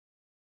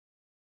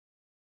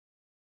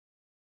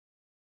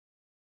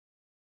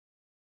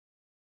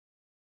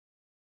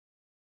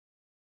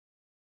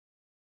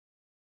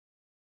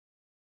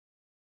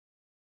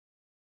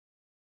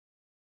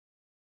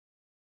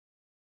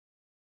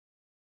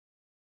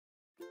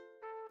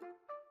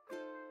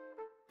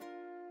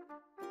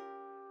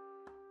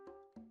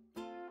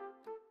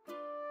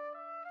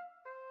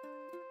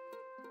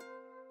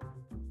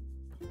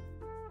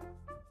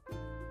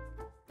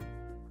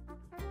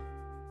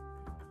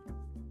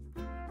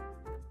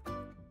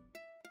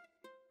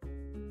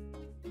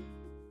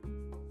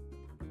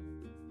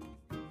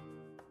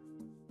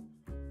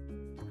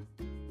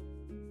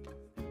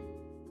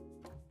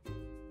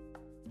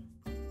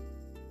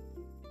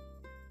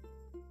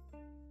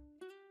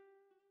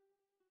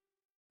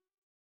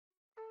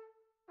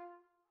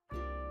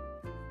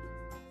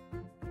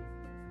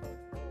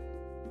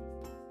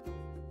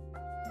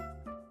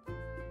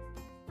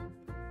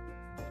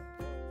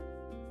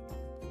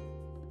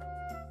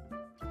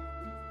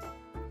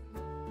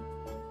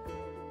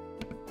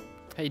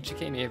Hey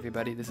Chikane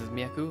everybody, this is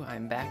Mjeku.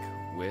 I'm back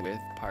with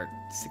part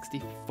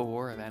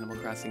 64 of Animal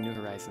Crossing New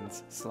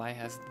Horizons. Sly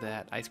has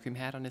that ice cream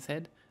hat on his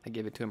head. I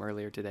gave it to him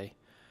earlier today.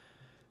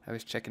 I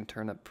was checking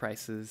turnip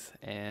prices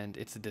and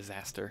it's a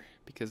disaster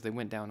because they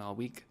went down all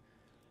week.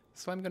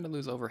 So I'm going to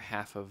lose over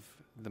half of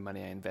the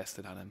money I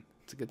invested on them.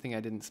 It's a good thing I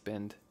didn't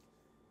spend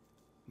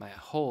my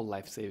whole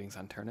life savings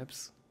on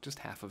turnips, just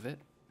half of it.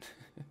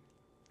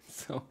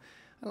 So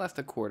I lost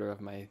a quarter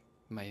of my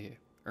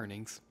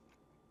earnings.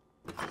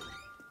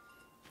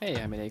 Hey,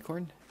 I'm an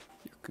acorn.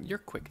 You're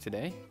quick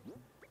today.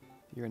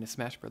 You're in a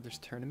Smash Brothers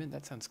tournament.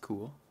 That sounds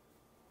cool.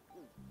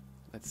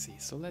 Let's see.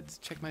 So let's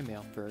check my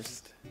mail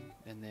first,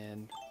 and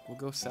then we'll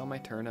go sell my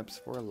turnips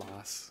for a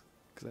loss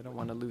because I don't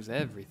want to lose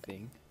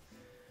everything.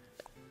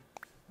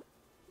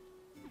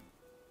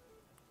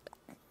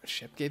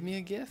 Shep gave me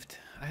a gift.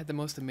 I had the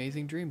most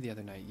amazing dream the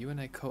other night. You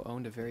and I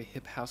co-owned a very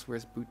hip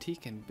housewares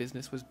boutique, and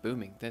business was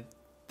booming.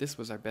 This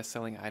was our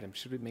best-selling item.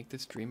 Should we make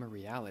this dream a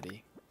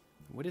reality?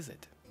 What is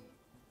it?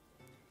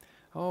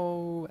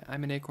 Oh,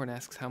 I'm an acorn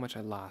asks how much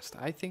I lost.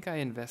 I think I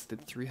invested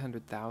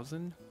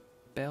 300,000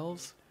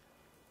 bells,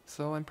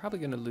 so I'm probably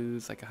going to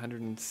lose like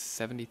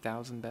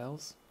 170,000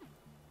 bells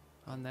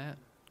on that.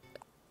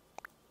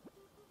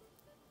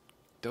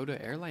 Dodo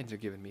Airlines are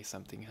giving me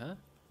something, huh?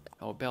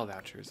 Oh, bell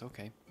vouchers,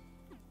 okay.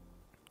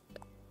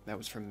 That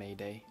was from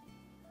Mayday.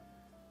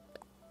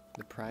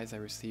 The prize I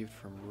received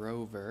from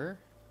Rover.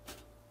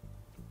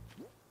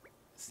 Let's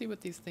see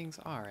what these things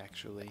are,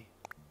 actually.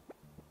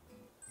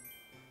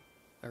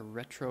 A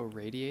retro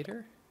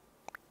radiator?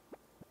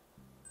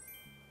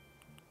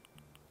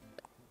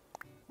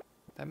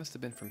 That must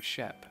have been from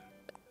Shep.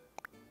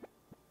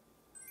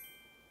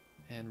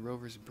 And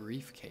Rover's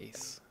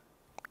briefcase.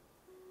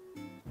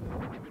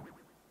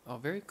 Oh,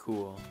 very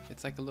cool.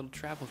 It's like a little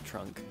travel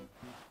trunk.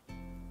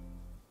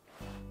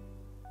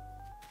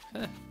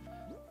 Huh.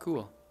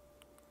 Cool.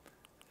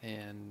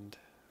 And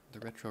the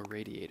retro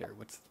radiator.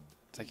 It's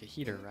like a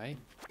heater, right?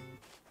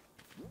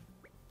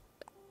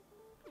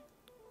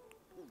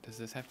 Does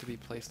this have to be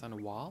placed on a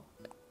wall?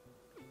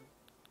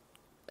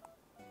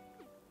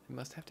 It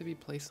must have to be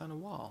placed on a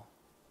wall.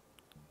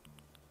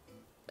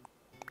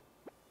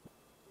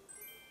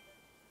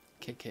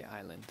 KK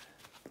Island.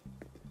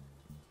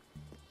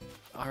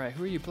 Alright,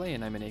 who are you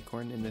playing? I'm an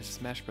acorn in this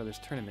Smash Brothers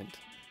tournament.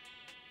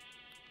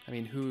 I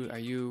mean, who are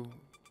you?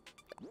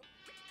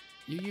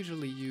 You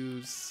usually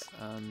use,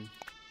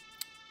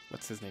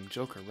 what's his name?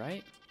 Joker,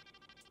 right?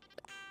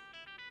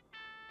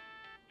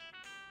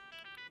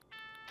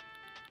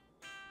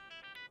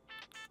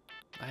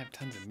 I have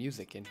tons of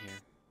music in here.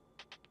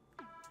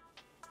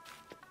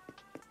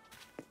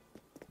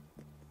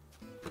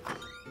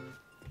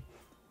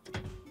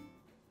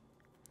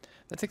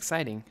 That's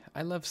exciting.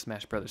 I love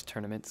Smash Brothers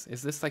tournaments.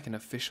 Is this like an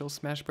official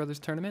Smash Brothers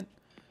tournament?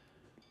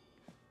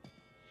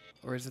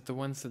 Or is it the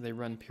ones that they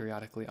run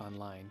periodically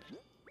online?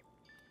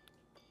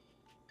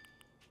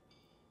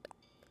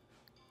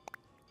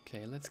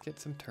 Okay, let's get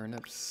some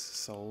turnips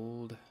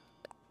sold.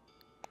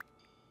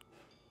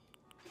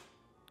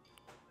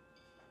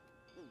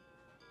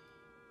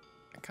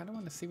 I kind of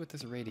want to see what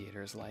this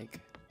radiator is like.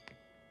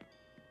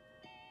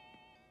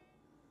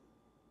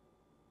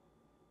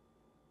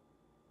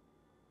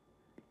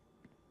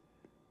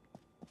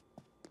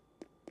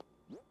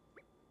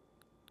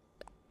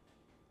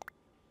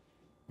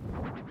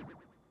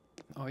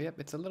 Oh, yep,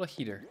 it's a little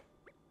heater.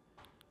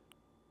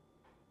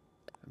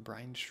 A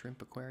brine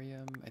shrimp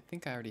aquarium. I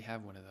think I already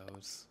have one of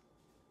those.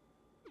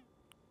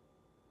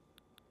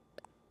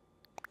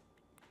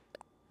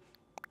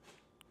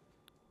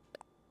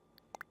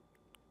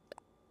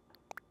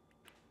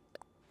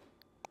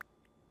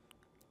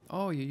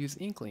 Oh, you use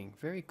inkling.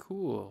 Very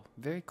cool.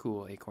 Very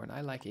cool, Acorn.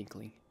 I like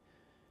inkling.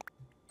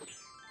 Should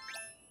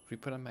we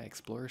put on my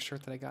Explorer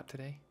shirt that I got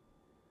today?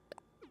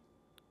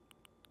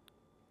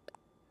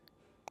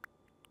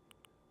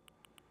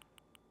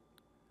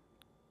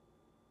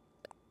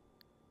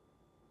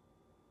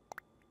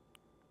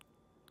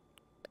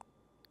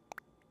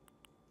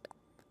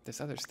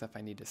 There's other stuff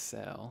I need to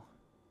sell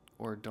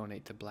or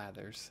donate to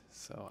Blathers,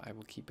 so I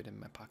will keep it in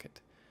my pocket.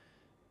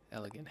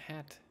 Elegant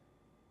hat.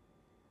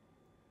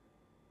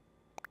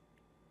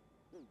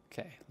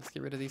 Okay, let's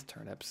get rid of these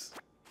turnips.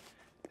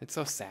 It's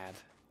so sad.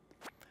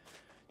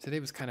 Today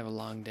was kind of a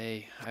long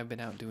day. I've been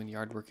out doing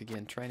yard work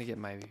again, trying to get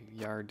my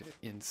yard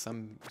in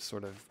some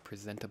sort of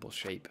presentable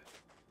shape.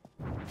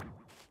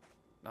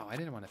 Oh, I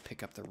didn't want to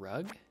pick up the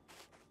rug.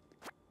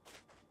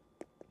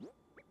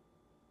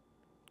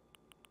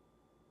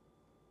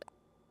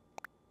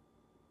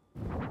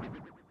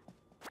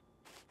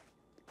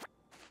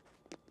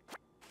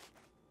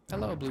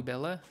 Hello,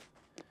 Bluebella.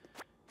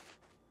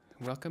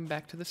 Welcome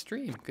back to the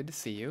stream. Good to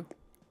see you.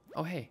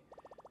 Oh, hey.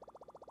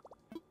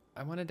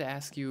 I wanted to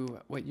ask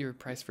you what your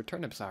price for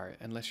turnips are,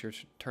 unless your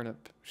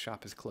turnip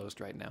shop is closed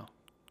right now.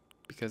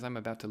 Because I'm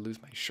about to lose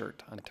my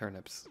shirt on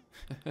turnips.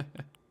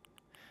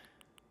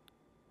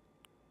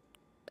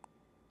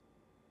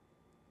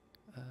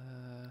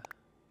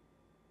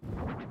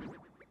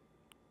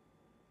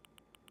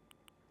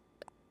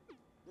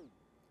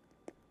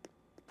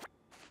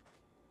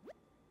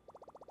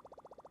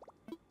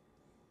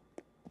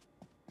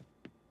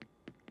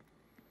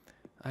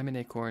 I'm an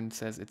Acorn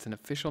says it's an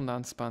official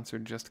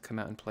non-sponsored just come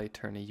out and play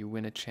tourney. You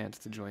win a chance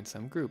to join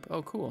some group.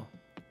 Oh, cool.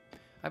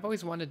 I've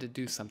always wanted to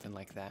do something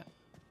like that.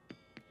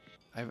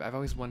 I've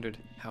always wondered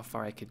how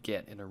far I could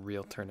get in a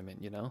real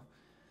tournament, you know?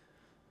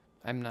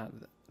 I'm not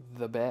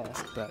the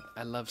best, but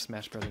I love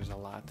Smash Brothers a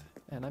lot,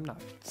 and I'm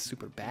not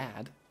super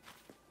bad.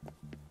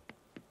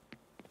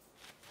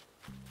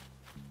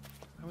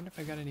 I wonder if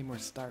I got any more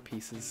star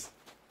pieces.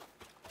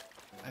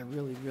 I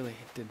really, really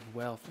did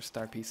well for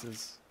star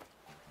pieces.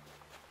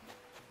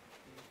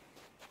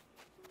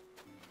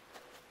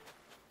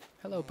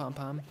 Hello, Pom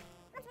Pom.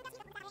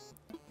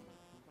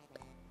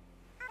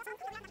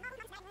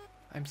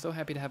 I'm so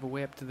happy to have a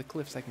way up to the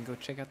cliffs. I can go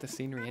check out the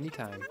scenery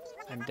anytime.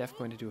 I'm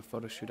definitely going to do a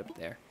photo shoot up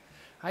there.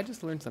 I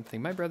just learned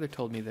something. My brother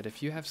told me that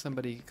if you have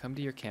somebody come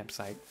to your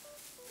campsite,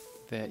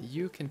 that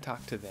you can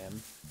talk to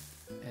them,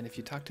 and if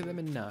you talk to them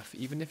enough,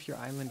 even if your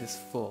island is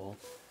full,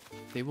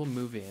 they will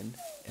move in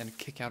and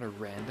kick out a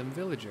random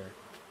villager.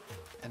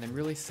 And I'm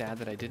really sad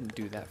that I didn't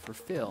do that for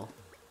Phil,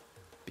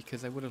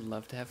 because I would have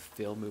loved to have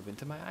Phil move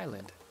into my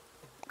island.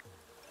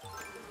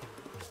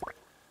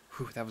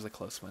 Whew, that was a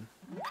close one.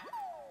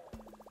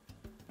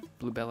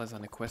 Bluebella's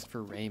on a quest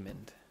for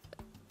Raymond.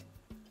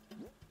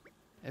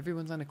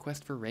 Everyone's on a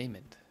quest for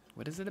Raymond.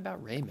 What is it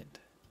about Raymond?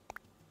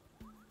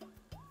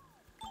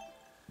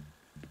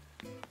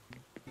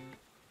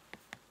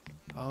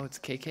 Oh, it's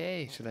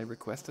KK. Should I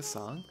request a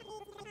song?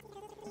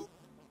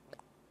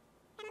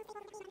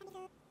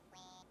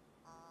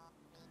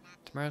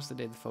 Tomorrow's the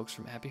day the folks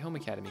from Happy Home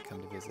Academy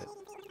come to visit.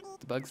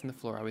 The bugs in the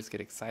floor always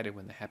get excited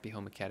when the Happy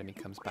Home Academy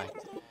comes by.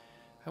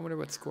 I wonder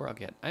what score I'll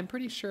get. I'm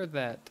pretty sure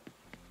that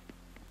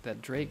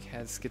Drake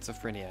has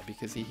schizophrenia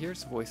because he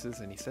hears voices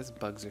and he says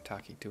bugs are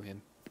talking to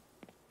him.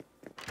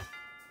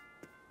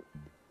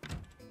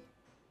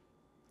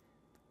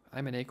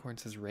 I'm an Acorn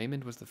says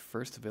Raymond was the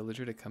first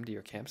villager to come to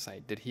your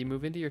campsite. Did he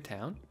move into your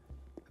town?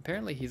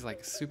 Apparently he's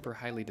like super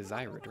highly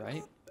desired,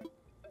 right?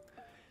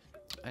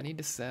 I need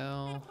to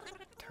sell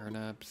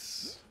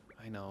turnips.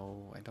 I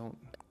know, I don't...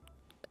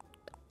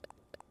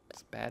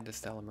 It's bad to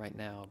sell them right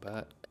now,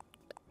 but...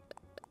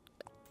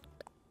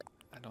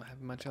 I don't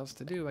have much else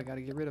to do. I gotta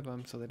get rid of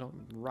them so they don't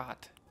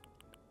rot.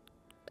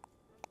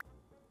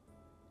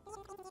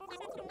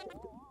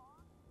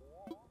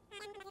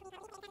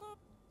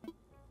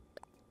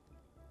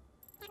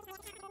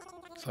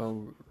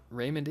 So,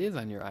 Raymond is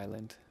on your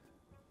island.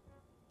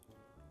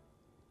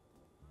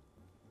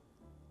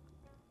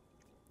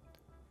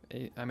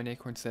 I'm an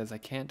Acorn says, I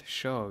can't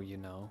show, you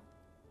know.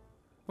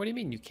 What do you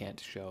mean you can't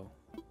show?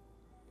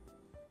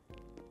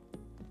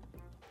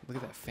 Look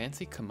at that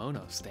fancy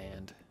kimono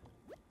stand.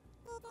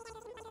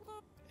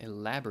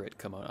 Elaborate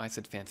kimono. I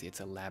said fancy,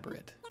 it's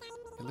elaborate.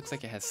 It looks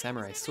like it has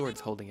samurai swords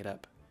holding it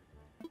up.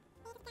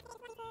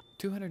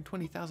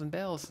 220,000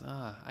 bells.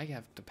 Ah, I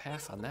have to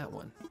pass on that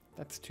one.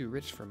 That's too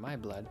rich for my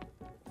blood.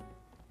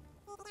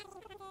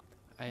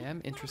 I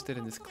am interested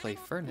in this clay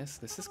furnace.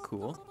 This is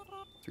cool.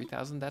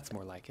 3,000, that's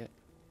more like it.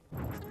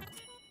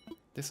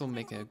 This will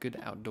make a good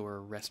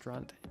outdoor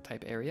restaurant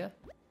type area.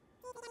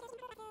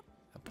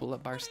 A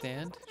pull-up bar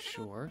stand.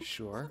 Sure,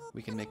 sure.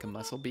 We can make a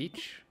muscle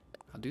beach.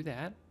 I'll do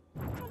that.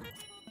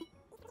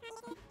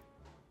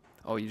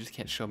 Oh, you just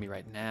can't show me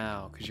right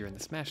now because you're in the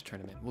Smash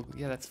tournament. Well,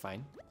 yeah, that's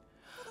fine.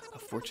 A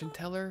fortune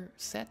teller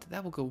set?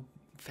 That will go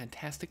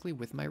fantastically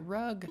with my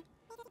rug.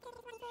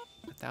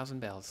 1,000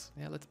 bells.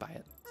 Yeah, let's buy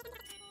it.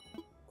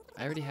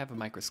 I already have a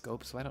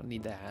microscope, so I don't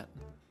need that.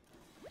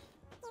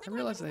 I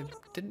realized I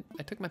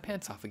took my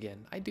pants off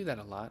again. I do that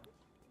a lot.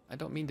 I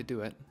don't mean to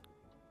do it.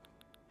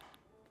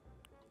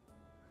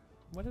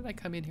 What did I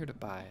come in here to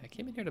buy? I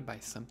came in here to buy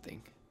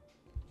something.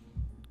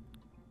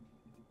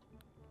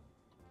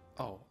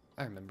 Oh,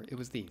 I remember. It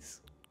was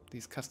these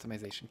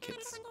customization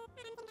kits.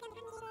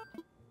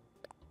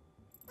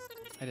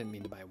 I didn't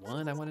mean to buy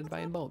one. I wanted to buy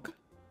in bulk.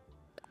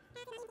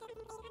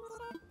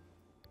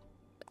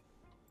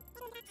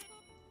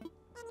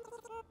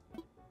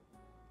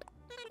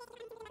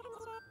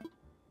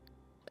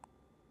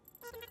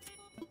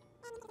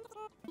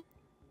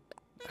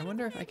 I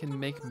wonder if I can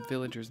make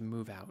villagers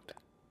move out.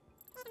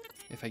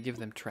 If I give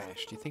them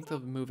trash. Do you think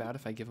they'll move out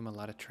if I give them a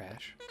lot of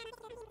trash?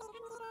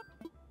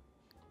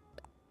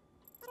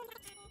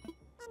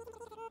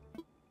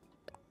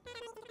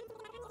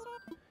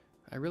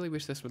 I really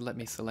wish this would let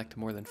me select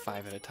more than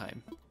 5 at a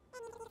time.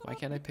 Why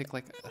can't I pick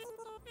like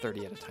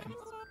 30 at a time?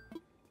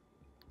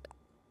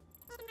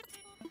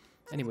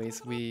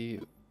 Anyways, we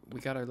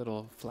got our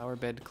little flower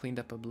bed cleaned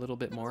up a little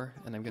bit more,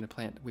 and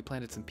we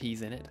planted some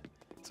peas in it.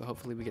 So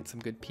hopefully we get some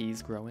good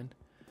peas growing.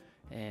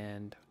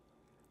 And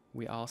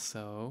we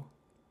also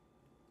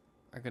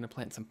are gonna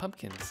plant some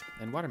pumpkins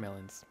and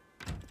watermelons.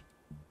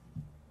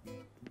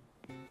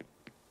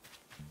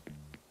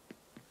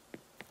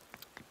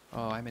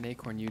 Oh, I'm an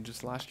Acorn. You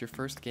just lost your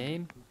first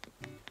game?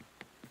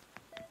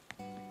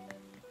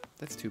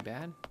 That's too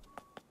bad.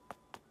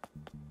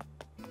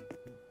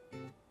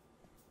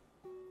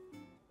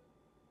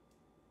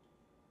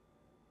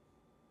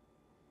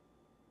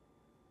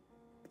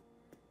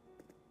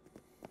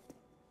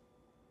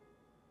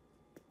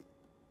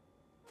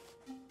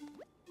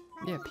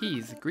 Yeah,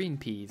 peas, green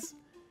peas.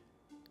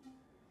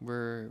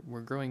 We're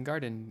growing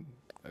garden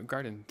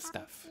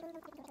stuff.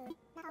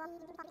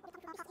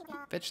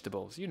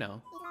 Vegetables, you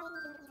know.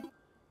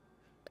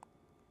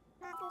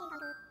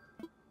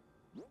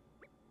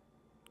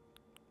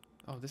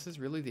 Oh, this is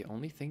really the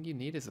only thing you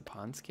need as a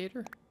pond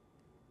skater?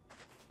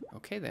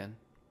 Okay then.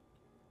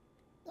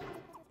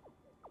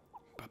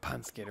 A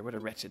pond skater, what a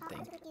wretched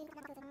thing.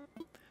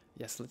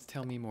 Yes, let's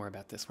tell me more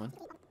about this one.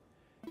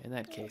 In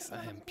that case,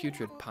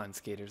 putrid pond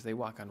skaters, they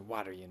walk on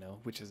water, you know,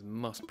 which is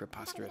most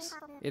preposterous.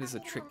 It is a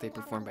trick they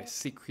perform by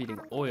secreting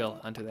oil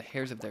onto the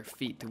hairs of their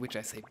feet, to which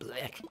I say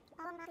blech.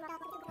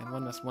 And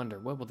one must wonder,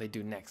 what will they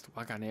do next?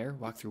 Walk on air?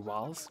 Walk through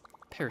walls?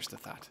 Perish the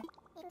thought.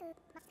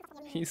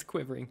 He's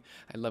quivering.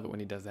 I love it when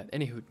he does that.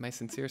 Anywho, my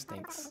sincerest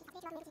thanks.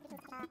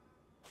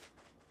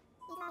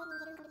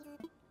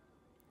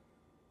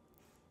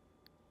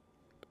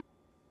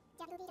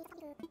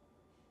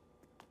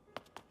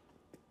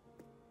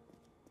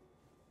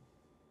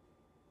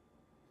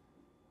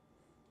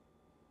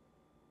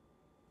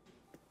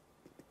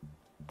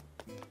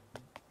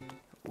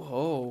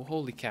 Whoa,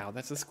 holy cow,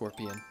 that's a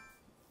scorpion.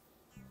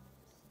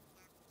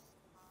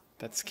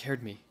 That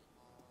scared me.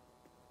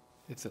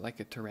 Is it like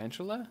a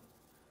tarantula?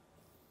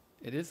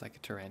 It is like a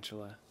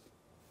tarantula.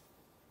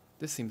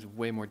 This seems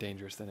way more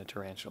dangerous than a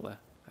tarantula.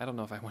 I don't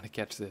know if I want to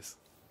catch this.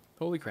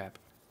 Holy crap.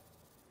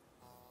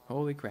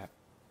 Holy crap.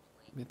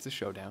 It's a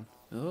showdown.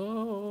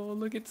 Oh,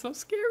 look, it's so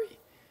scary.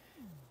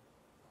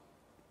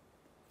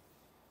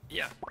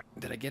 Yeah.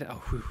 Did I get it?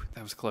 Oh, whew,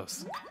 that was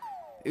close.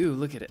 Ooh,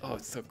 look at it. Oh,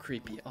 it's so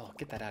creepy. Oh,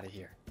 get that out of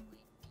here.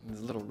 And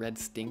this little red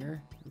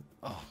stinger.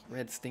 Oh,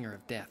 red stinger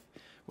of death.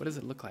 What does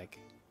it look like?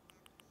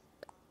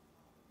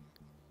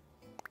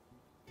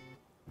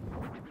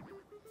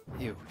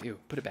 Ew, ew.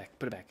 Put it back.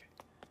 Put it back.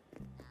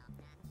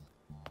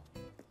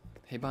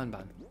 Hey, Bon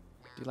Bon.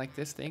 Do you like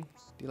this thing?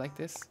 Do you like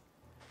this?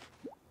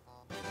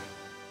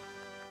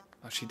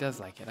 Oh, she does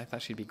like it. I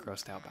thought she'd be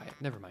grossed out by it.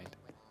 Never mind.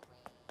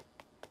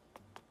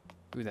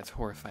 Ooh, that's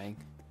horrifying.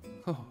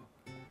 Oh.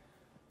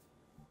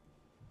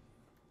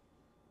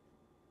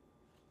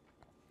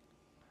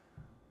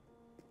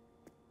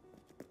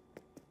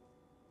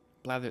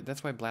 Blather,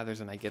 that's why Blathers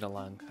and I get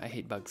along. I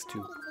hate bugs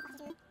too.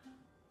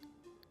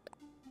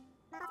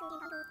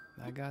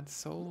 I got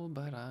soul,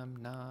 but I'm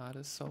not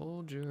a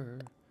soldier.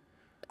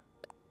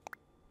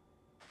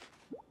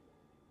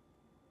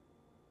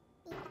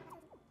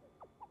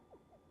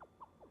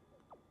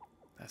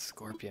 A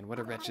scorpion, what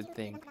a wretched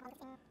thing.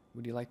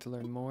 Would you like to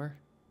learn more?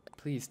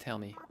 Please tell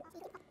me.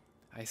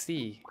 I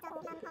see.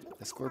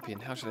 The scorpion,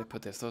 how should I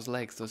put this? Those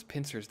legs, those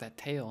pincers, that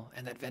tail,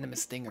 and that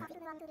venomous stinger.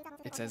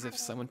 It's as if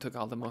someone took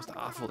all the most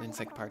awful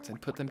insect parts and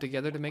put them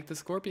together to make the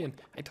scorpion.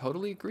 I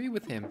totally agree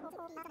with him.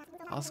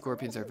 All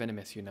scorpions are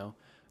venomous, you know,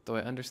 though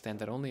I understand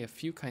that only a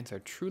few kinds are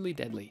truly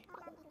deadly.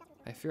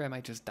 I fear I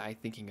might just die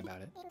thinking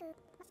about it.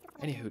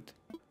 Anywho,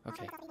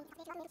 okay.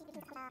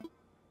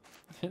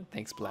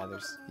 Thanks,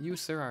 Blathers. You,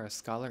 sir, are a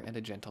scholar and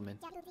a gentleman.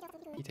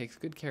 He takes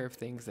good care of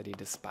things that he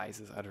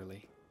despises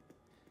utterly.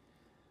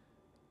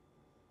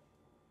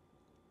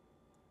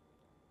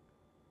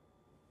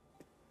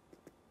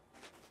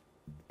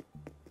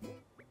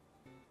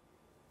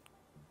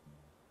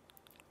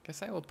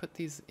 Guess I will put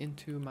these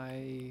into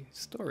my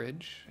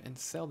storage and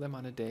sell them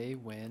on a day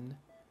when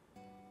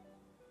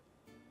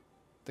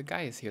the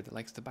guy is here that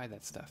likes to buy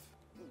that stuff.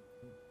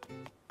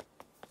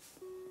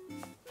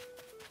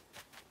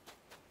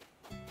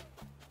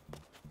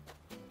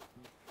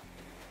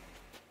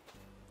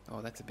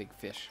 Oh, that's a big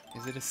fish.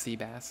 Is it a sea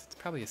bass? It's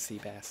probably a sea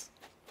bass.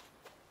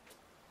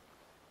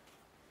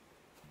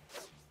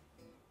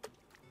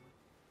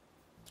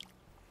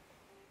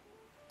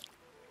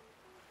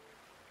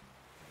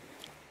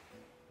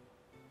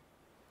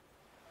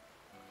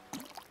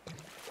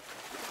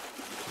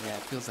 Yeah,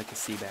 it feels like a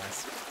sea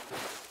bass.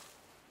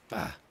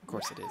 Ah, of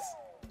course it is.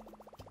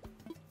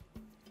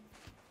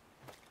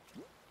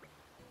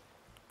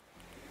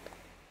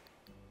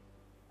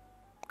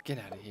 Get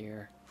out of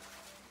here.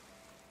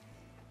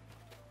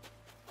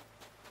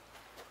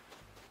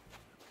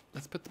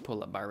 Let's put the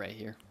pull-up bar right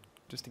here,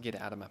 just to get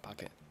it out of my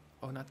pocket.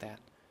 Oh, not that.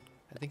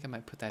 I think I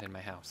might put that in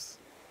my house.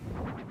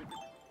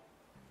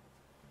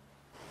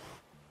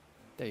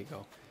 There you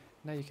go.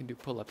 Now you can do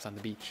pull-ups on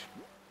the beach.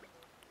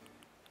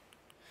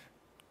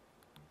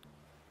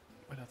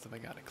 What else have I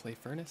got? A clay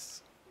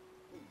furnace?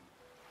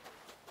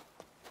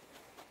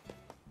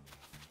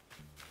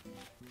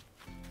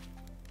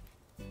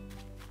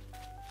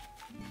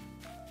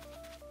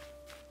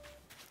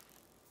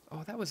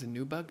 Oh, that was a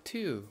new bug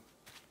too.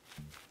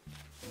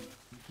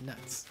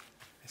 Nuts.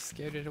 I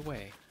scared it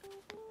away.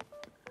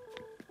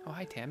 Oh,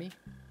 hi, Tammy.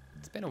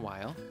 It's been a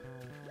while.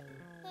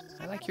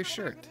 I like your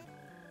shirt.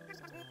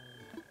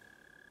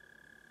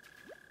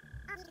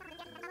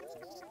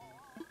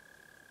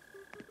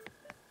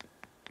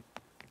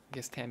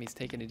 Guess Tammy's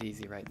taking it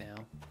easy right now.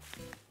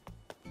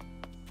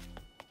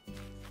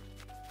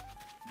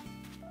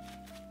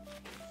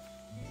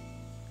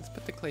 Let's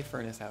put the clay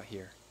furnace out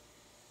here.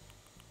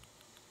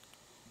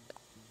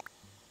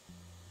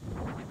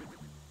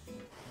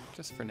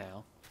 just for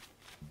now.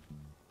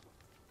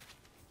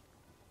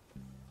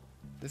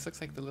 This looks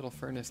like the little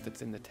furnace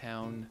that's in the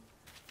town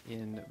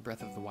in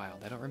Breath of the Wild.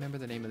 I don't remember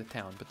the name of the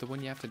town, but the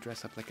one you have to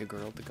dress up like a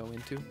girl to go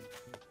into.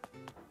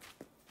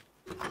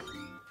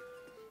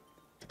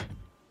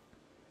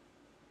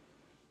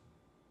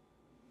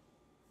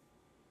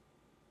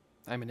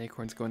 I'm an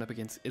Acorns going up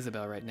against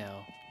Isabel right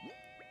now.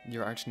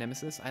 Your arch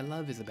nemesis? I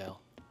love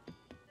Isabel.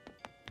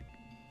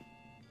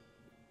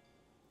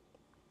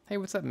 Hey,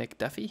 what's up,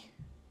 McDuffie?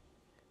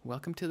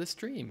 Welcome to the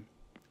stream.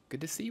 Good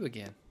to see you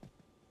again.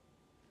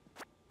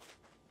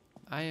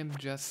 I am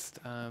just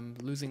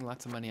losing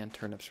lots of money on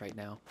turnips right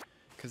now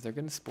because they're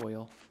going to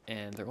spoil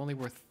and they're only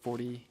worth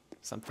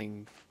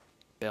 40-something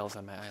bells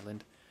on my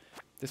island.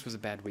 This was a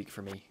bad week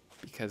for me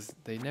because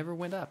they never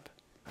went up.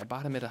 I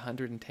bought them at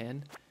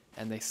 110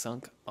 and they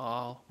sunk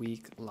all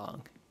week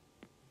long.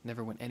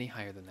 Never went any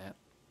higher than that.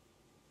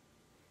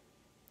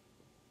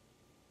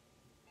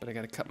 But I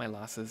got to cut my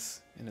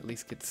losses and at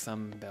least get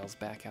some bells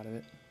back out of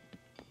it.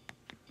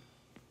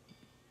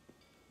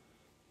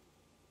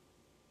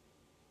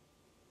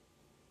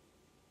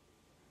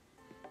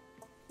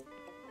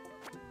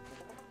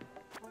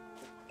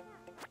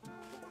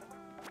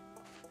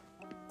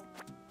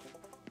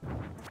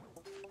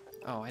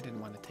 Oh, I didn't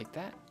want to take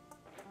that.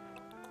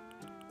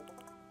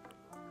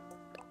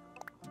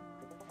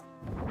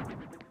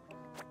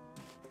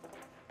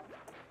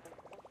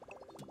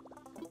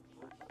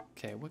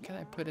 Okay, what can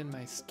I put in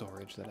my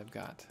storage that I've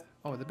got?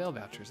 Oh, the bell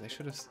vouchers. I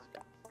should have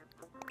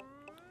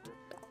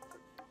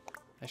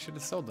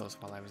sold those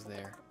while I was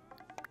there.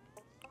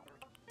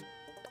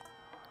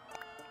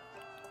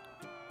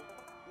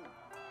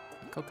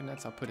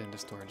 Coconuts I'll put into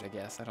storage, I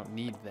guess. I don't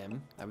need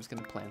them. I was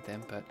going to plant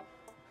them, but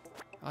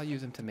I'll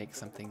use them to make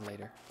something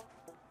later.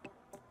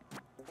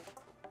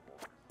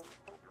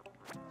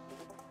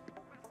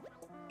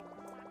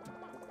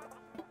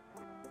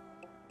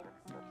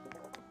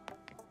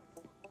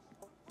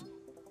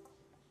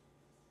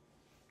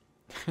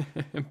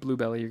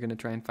 Bluebelly, you're going to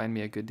try and find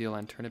me a good deal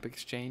on Turnip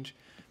Exchange?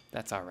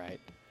 That's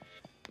alright.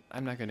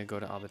 I'm not going to go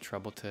to all the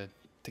trouble to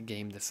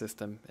game the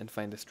system and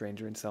find a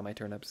stranger and sell my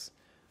turnips.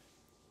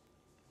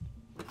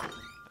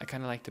 I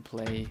kind of like to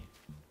play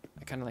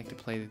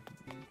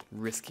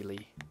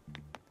riskily.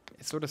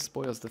 It sort of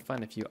spoils the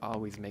fun if you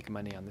always make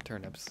money on the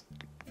turnips.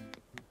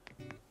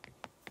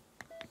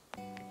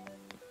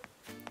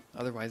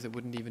 Otherwise, it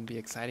wouldn't even be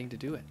exciting to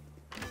do it.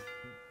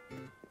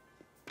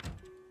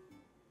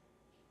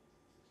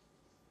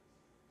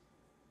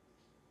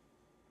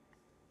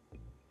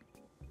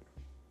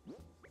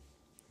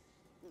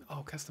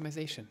 Oh,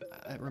 customization.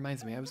 That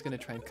reminds me, I was going to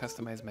try and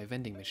customize my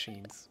vending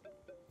machines.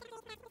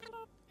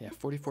 Yeah,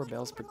 44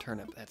 bells per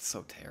turnip. That's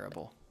so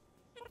terrible.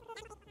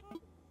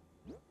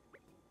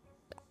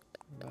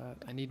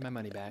 But I need my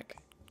money back.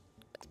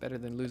 It's better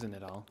than losing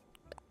it all.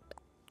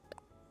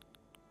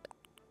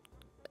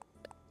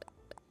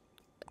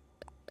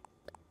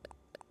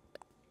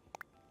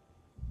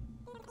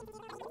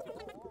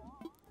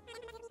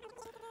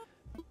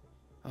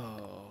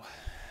 Oh,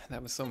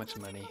 that was so much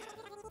money.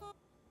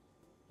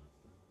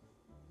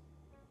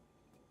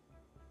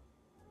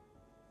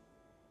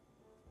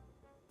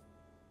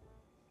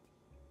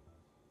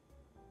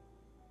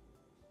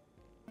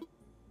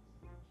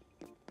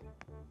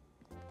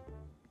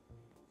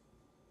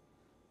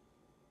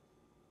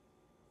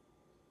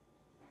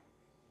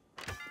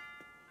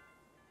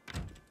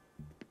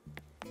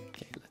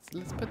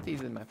 Let's put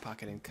these in my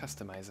pocket and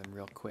customize them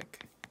real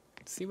quick.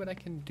 See what I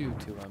can do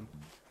to them.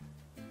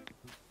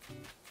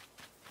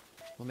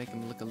 We'll make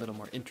them look a little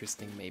more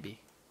interesting,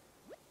 maybe.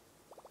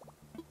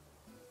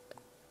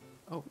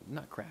 Oh,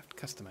 not craft.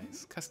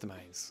 Customize.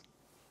 Customize.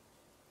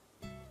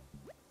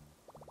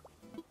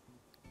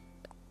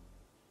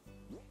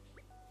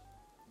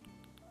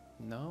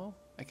 No?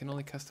 I can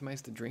only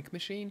customize the drink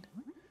machine?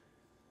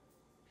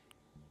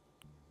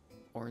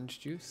 Orange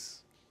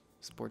juice.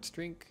 Sports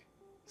drink.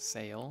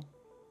 Sale.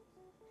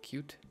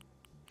 Cute.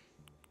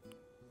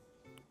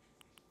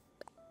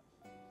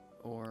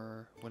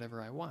 Or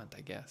whatever I want,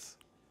 I guess.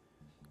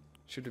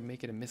 Should we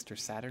make it a Mr.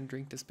 Saturn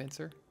drink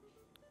dispenser?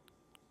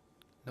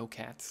 No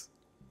cats.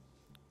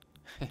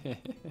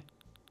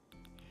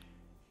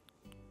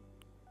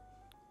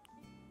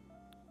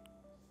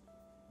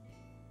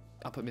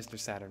 I'll put Mr.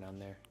 Saturn on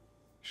there.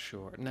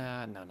 Sure.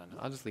 No.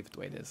 I'll just leave it the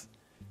way it is.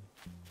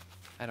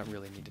 I don't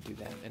really need to do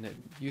that. And it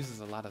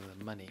uses a lot of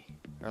the money,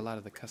 or a lot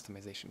of the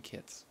customization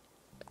kits.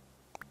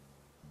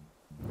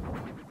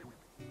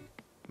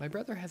 My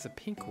brother has a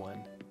pink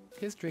one.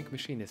 His drink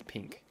machine is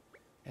pink,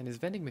 and his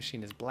vending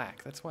machine is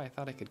black. That's why I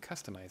thought I could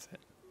customize it.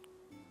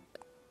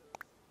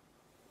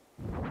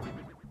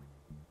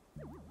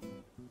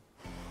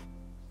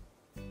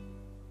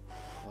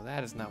 Well,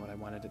 that is not what I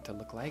wanted it to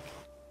look like.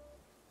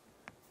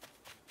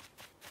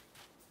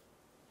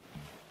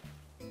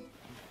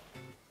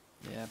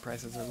 Yeah,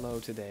 prices are low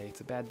today.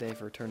 It's a bad day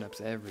for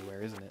turnips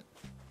everywhere, isn't it?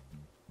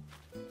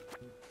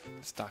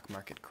 The stock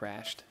market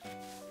crashed.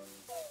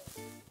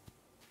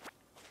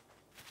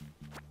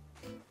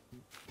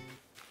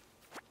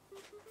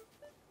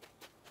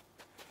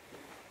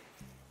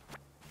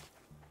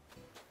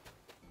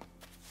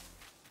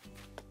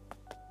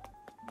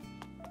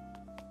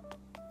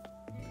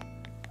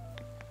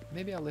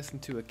 Maybe I'll listen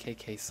to a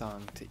KK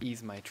song to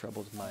ease my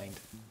troubled mind.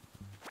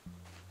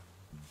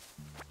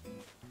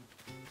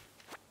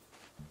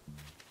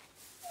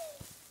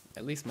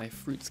 At least my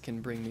fruits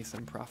can bring me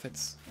some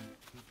profits.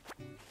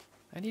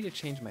 I need to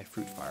change my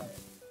fruit farm.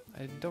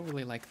 I don't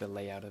really like the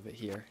layout of it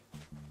here.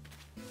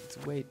 It's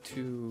way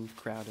too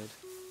crowded.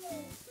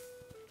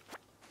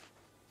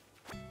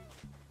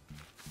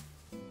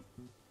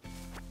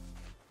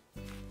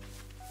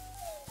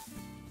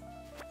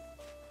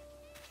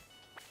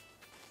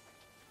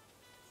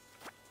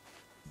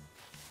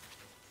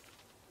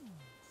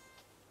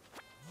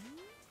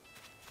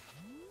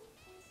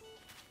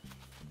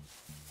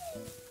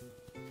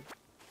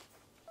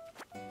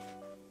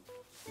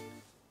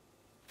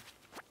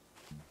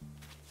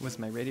 Was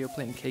my radio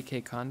playing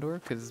KK Condor?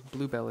 Because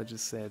Bluebella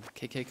just said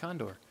KK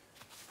Condor.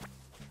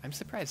 I'm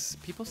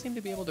surprised. People seem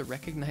to be able to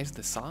recognize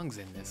the songs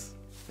in this.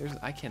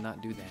 I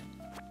cannot do that.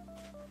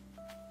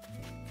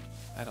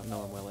 I don't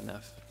know them well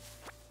enough.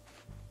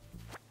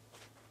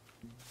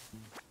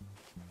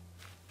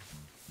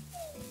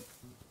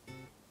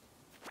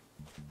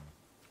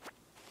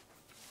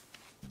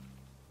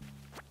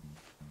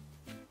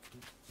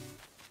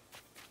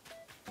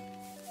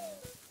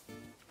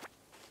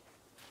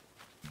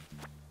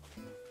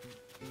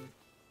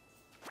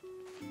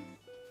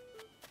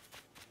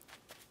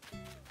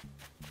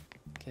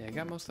 Okay, I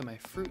got most of my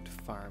fruit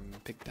farm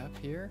picked up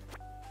here.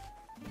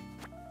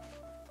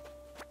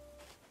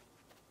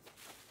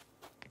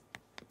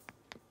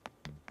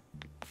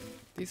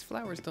 These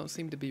flowers don't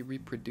seem to be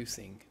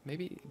reproducing.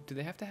 Maybe, do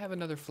they have to have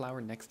another flower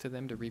next to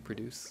them to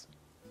reproduce?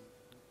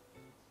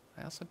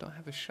 I also don't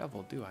have a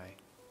shovel, do I?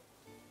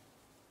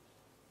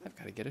 I've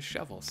got to get a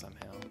shovel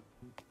somehow.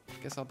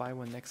 Guess I'll buy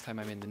one next time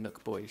I'm in the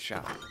Nook Boys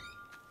shop.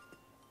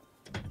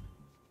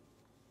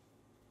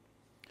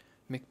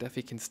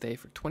 McDuffie can stay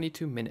for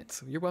 22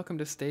 minutes. You're welcome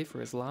to stay for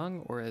as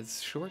long or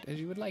as short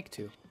as you would like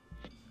to.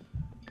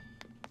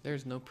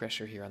 There's no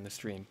pressure here on the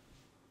stream.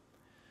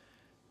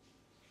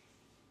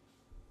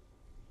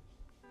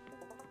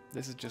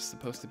 This is just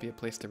supposed to be a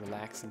place to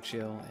relax and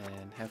chill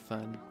and have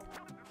fun.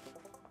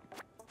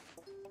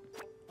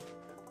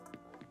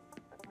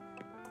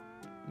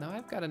 Now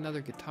I've got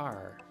another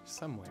guitar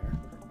somewhere.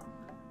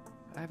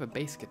 I have a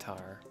bass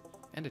guitar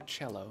and a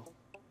cello.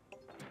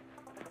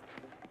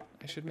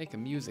 I should make a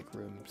music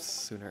room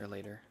sooner or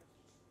later.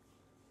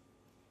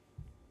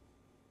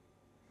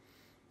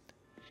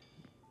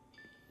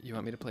 You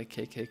want me to play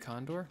KK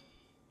Condor?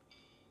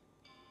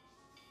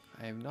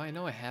 I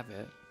know I have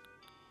it.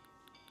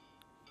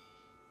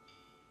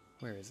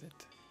 Where is it?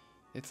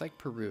 It's like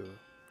Peru.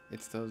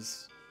 It's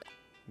those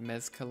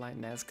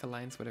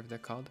Nazcalines, whatever they're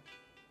called.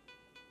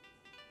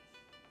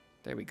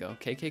 There we go.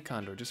 KK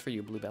Condor, just for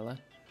you, Bluebella.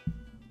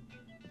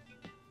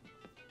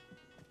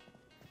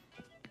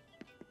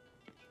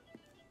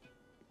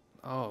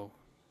 Oh.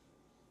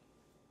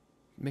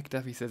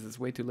 McDuffie says it's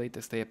way too late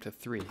to stay up to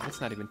 3. It's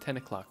not even 10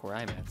 o'clock where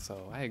I'm at,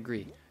 so I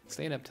agree.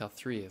 Staying up till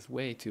 3 is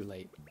way too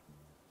late.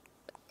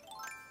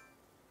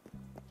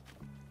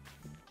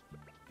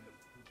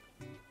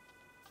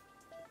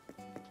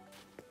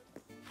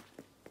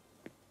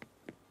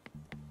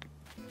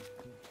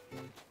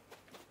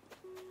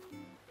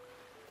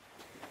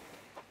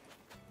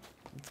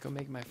 Let's go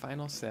make my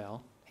final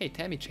sale. Hey,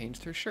 Tammy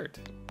changed her shirt.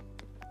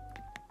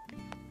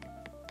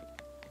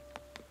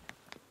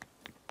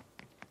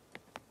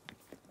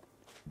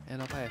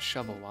 And I'll buy a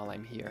shovel while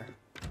I'm here.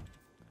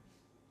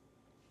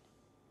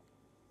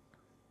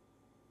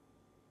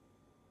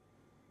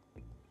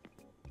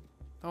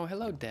 Oh,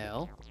 hello,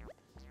 Dell.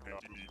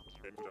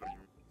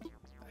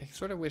 I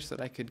sort of wish that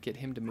I could get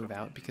him to move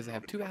out because I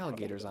have 2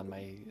 alligators on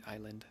my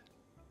island.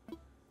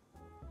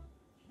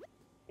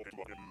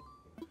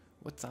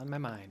 What's on my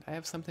mind? I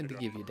have something to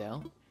give you,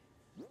 Dell.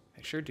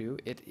 I sure do.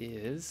 It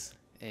is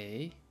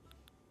a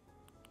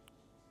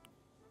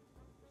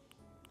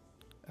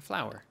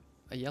flower.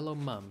 A yellow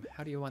mum.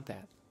 How do you want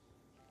that?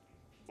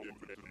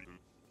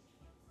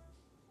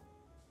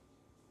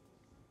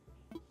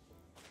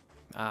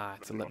 Ah,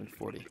 it's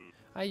 11:40.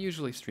 I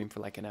usually stream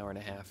for like an hour and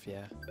a half,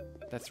 yeah.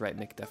 That's right,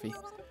 McDuffie.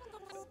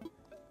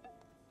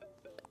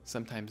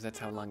 Sometimes that's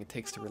how long it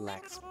takes to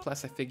relax.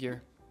 Plus, I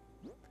figure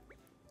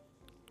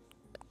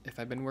if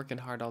I've been working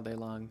hard all day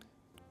long,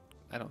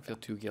 I don't feel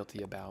too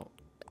guilty about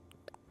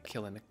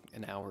killing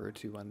an hour or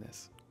 2 on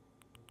this.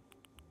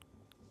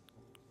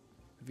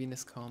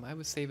 Venus comb. I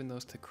was saving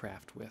those to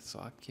craft with, so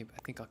I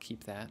think I'll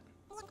keep that.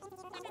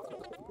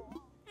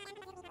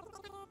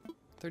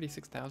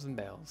 36,000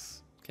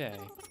 bells. Okay.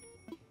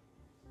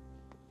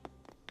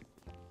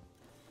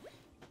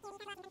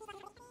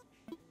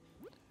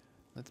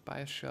 Let's buy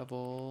a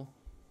shovel.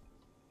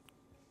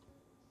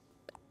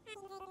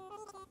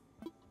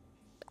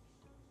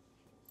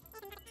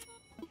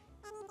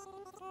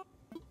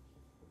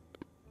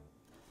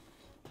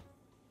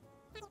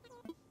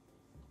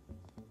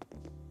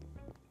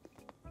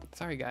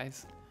 Sorry,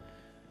 guys.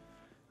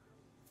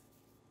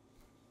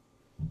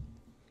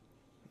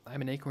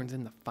 Lyman Acorn's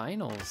in the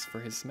finals for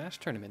his Smash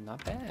tournament.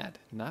 Not bad.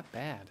 Not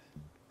bad.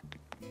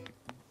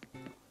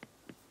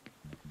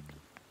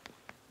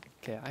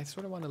 Okay, I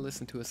sort of want to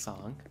listen to a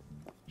song.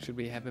 Should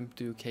we have him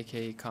do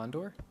KK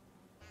Condor?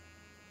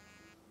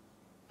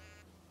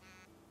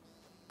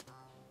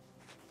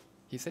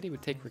 He said he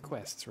would take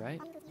requests, right?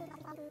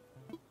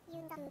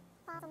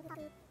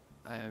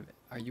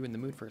 Are you in the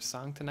mood for a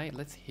song tonight?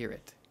 Let's hear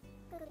it.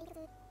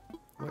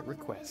 What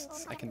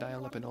requests? I can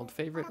dial up an old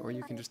favorite, or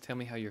you can just tell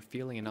me how you're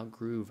feeling and I'll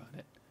groove on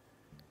it.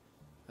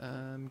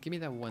 Give me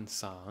that one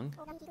song.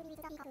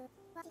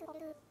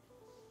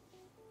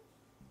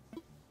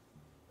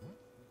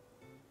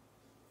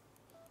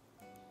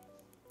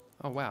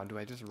 Oh wow, do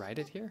I just write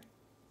it here?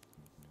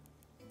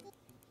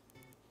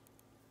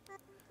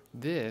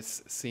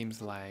 This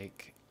seems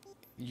like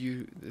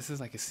this is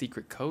like a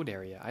secret code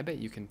area. I bet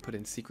you can put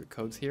in secret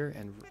codes here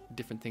and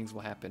different things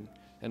will happen.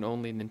 And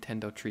only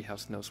Nintendo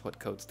Treehouse knows what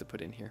codes to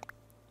put in here.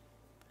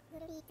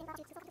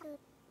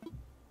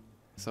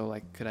 So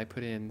like, could I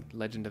put in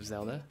Legend of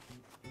Zelda?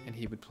 And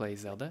he would play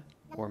Zelda?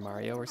 Or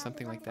Mario or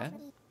something like that?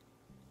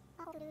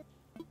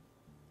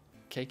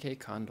 KK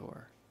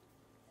Condor.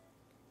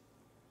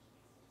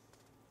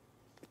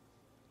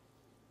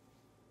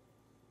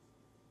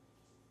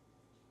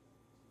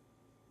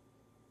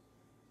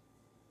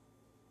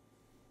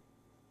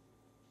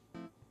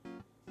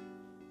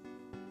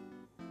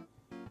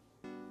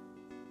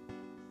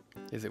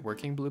 Is it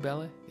working,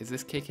 Bluebella? Is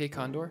this KK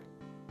Condor?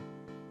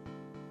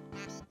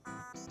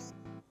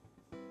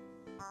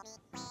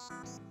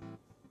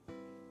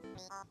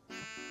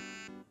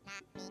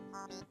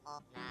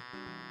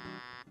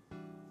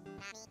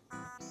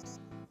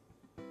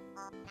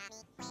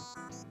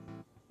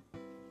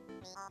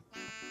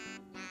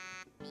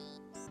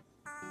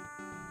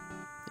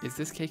 Is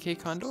this KK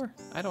Condor?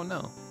 I don't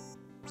know.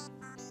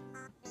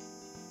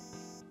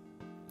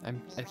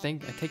 I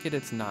take it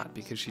it's not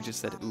because she just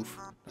said oof.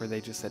 Or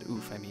they just said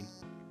oof, I mean.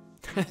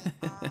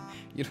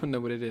 You don't know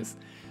what it is.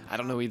 I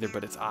don't know either,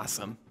 but it's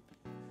awesome.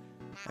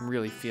 I'm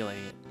really feeling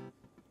it.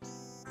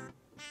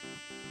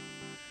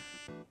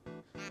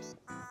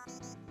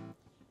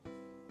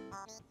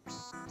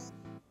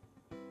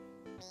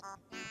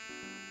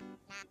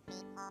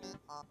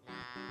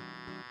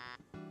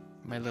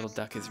 My little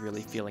duck is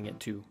really feeling it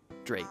too.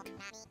 Drake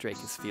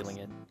is feeling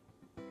it.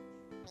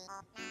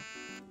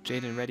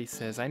 Jaden Reddy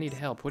says, I need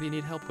help. What do you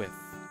need help with?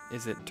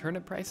 Is it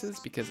turnip prices?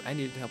 Because I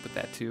needed help with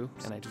that too,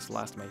 and I just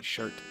lost my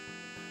shirt.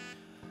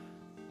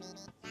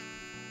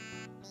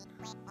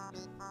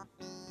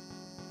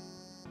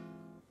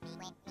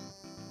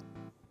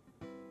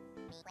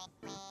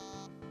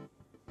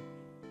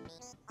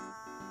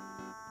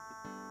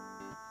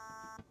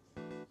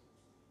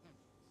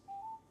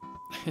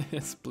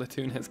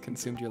 Splatoon has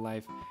consumed your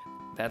life.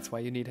 That's why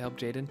you need help,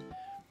 Jaden?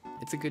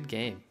 It's a good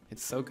game.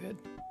 It's so good.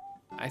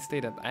 I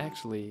stayed up,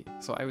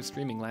 so I was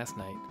streaming last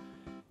night,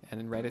 and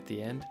then right at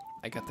the end,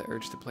 I got the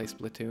urge to play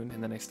Splatoon,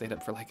 and then I stayed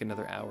up for like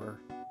another hour.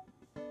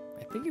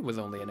 I think it was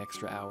only an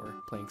extra hour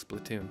playing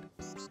Splatoon.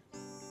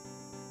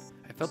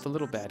 I felt a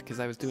little bad because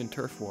I was doing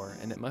Turf War,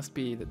 and it must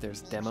be that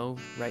there's demo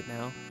right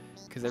now,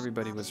 because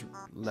everybody was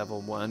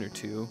level 1 or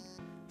 2,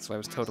 so I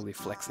was totally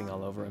flexing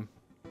all over him.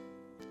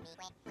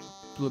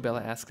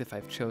 Bluebella asked if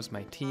I've chose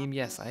my team.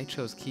 Yes, I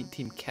chose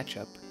Team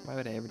Ketchup. Why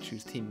would I ever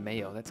choose Team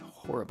Mayo? That's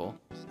horrible.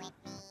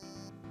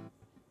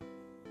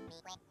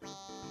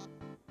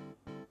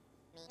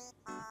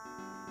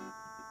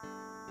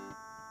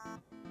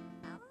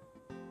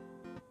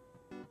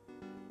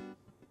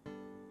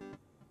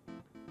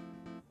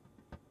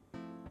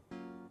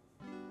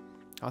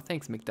 Oh,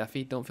 thanks,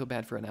 McDuffie. Don't feel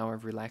bad for an hour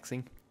of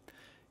relaxing.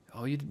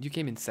 Oh, you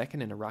came in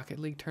second in a Rocket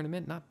League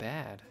tournament? Not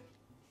bad.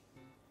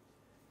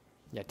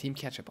 Yeah, Team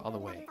Ketchup all the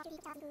way.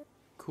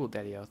 Cool,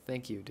 Daddy-O.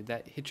 Thank you. Did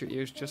that hit your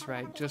ears just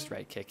right? Just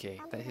right, KK.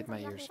 That hit my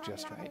ears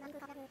just right.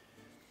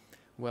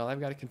 Well,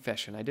 I've got a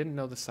confession. I didn't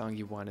know the song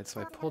you wanted,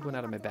 so I pulled one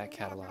out of my back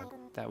catalog.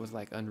 That was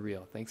like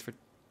unreal. Thanks for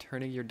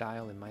turning your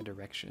dial in my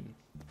direction.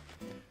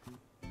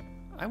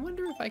 I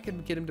wonder if I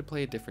could get him to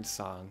play a different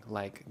song,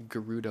 like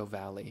Gerudo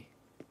Valley.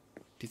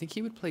 Do you think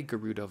he would play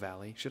Gerudo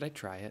Valley? Should I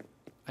try it?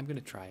 I'm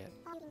gonna try it.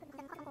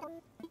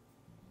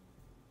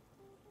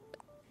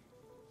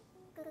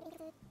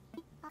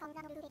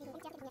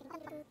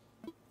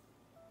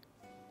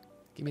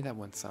 Give me that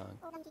one song.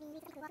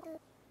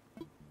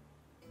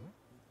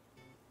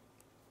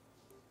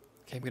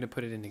 Okay, I'm gonna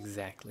put it in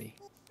exactly.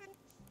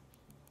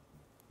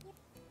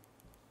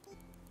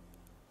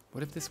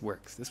 What if this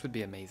works? This would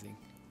be amazing.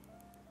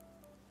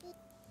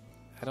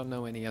 I don't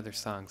know any other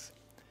songs.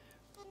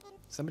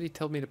 Somebody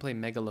told me to play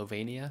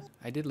Megalovania.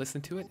 I did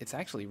listen to it. It's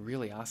actually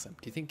really awesome.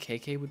 Do you think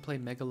KK would play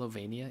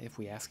Megalovania if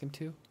we ask him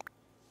to?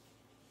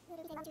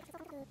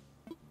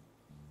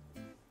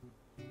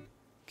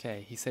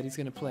 Okay, he said he's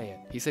gonna play it.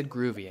 He said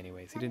groovy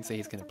anyways. He didn't say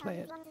he's gonna play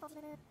it.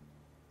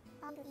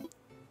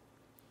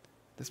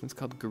 This one's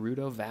called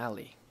Gerudo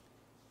Valley.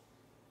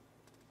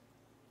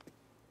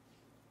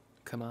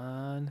 Come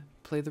on,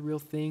 play the real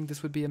thing.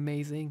 This would be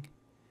amazing.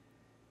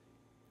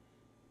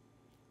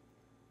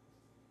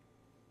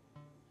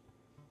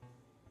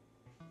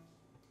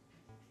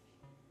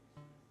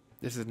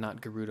 This is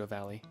not Gerudo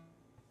Valley.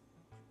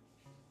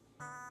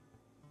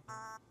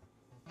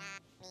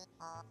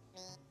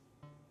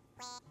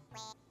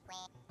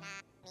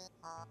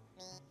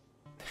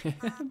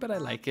 but I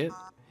like it.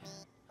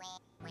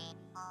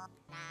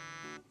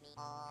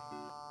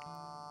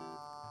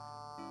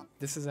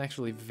 This is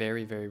actually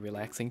very, very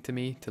relaxing to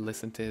me to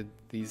listen to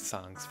these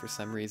songs for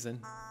some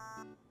reason.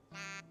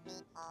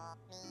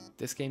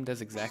 This game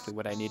does exactly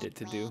what I need it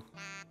to do.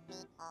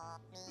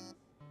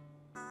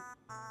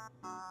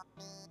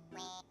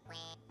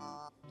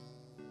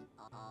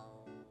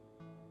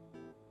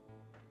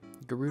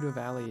 Gerudo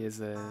Valley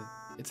is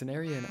it's an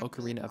area in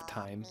Ocarina of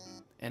Time,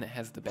 and it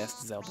has the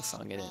best Zelda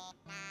song in it.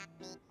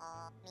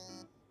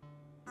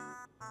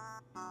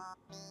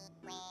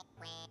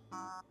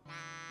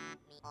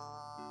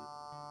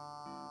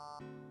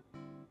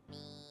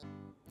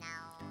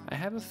 I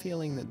have a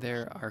feeling that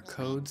there are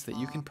codes that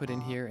you can put in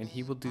here and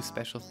he will do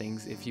special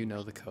things if you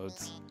know the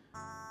codes.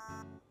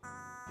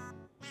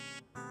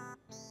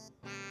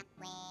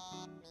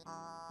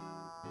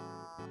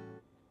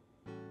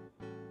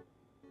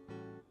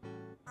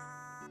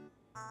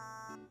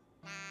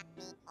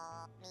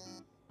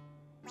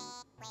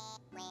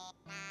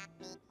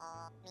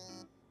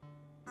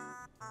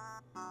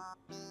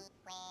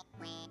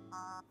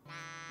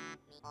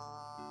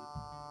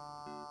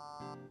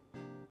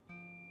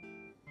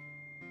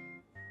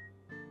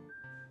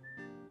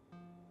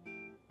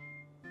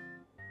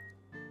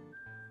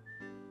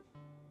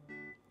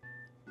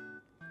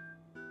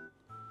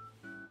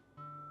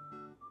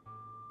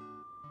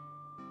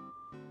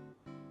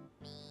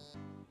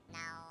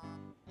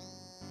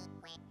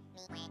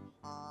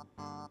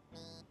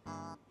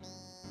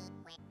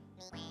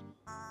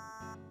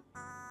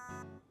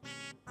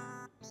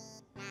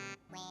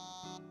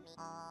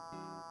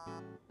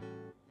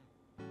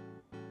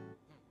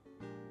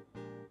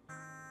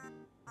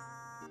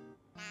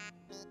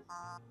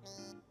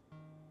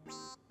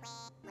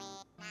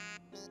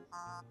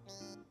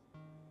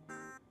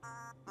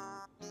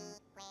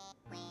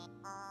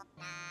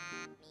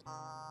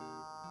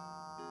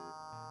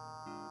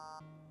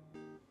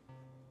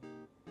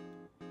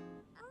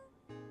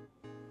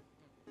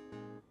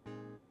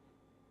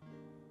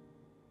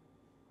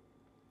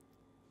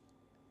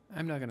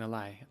 I'm not gonna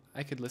lie,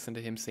 I could listen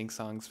to him sing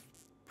songs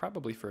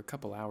probably for a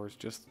couple hours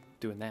just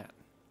doing that.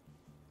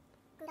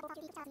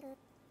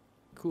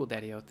 Cool,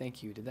 Daddy-O,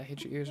 thank you. Did that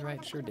hit your ears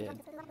right? Sure did.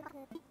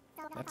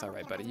 That's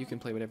alright, buddy. You can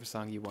play whatever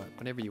song you want,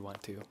 whenever you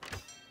want to.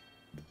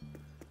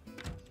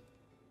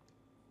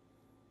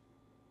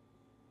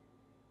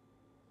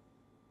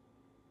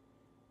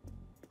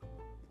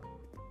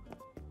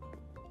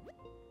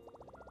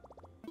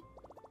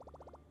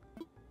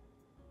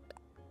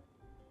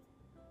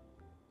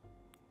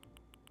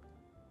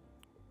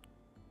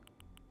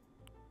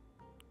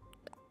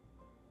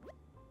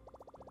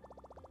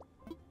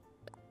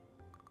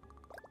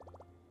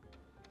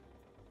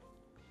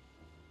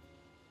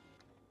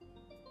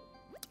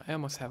 I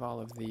almost have all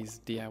of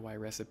these DIY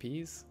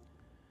recipes.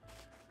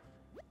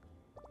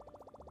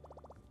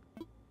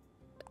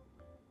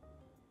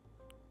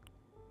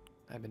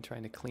 I've been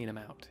trying to clean them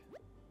out.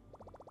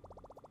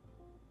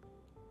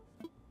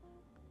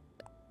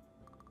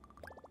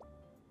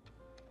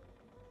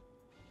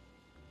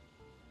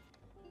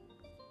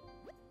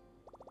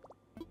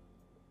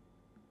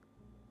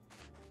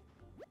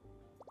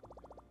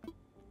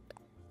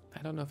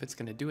 I don't know if it's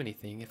going to do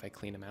anything if I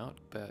clean them out,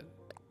 but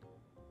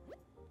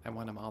I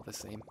want them all the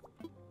same.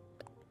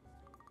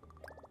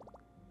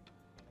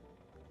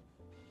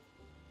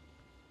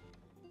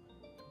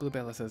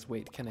 Bluebella says,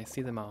 wait, can I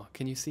see them all?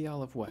 Can you see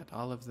all of what?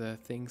 All of the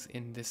things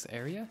in this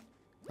area?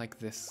 Like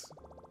this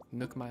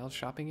Nook Miles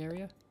shopping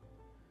area?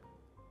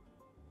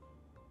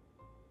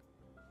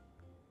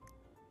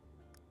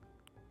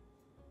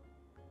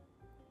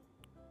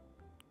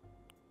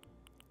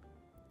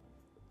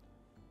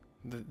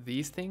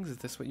 These things? Is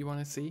this what you want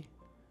to see?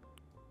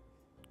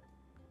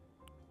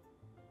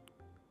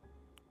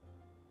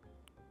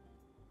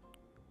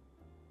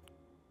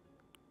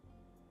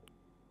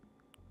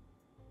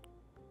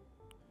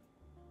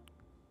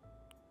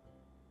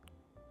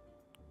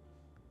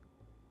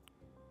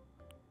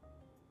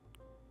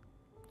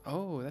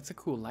 Oh, that's a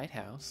cool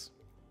lighthouse.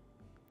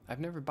 I've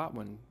never bought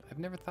one. I've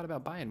never thought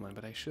about buying one,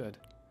 but I should.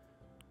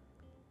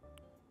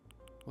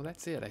 Well,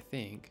 that's it, I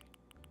think.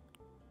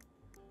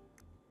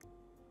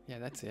 Yeah,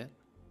 that's it.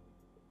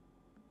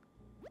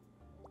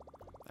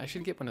 I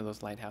should get one of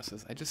those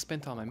lighthouses. I just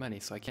spent all my money,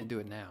 so I can't do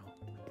it now.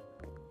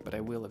 But I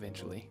will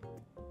eventually.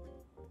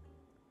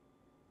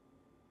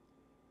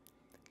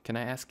 Can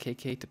I ask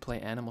KK to play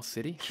Animal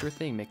City? Sure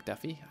thing,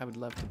 McDuffie. I would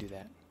love to do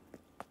that.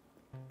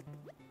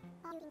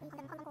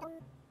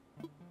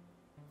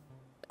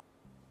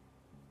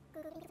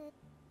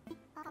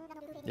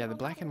 Yeah, the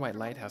black and white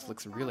lighthouse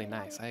looks really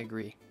nice. I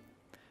agree.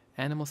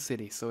 Animal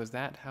City. So is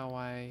that how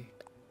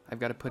I've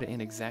got to put it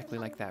in exactly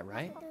like that,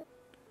 right?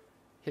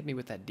 Hit me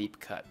with that deep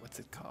cut. What's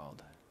it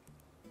called?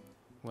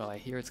 Well, I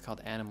hear it's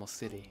called Animal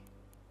City.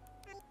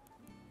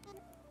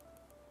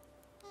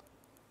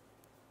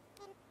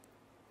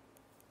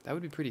 That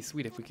would be pretty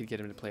sweet if we could get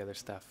him to play other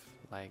stuff.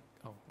 Like,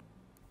 oh.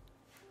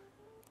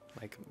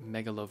 Like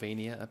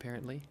Megalovania,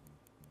 apparently.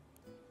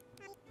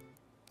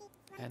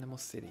 Animal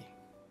City.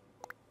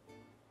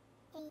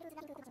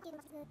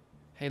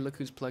 Hey, look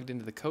who's plugged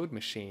into the code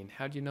machine.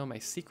 How do you know my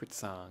secret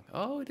song?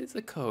 Oh, it is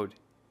a code.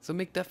 So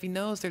McDuffie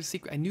knows there's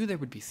secret. I knew there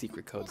would be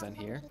secret codes on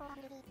here.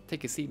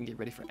 Take a seat and get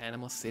ready for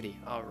Animal City.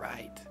 All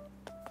right.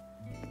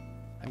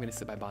 I'm gonna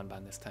sit by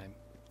Bonbon this time.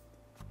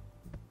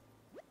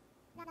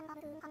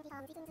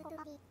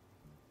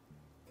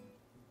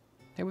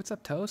 Hey, what's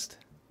up, Toast?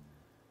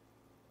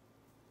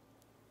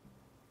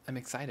 I'm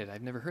excited.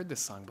 I've never heard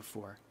this song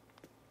before.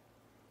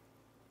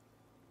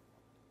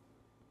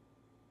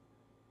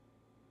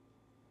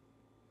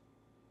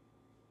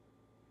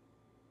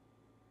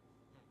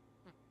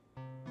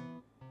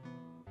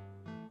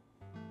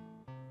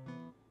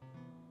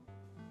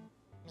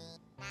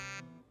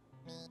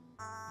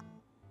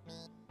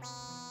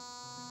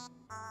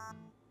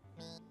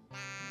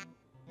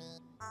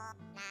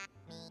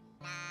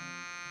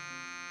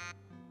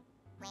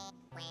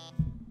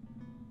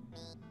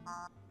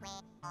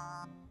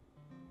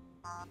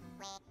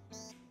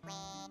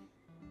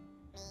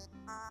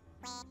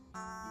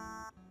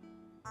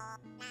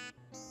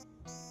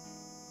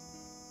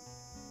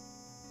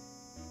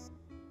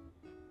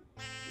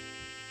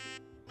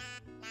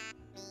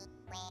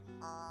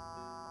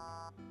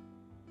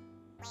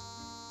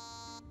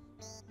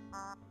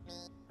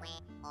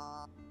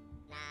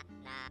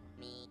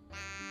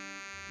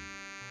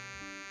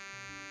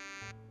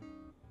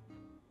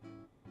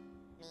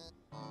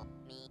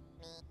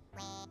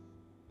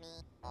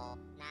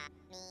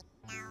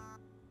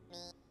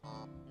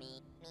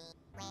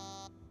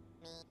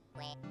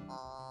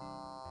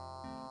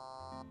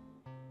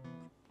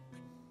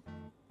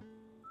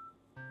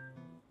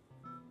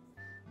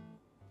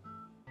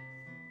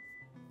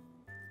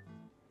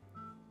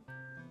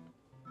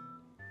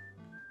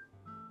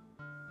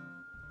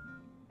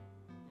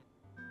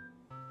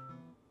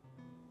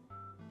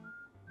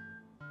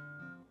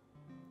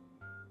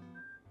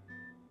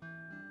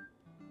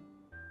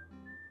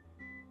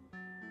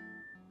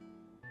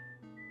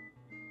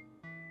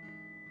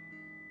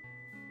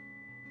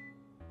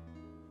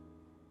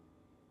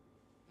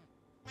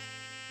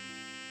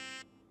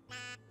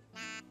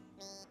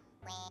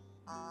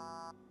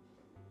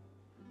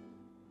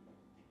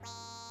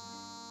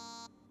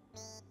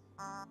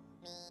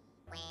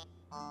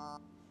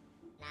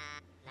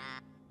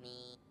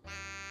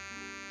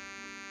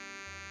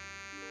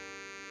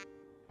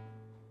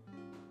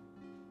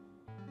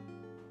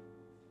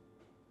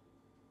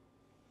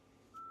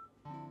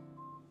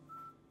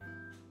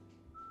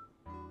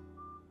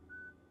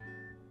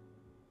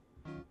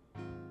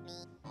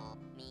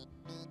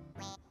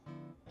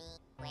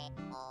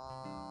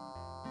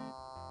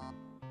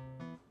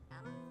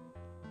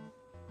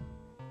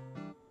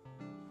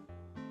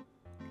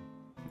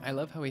 I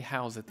love how he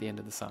howls at the end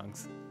of the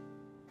songs.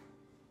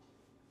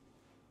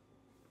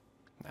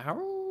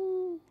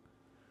 Ow!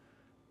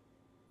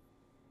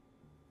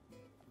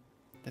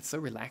 That's so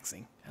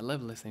relaxing. I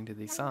love listening to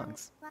these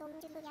songs.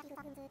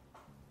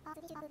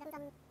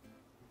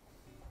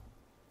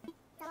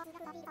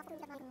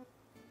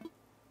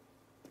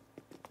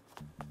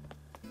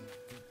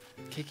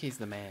 KK's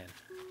the man.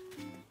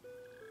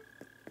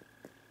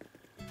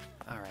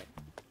 Alright.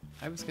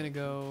 I was gonna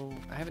go...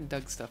 I haven't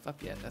dug stuff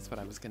up yet. That's what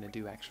I was gonna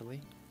do,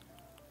 actually.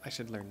 I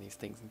should learn these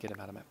things and get them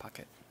out of my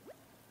pocket.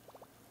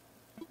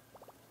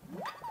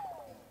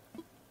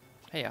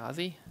 Hey,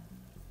 Ozzy.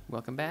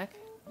 Welcome back.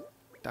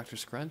 Dr.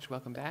 Scrunch,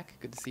 welcome back.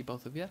 Good to see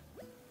both of you.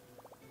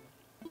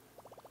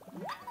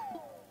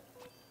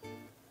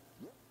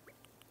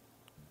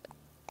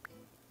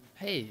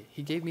 Hey,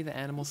 he gave me the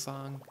Animal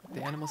song,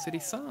 the Animal City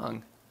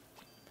song.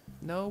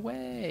 No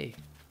way.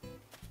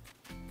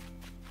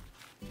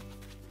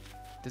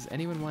 Does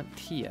anyone want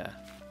Tia?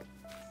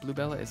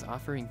 Bluebella is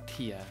offering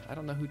Tia. I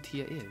don't know who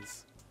Tia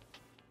is.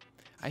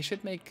 I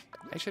should make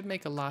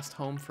a lost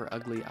home for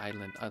ugly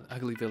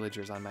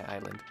villagers on my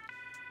island,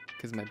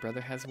 because my brother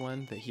has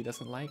one that he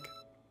doesn't like.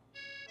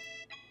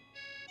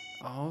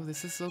 Oh,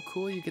 this is so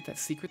cool. You get that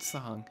secret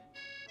song.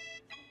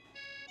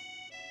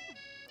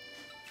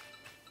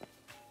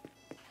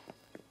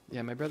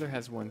 Yeah, my brother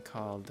has one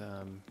called,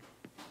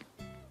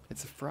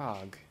 it's a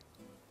frog.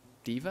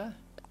 Diva?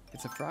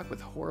 It's a frog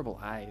with horrible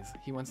eyes.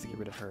 He wants to get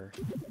rid of her.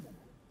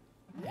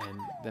 And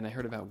then I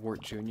heard about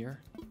Wart Jr.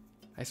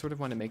 I sort of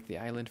want to make the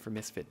island for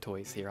misfit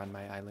toys here on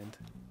my island.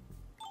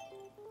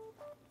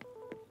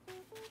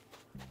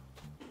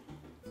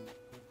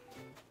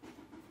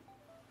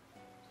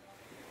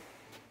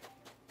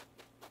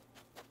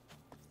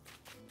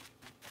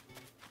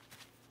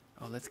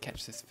 Oh, let's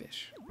catch this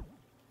fish.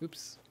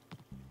 Oops.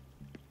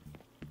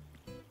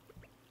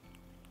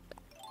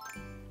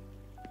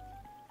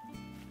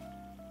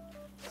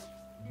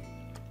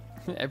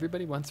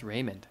 Everybody wants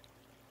Raymond.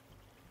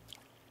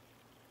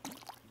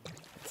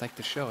 It's like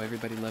the show,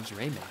 Everybody Loves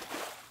Raymond.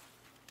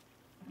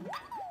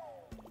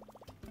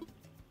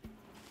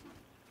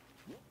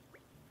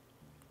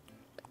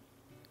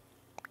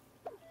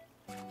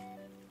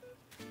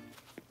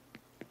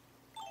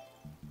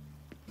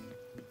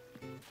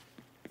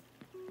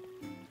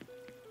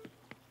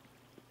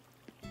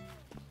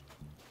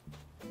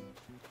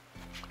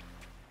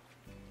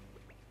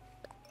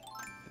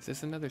 Is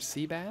this another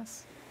sea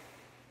bass?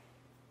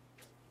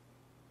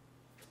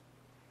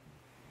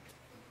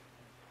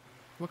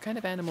 What kind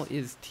of animal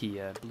is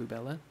Tia,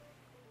 Bluebella?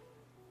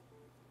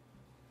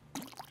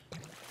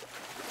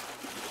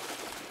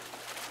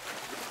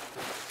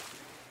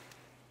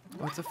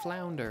 Oh, it's a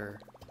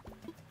flounder.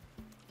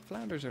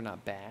 Flounders are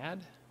not bad.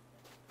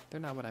 They're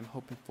not what I'm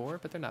hoping for,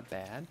 but they're not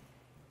bad.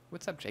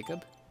 What's up,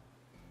 Jacob?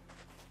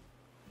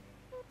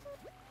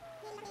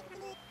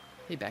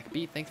 Hey,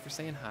 Backbeat, thanks for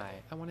saying hi.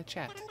 I want to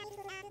chat.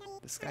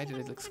 The sky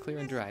today looks clear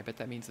and dry, but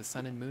that means the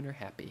sun and moon are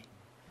happy.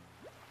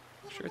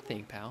 Sure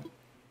thing, pal.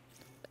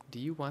 Do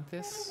you want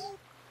this?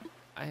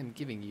 I am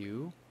giving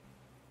you...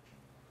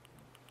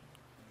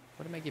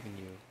 What am I giving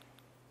you?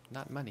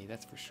 Not money,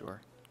 that's for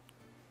sure.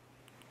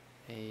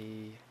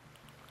 I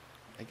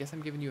guess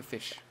I'm giving you a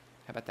fish.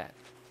 How about that?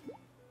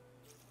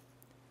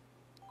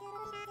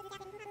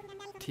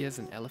 Tia's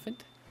an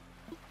elephant?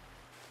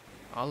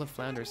 Olive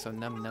flounder so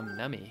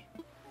nummy.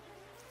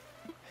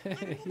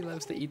 He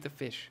loves to eat the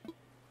fish.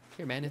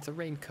 Here, man, it's a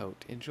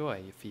raincoat. Enjoy,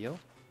 you feel?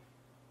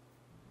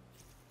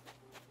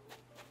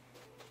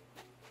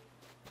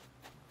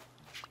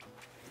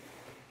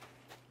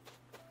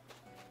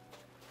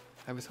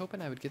 I was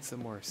hoping I would get some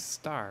more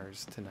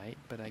stars tonight,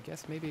 but I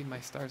guess maybe my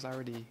stars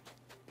already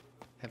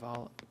have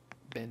all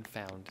been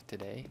found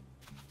today.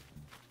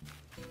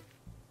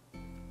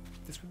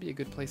 This would be a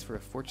good place for a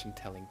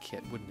fortune-telling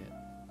kit, wouldn't it?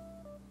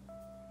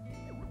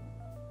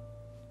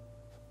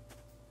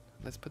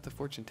 Let's put the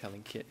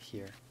fortune-telling kit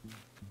here.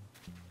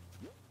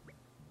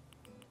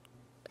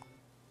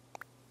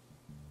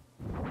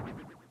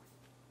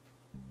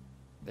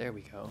 There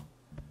we go.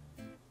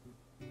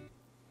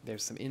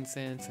 There's some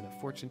incense and a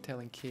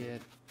fortune-telling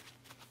kit.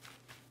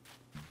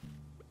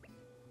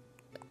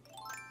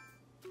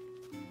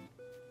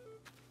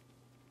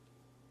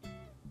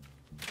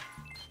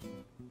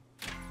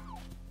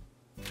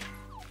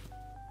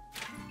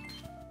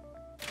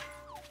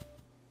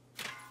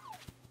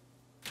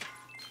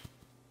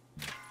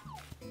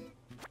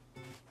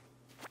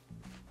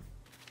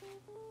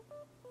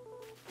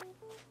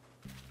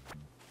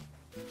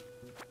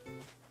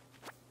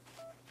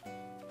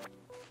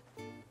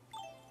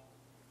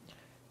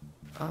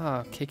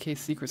 Ah, KK's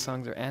secret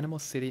songs are Animal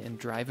City and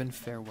Drive-In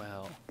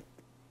Farewell.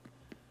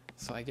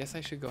 So I guess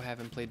I should go have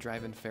him play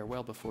Drive-In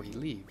Farewell before he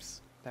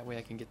leaves. That way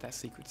I can get that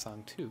secret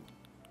song too.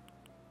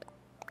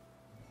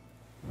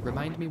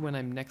 Remind me when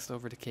I'm next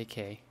over to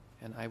KK,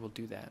 and I will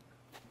do that.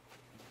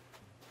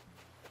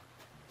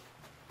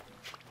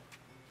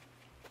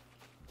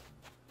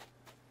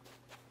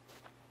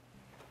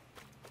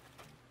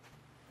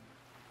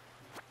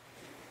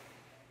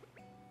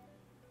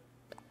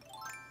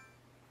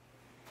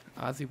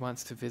 Ozzy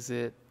wants to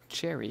visit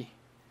Cherry.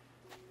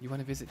 You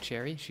want to visit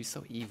Cherry? She's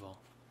so evil.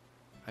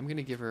 I'm going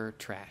to give her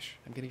trash.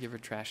 I'm going to give her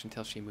trash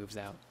until she moves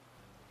out.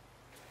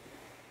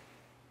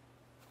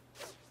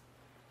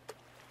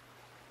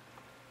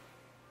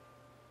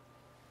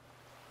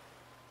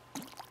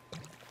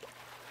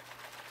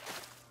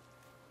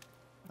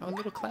 Oh,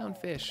 little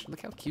clownfish.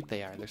 Look how cute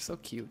they are. They're so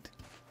cute.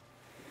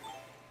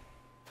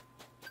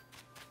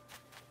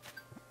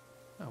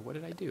 Oh, what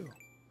did I do?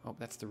 Oh,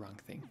 that's the wrong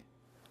thing.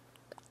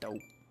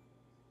 Dope.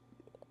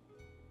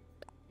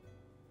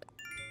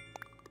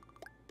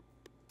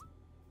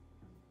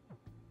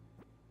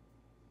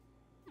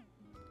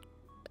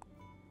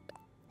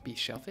 Be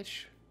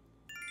shellfish.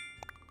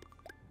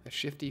 A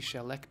shifty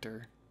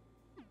shellector.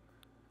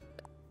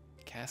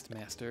 Cast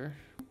master.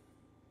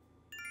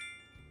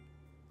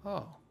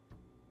 Oh.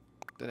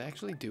 Did I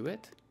actually do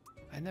it?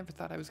 I never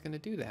thought I was going to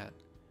do that.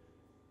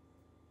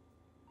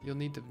 You'll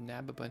need to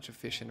nab a bunch of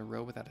fish in a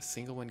row without a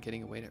single one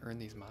getting away to earn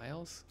these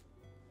miles?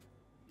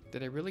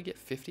 Did I really get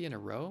 50 in a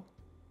row?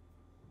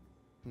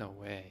 No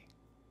way.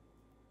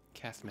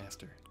 Cast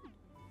master.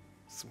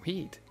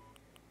 Sweet.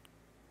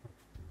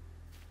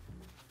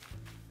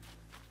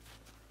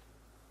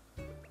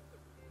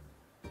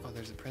 Oh,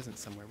 there's a present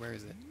somewhere. Where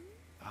is it?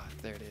 Ah,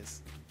 there it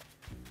is.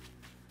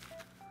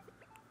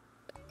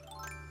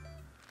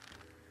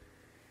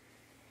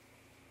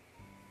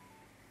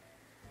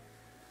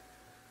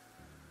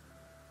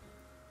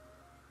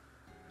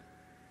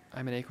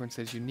 I'm an Acorn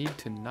says you need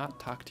to not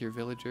talk to your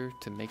villager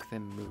to make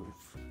them move.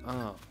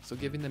 Oh, so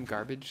giving them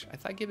garbage? I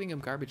thought giving them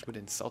garbage would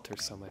insult her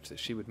so much that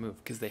she would move,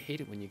 because they hate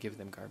it when you give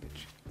them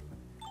garbage.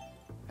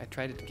 I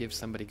tried to give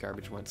somebody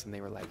garbage once and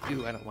they were like,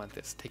 ew, I don't want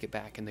this, take it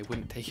back, and they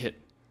wouldn't take it.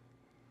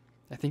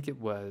 I think it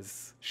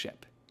was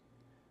Shep.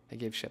 I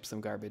gave Shep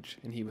some garbage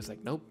and he was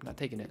like, nope, not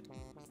taking it.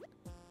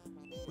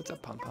 What's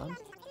up, Pom Pom?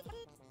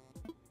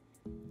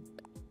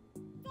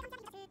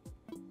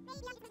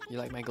 You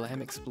like my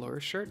Glam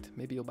Explorer shirt?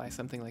 Maybe you'll buy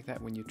something like that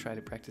when you try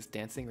to practice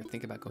dancing or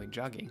think about going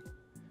jogging.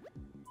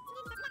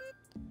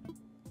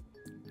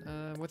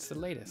 What's the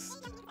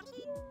latest?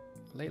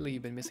 Lately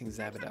you've been missing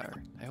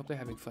Zabadar. I hope they're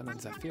having fun on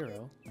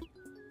Zafiro,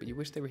 but you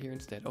wish they were here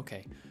instead.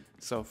 Okay,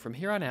 so from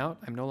here on out,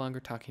 I'm no longer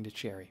talking to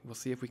Cherry. We'll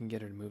see if we can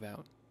get her to move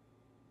out.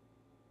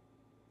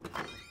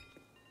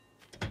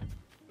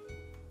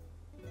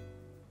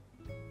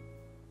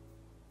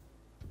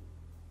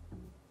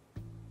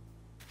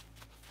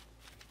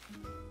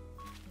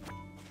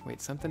 Wait,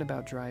 something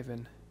about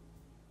Drive-In.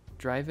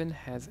 Drive-In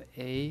has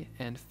A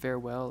and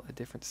Farewell a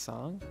different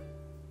song?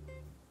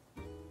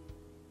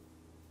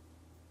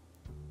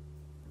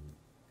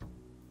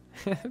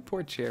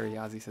 Poor Cherry,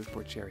 Ozzy says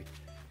poor Cherry.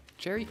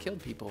 Cherry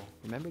killed people.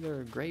 Remember, there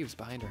are graves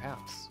behind her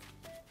house.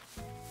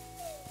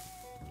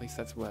 At least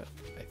that's what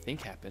I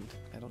think happened.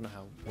 I don't know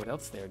what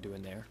else they're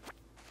doing there.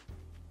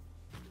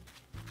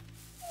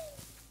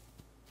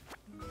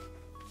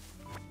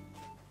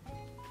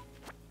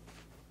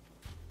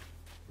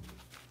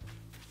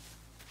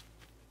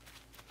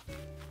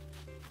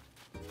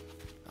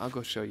 I'll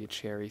go show you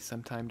Cherry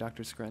sometime,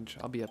 Dr. Scrunch.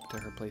 I'll be up to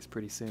her place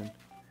pretty soon.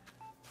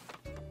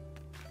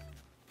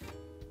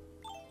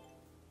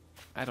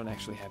 I don't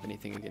actually have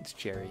anything against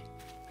Cherry.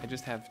 I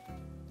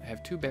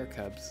have 2 bear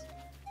cubs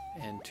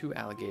and 2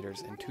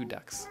 alligators and 2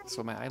 ducks,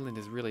 so my island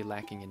is really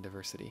lacking in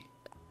diversity.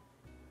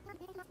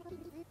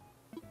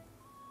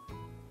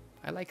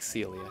 I like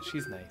Celia.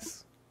 She's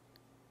nice.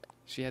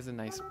 She has a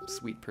nice,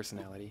 sweet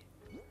personality.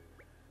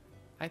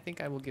 I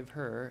think I will give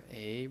her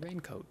a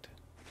raincoat.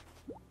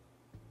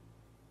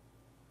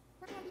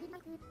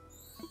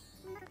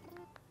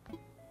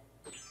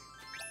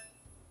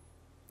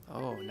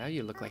 Oh, now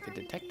you look like a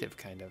detective,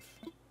 kind of.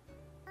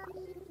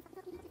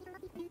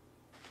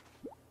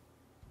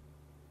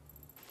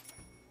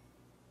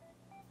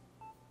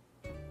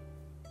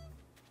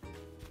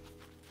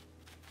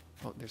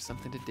 Oh, there's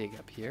something to dig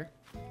up here.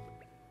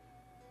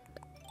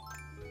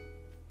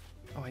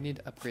 Oh, I need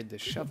to upgrade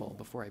this shovel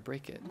before I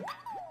break it.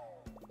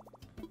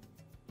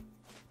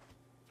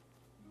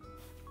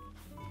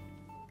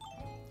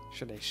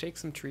 Should I shake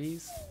some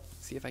trees?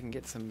 See if I can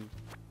get some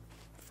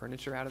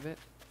furniture out of it?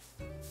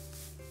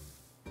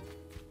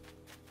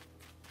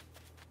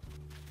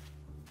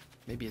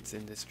 Maybe it's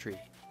in this tree.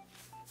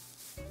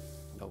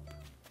 Nope.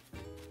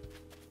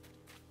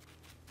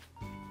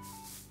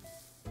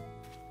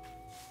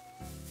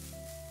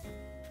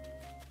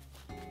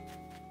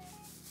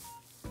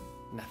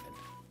 Nothing.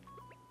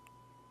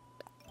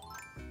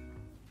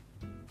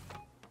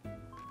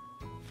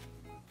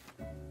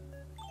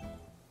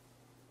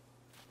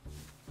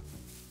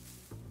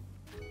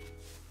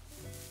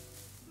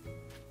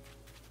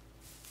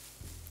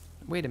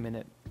 Wait a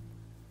minute.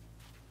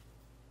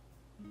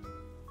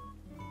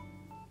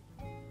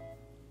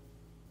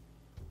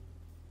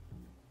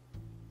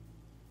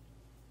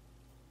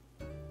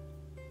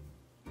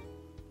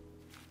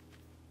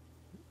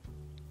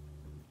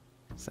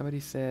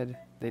 Somebody said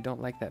they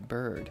don't like that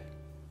bird.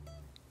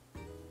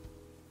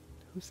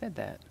 Who said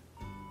that?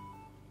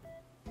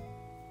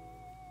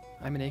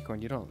 I'm an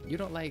acorn. You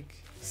don't like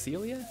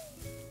Celia?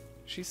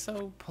 She's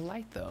so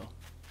polite though.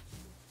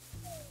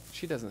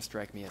 She doesn't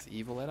strike me as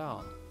evil at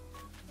all.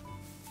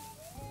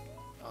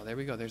 Oh, there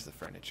we go. There's the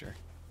furniture.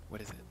 What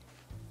is it?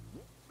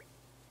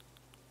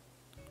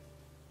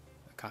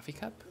 A coffee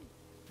cup?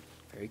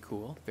 Very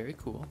cool. Very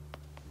cool.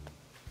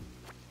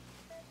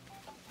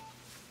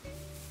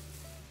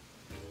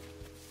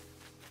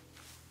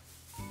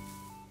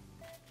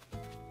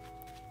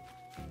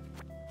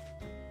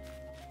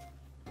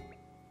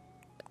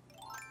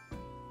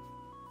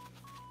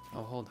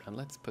 Oh, hold on.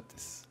 Let's put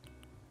this...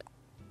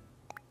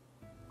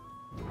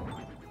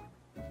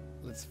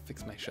 Let's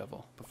fix my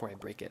shovel before I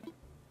break it.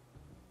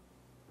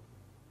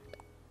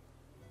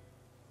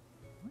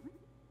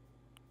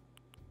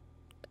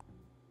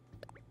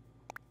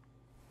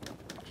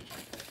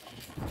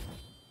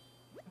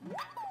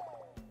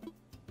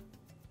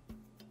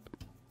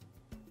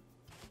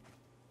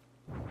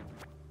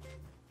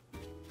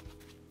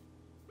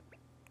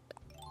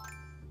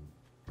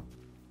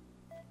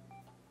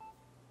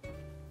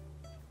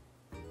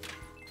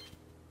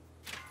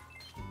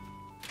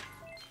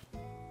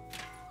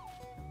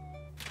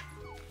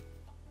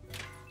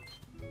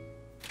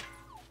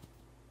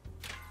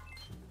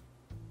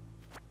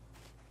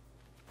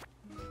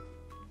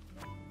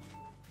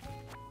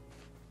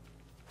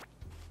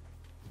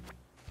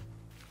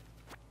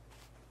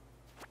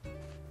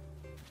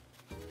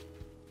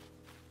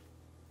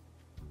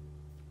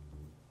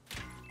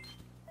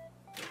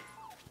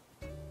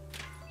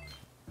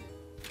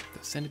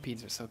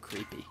 Centipedes are so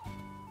creepy.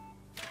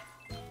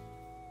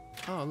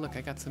 Oh, look,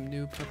 I got some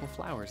new purple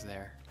flowers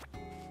there.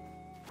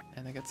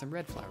 And I got some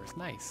red flowers.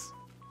 Nice.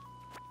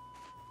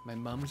 My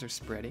mums are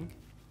spreading.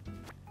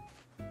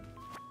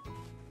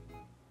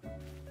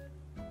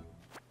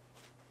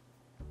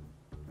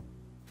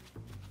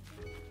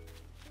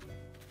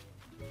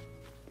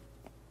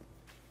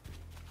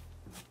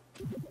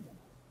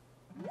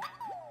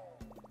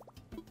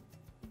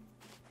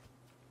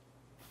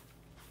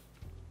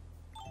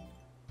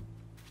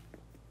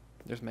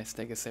 There's my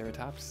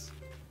Stegoceratops.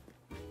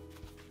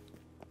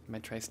 My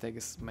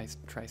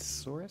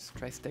Trisaurus?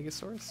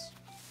 Tristegosaurus?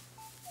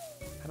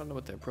 I don't know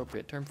what the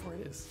appropriate term for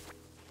it is.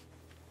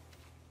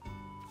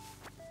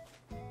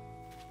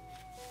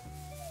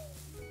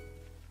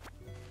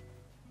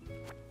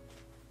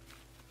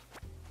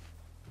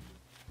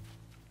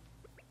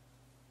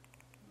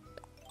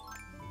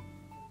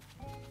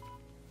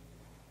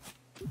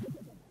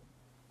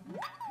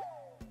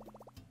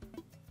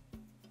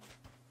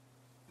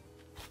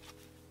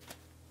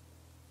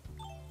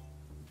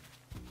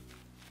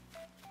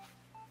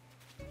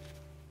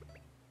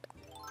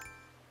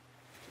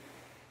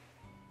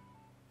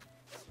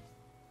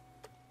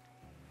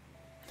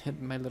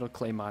 My little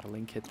clay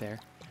modeling kit there.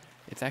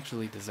 It's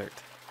actually dessert.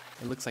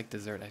 It looks like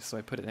dessert, so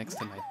I put it next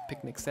to my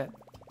picnic set.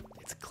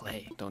 It's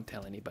clay. Don't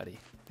tell anybody.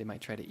 They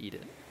might try to eat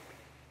it.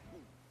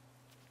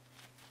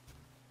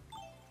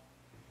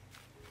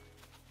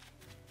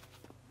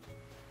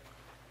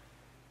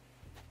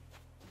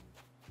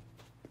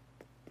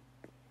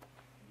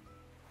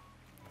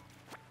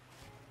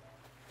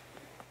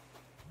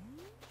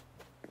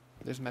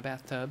 There's my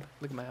bathtub.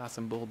 Look at my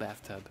awesome bull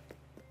bathtub.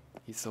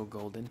 He's so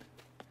golden.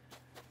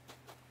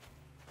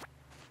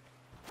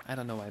 I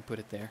don't know why I put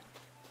it there.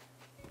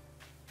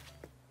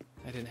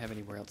 I didn't have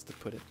anywhere else to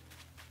put it.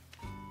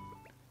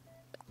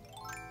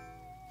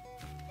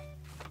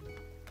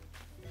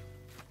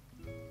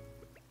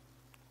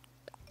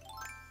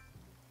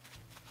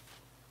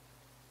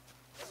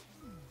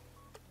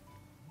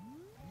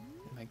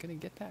 Am I gonna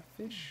get that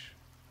fish?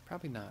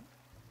 Probably not.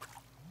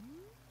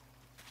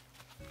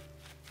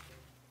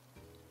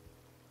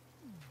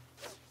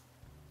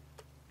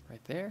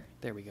 Right there.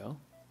 There we go.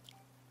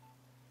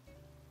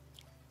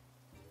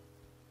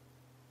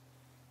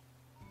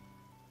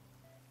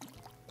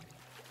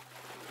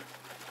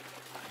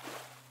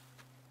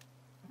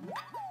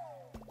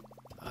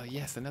 Oh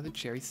yes, another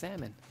cherry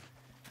salmon.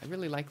 I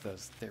really like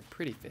those. They're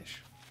pretty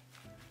fish.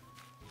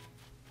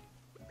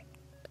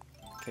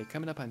 Okay,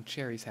 coming up on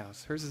Cherry's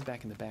house. Hers is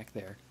back in the back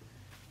there.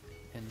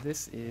 And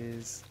this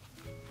is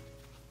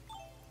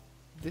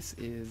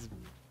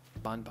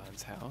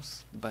Bonbon's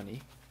house,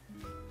 Bunny.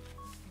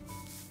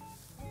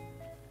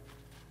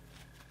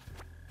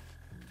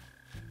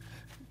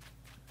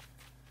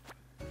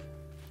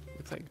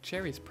 Looks like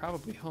Cherry's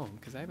probably home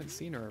because I haven't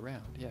seen her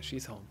around. Yeah,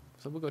 she's home.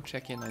 So we'll go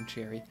check in on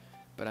Cherry,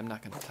 but I'm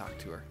not going to talk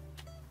to her.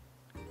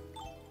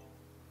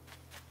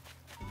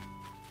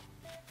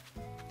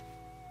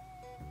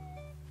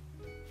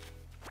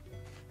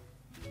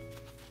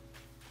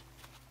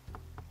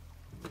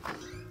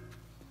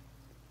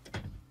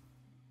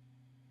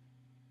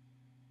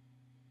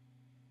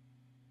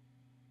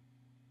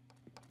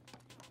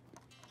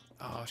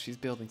 Oh, she's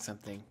building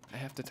something. I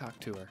have to talk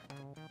to her.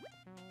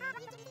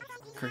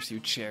 Curse you,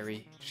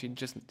 Cherry.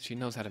 She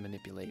knows how to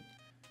manipulate.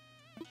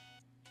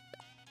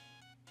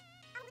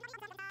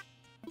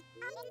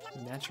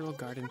 Natural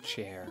garden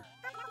chair.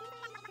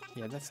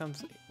 Yeah, that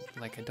sounds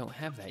like I don't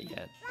have that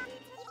yet.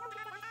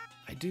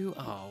 I do?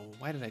 Oh,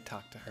 why did I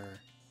talk to her?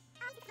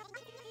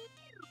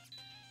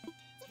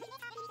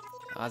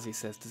 Ozzy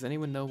says, does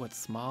anyone know what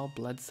small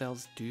blood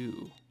cells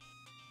do?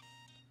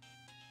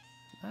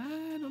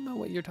 I don't know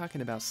what you're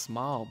talking about,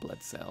 small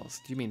blood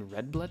cells. Do you mean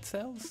red blood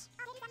cells?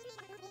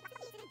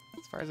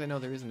 As far as I know,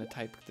 there isn't a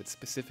type that's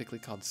specifically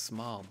called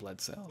small blood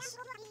cells.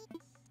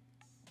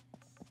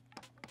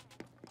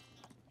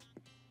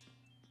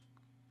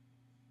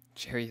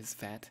 Cherry is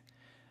fat.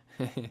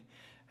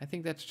 I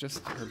think that's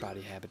just her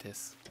body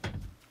habitus.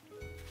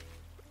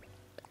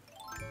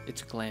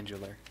 It's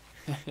glandular.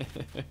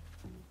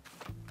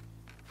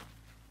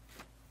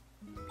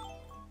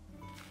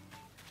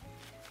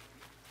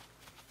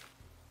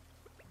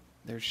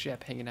 There's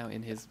Shep hanging out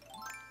in his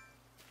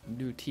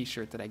new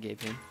t-shirt that I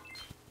gave him.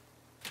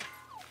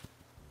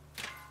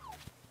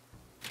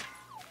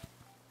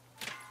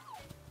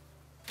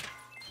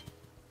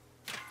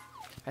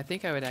 I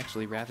think I would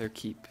actually rather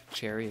keep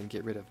Cherry and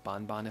get rid of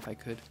Bonbon if I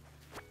could.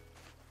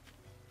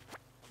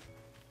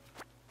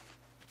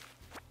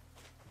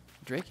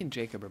 Drake and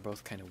Jacob are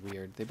both kind of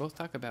weird. They both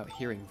talk about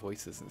hearing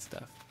voices and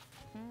stuff.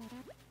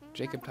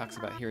 Jacob talks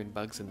about hearing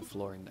bugs in the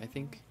floor, and I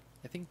think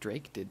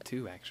Drake did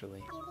too,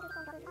 actually.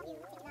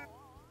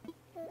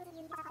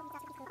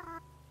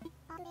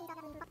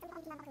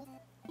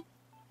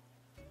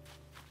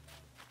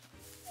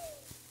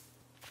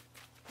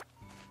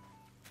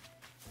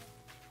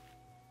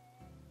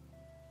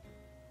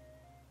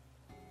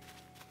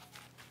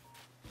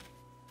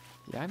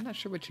 Yeah, I'm not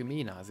sure what you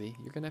mean, Ozzy.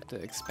 You're gonna have to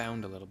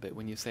expound a little bit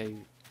when you say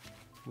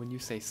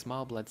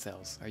small blood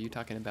cells. Are you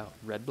talking about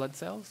red blood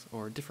cells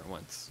or different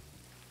ones?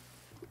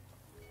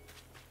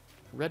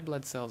 Red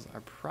blood cells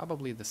are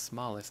probably the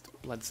smallest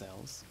blood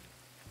cells.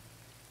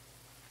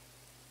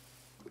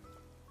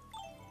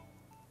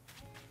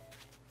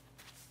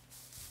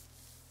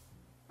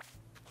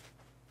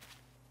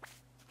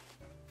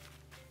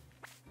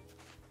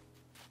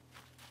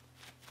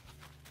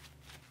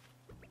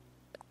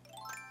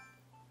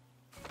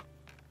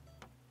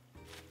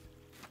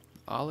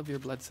 All of your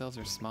blood cells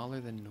are smaller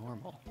than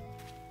normal.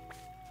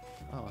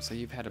 Oh, so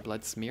you've had a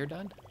blood smear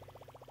done?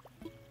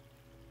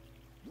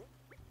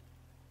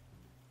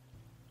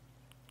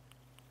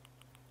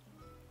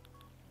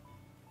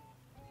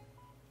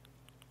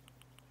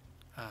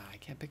 Ah, I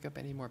can't pick up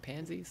any more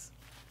pansies?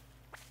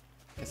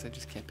 Guess I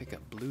just can't pick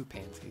up blue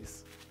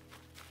pansies.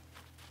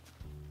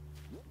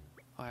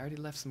 Oh, I already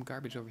left some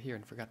garbage over here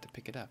and forgot to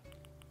pick it up.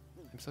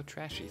 I'm so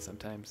trashy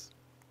sometimes.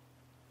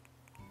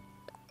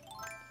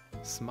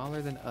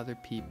 Smaller than other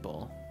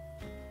people.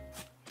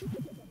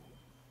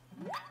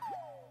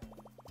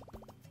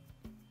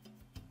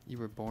 You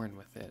were born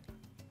with it.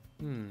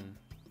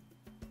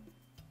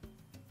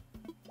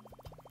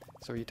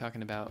 So are you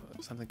talking about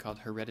something called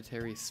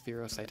hereditary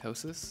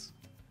spherocytosis?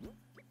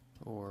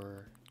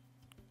 Or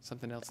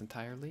something else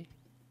entirely?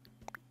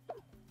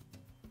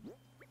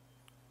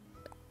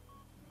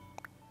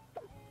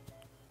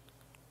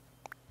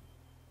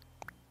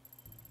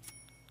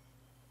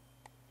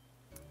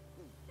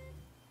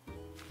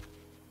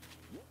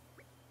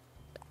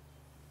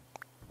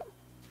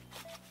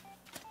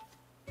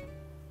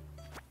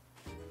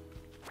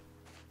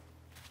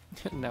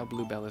 Now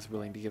Bluebell is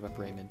willing to give up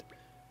Raymond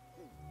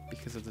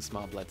because of the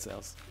small blood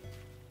cells.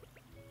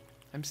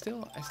 I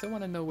still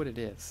want to know what it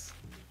is.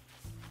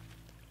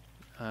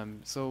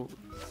 So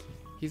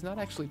he's not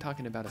actually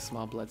talking about a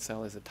small blood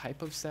cell as a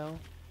type of cell.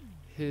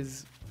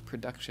 His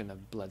production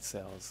of blood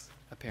cells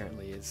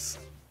apparently is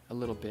a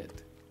little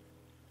bit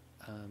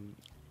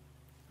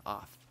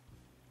off,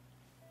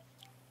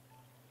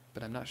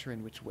 but I'm not sure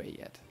in which way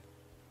yet.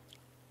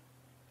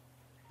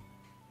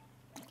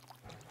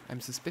 I'm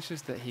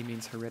suspicious that he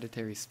means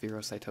hereditary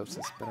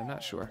spherocytosis, but I'm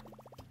not sure.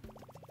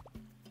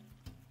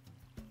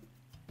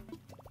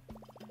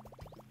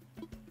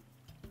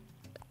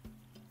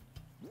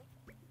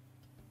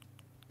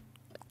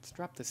 Let's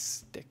drop the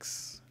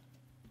sticks,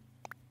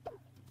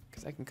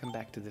 because I can come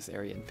back to this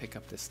area and pick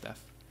up this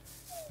stuff.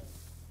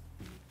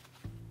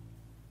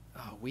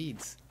 Oh,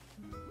 weeds.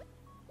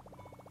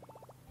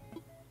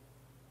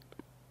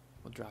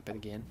 We'll drop it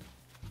again.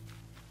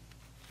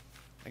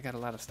 I got a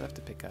lot of stuff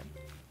to pick up.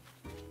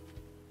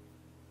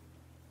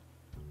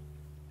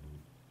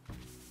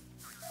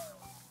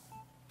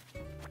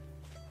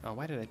 Oh,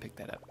 why did I pick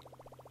that up?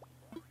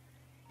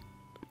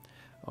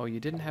 Oh, you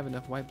didn't have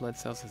enough white blood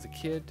cells as a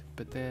kid,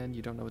 but then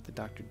you don't know what the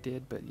doctor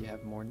did, but you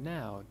have more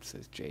now,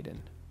 says Jaden.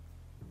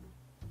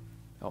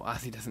 Oh,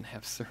 Ozzy doesn't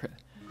have syrup.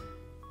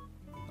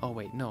 Oh,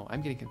 wait, no,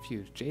 I'm getting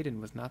confused.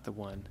 Jaden was not the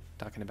one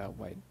talking about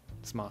white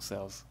small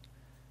cells.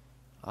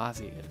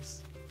 Ozzy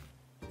is.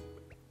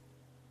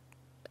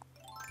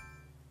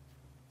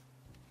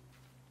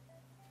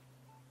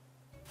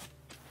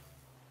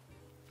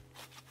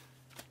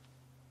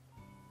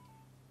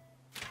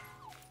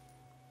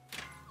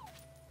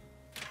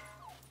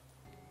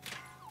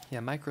 Yeah,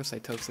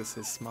 microcytosis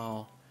is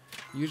small,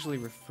 usually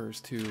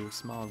refers to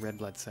small red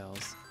blood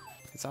cells.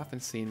 It's often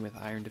seen with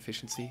iron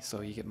deficiency,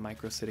 so you get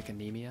microcytic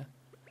anemia.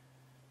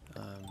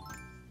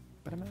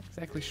 But I'm not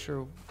exactly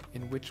sure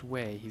in which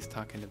way he's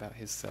talking about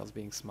his cells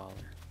being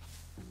smaller.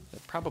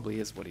 That probably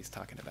is what he's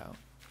talking about.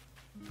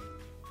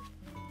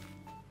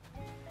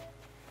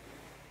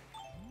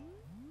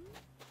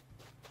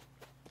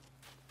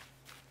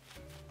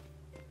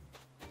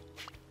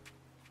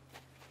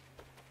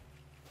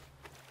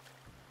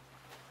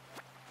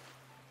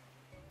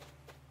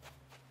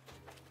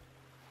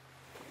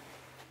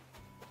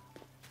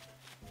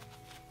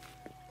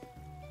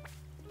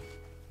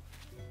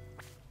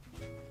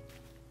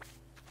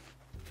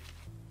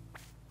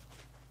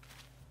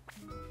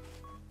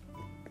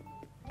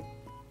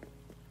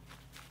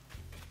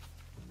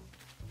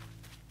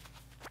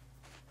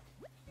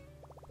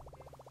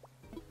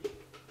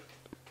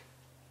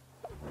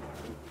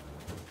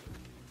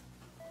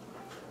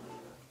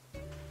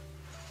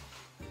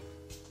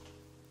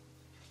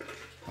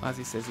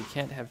 Ozzy says he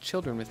can't have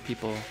children with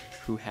people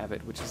who have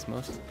it, which is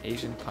most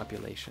Asian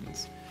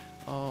populations.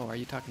 Oh, are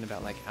you talking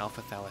about like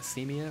alpha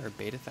thalassemia or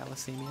beta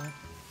thalassemia?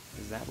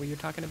 Is that what you're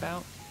talking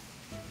about?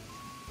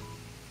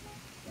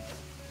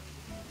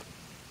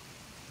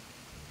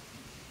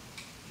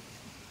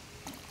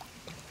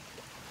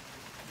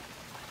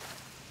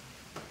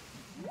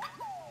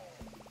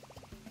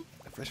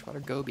 A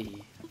freshwater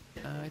goby.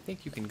 I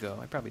think you can go.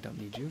 I probably don't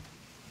need you.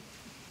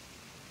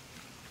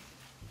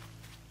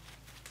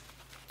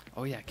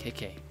 Oh yeah,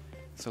 KK.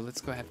 So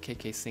let's go have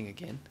KK sing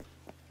again.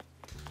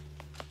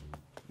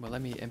 Well,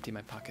 let me empty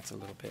my pockets a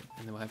little bit,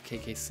 and then we'll have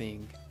KK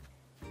sing.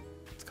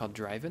 It's called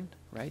Drivin',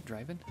 right?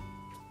 Drivin'?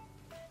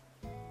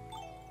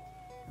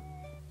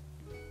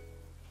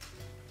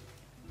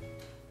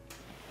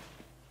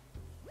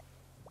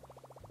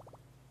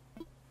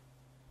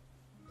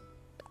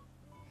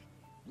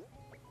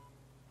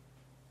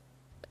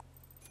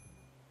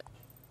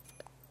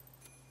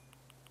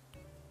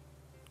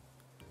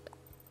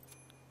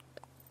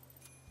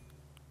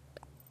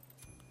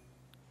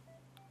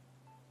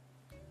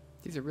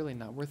 These are really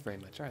not worth very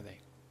much, are they?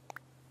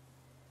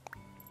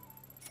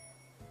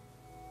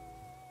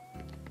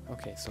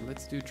 Okay, so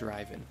let's do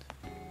driving.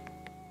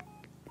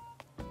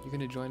 You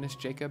gonna join us,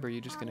 Jacob, or are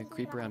you just gonna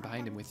creep around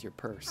behind him with your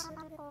purse?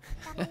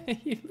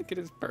 Look at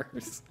his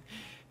purse.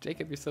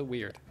 Jacob, you're so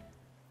weird.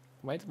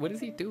 What is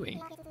he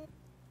doing?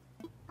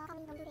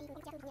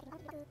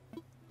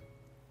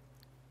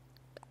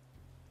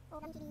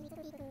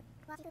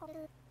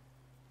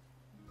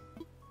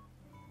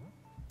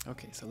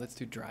 Okay, so let's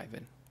do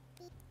driving.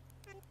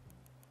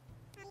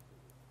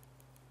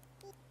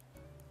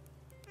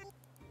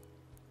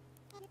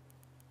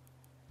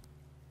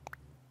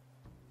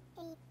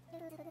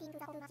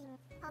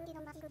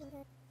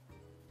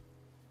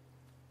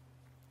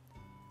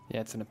 Yeah,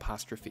 it's an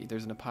apostrophe.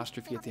 There's an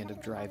apostrophe at the end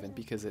of driving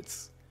because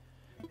it's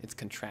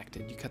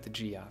contracted. You cut the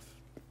G off.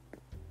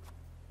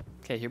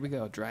 Okay, here we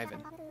go,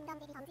 driving.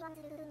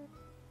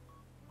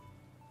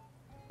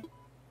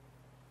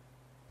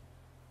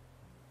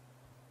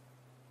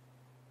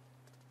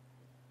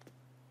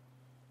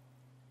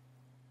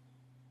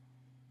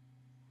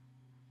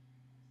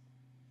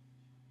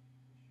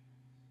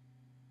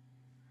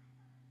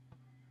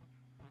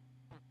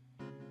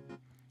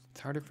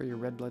 It's harder for your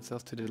red blood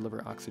cells to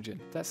deliver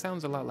oxygen. That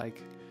sounds a lot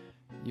like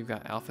you've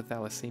got alpha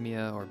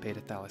thalassemia or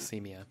beta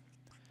thalassemia.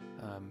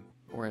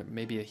 Or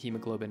maybe a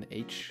hemoglobin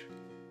H.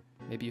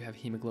 Maybe you have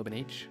hemoglobin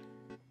H.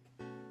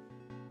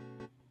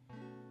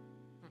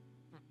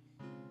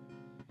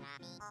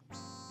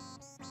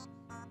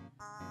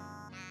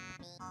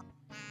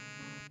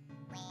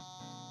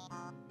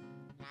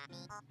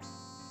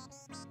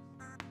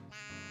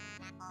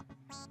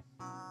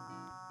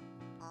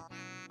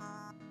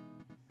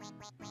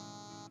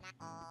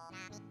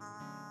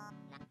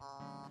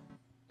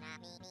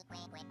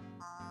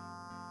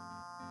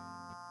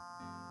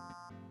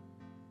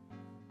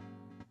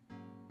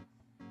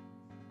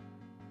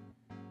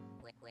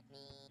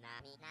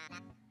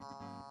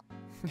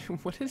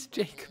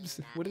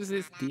 What is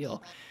his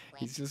deal?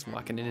 He's just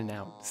walking in and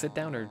out. Sit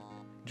down or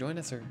join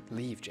us or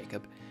leave,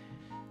 Jacob.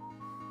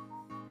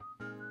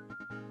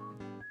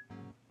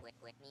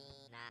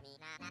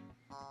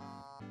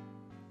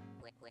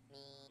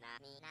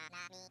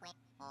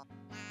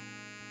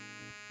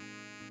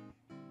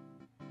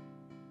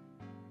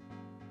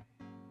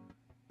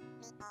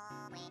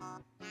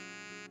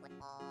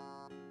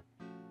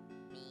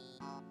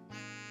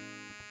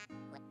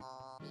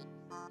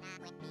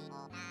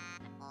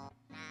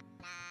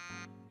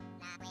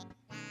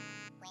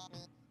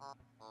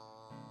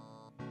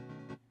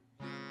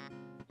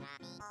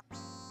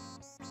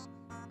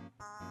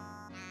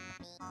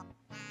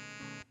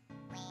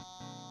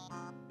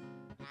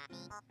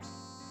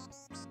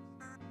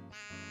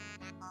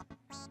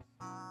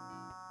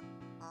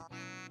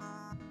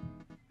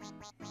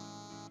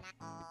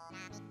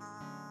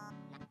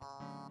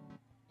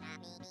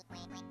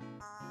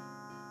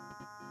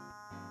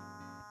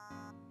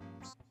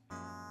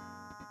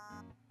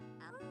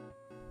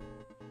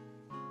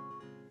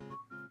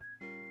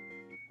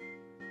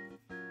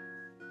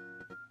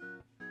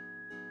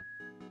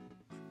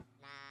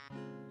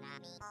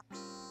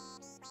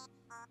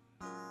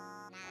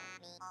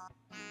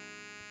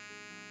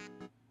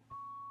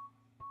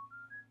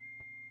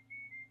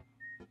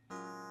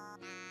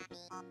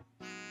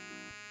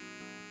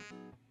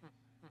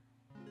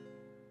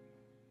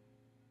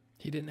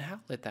 He didn't howl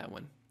at that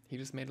one. He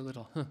just made a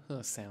little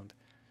sound.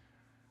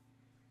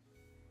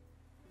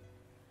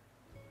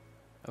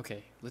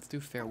 Okay, let's do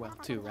farewell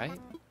too, right?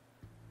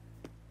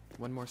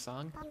 One more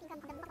song?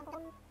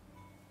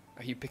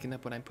 Are you picking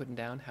up what I'm putting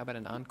down? How about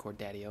an encore,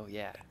 Daddy-O?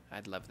 Yeah,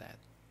 I'd love that.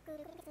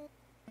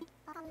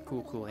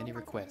 Cool, cool. Any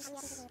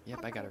requests?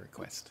 Yep, I got a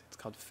request. It's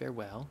called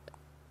Farewell.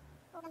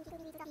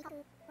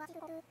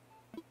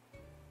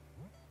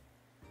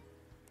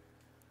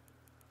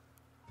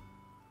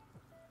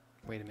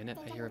 Wait a minute,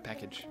 I hear a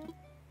package.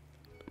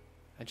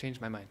 I changed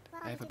my mind.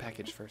 I have a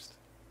package first.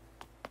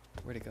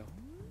 Where'd it go?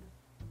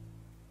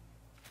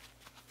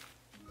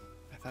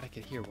 I thought I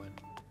could hear one.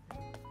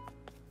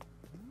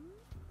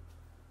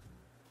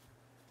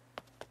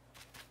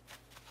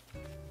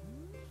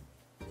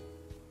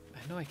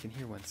 I know I can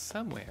hear one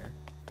somewhere.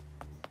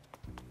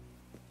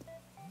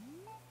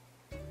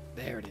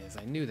 There it is.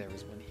 I knew there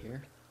was one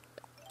here.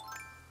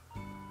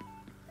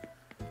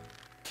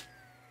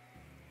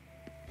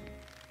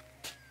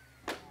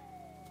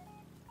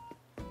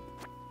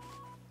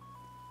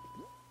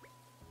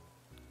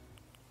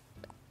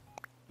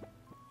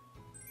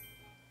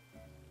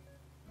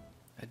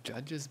 A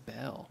judge's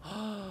bell.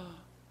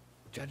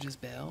 Judge's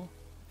bell?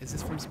 Is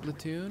this from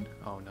Splatoon?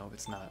 Oh no,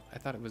 it's not. I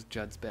thought it was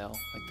Judd's bell,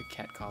 like the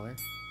cat collar.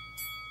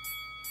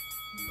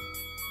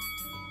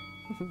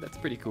 That's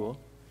pretty cool.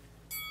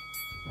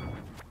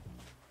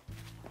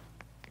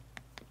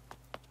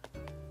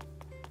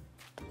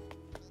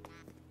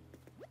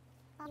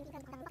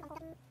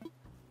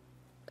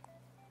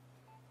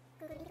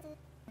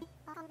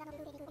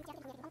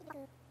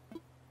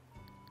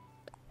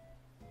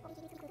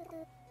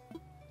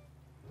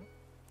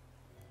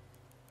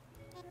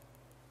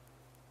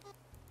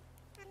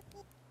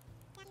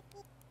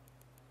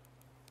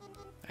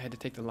 I had to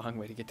take the long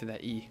way to get to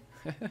that E.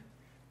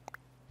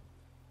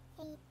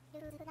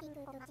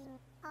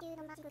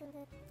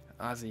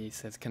 Ozzy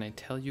says, can I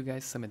tell you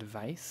guys some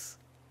advice?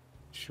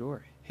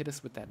 Sure, hit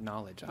us with that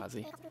knowledge,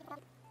 Ozzy.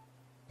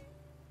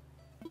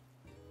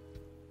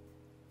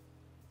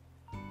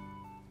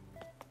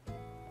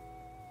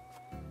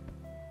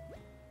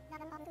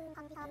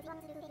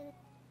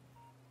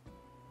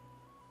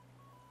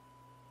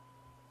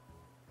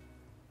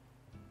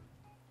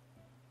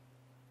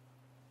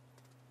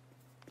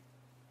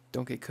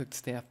 Don't get cooked,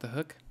 stay off the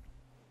hook.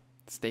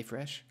 Stay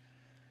fresh.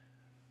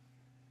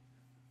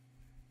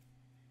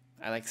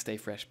 I like stay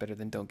fresh better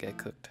than don't get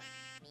cooked.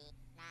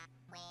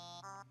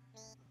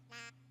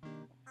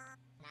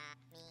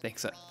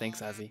 Thanks,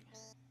 Ozzy.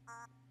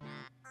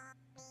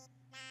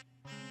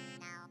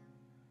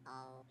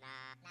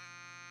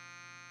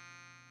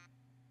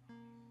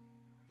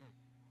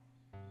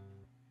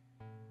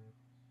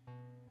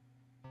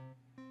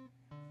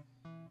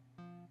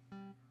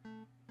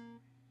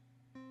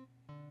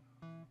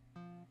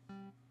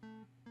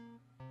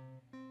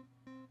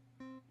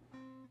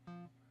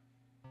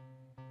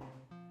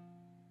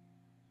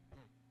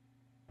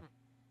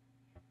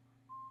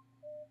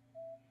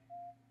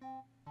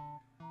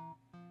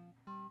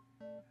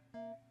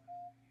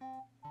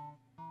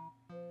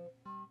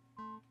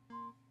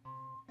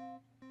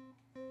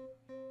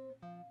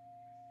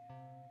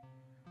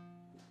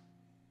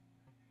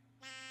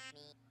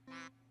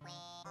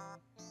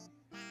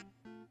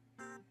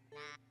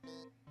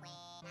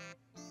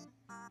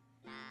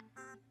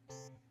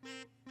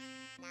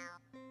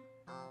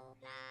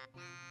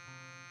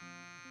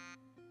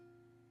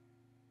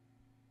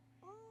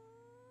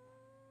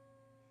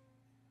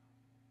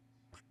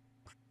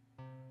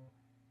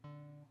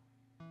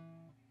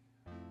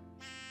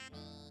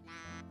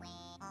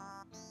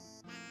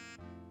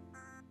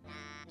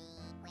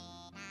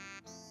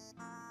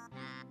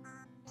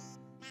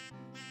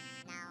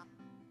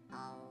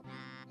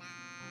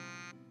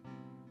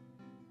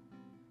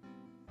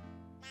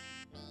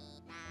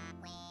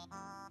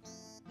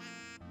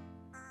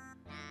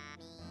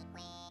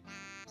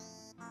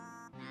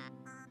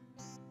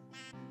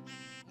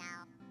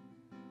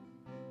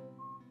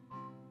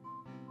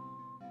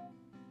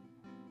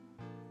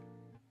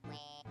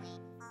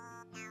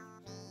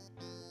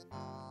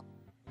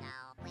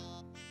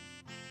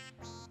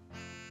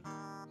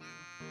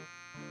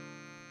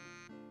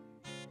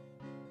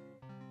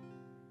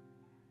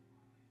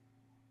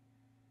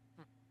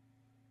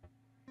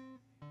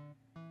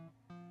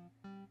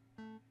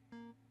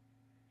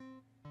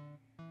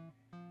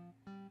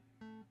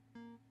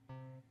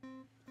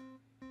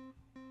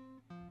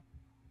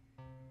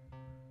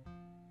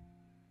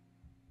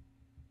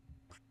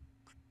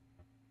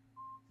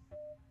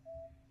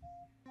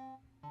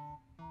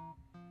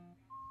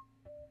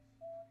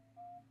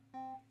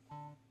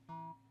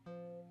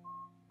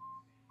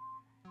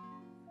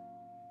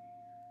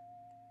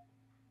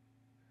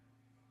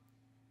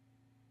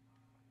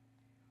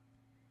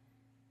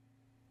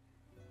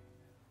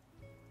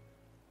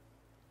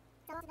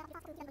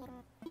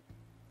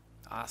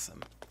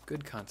 Awesome.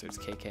 Good concerts,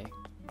 KK.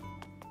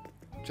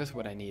 Just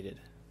what I needed.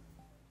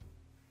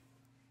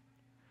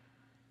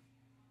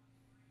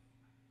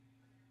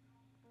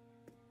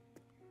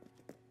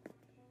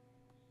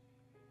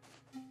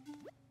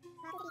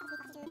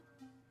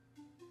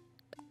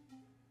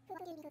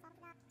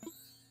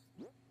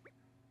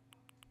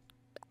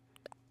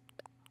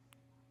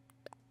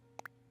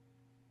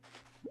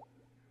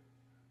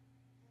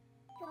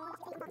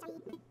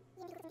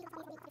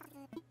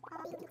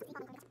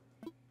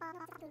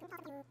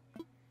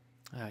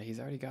 He's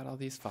already got all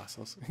these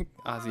fossils.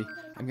 Ozzy,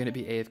 I'm gonna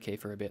be AFK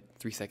for a bit.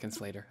 3 seconds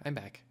later, I'm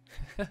back.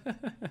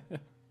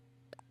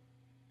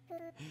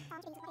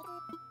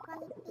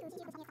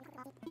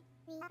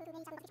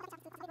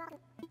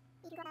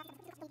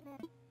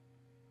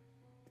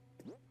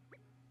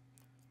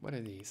 What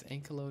are these?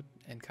 Ankylo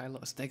and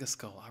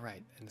stegoskull. All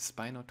right, and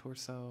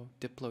spinotorso,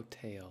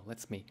 diplotail.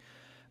 Let's me.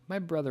 My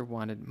brother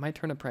wanted. My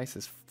turnip price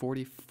is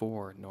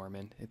 44,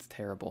 Norman. It's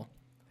terrible,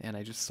 and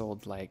I just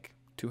sold like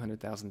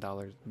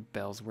 $200,000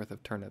 bells worth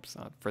of turnips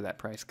for that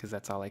price because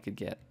that's all I could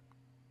get.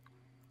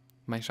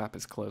 My shop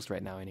is closed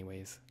right now,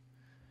 anyways.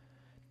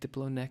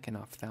 Diploneck and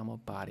ophthalmo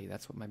body.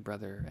 That's what my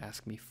brother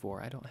asked me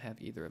for. I don't have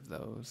either of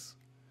those,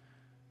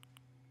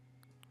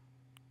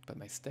 but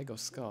my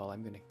stegoskull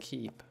I'm gonna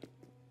keep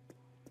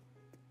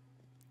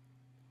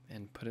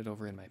and put it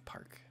over in my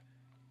park.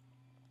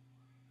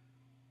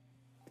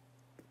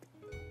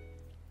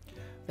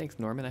 Thanks,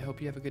 Norman. I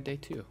hope you have a good day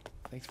too.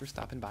 Thanks for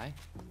stopping by.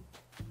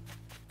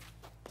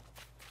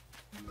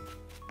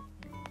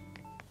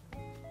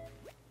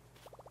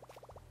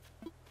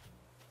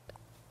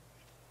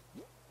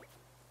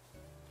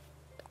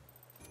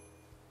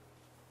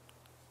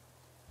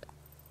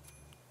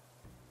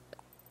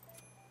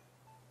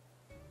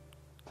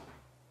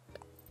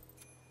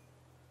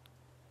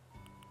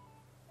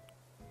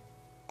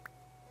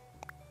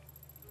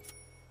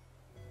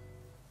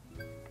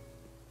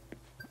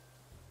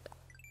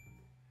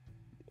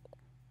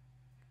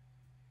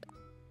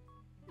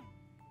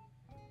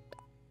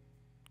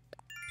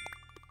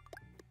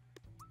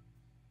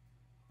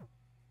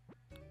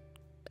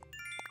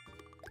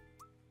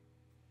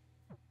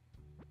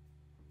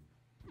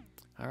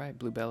 All right,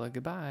 Bluebella,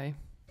 goodbye.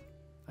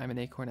 I'm an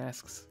Acorn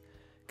asks,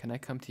 can I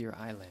come to your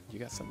island? You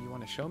got something you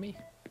want to show me?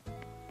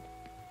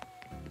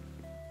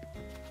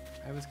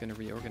 I was going to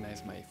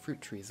reorganize my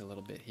fruit trees a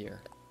little bit here.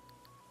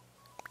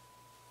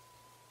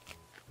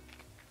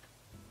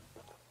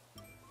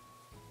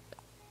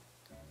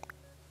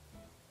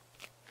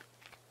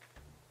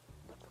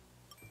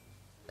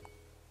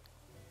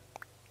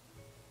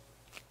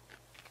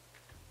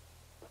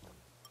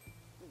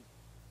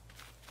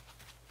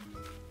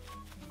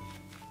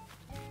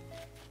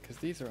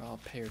 These are all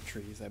pear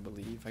trees, I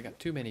believe. I got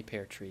too many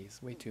pear trees,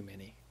 way too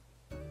many.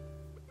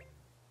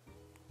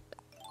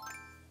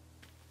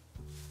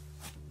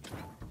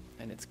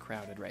 And it's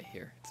crowded right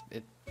here.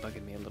 It's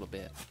bugging me a little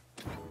bit.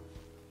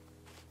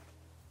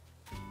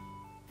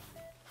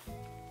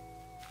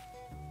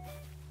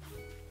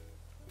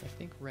 I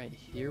think right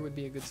here would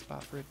be a good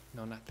spot for it.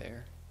 No, not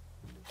there.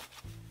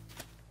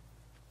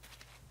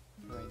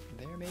 Right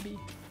there, maybe?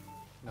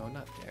 No,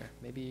 not there.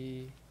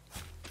 Maybe...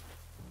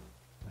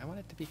 I want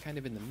it to be kind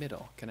of in the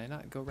middle. Can I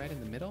not go right in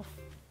the middle?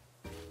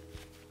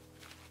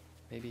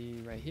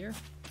 Maybe right here?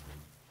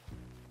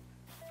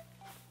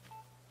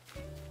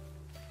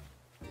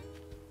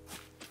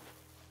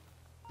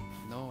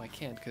 No, I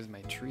can't because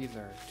my trees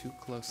are too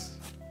close.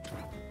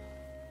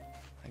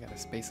 I gotta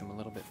space them a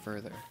little bit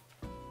further.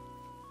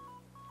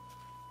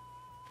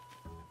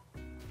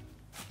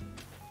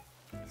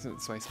 So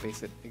I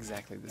space it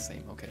exactly the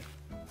same. Okay.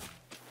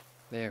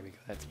 There we go.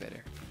 That's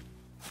better.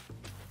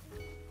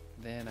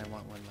 Then I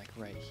want one like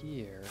right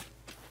here.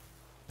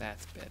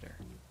 That's better.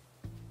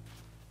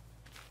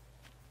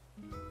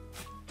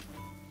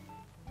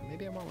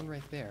 Maybe I want one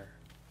right there.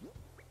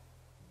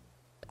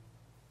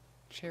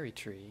 Cherry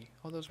tree.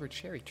 Oh, those were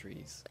cherry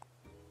trees.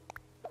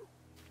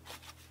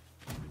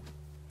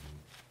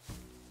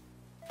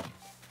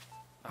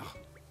 Oh.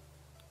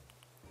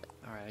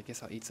 Alright, I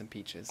guess I'll eat some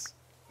peaches.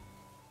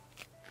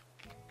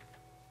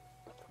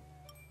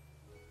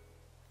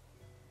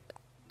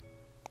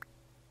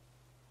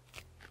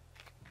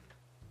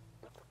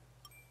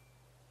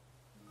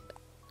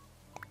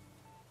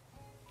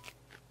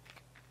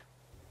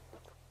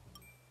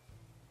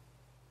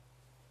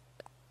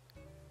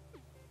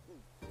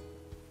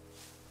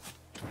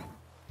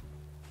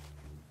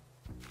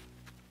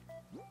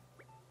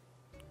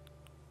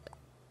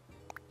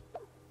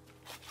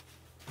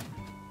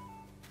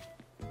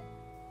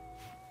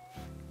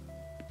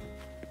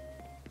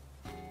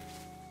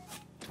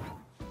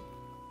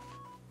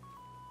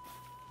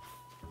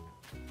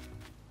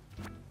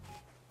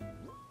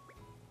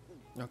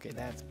 Okay,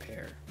 that's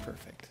pear.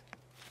 Perfect.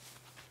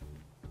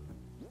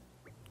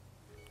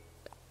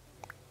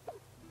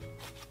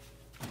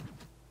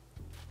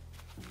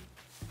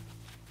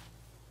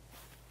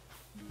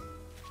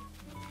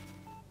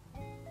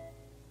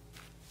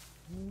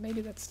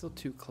 Maybe that's still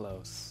too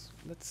close.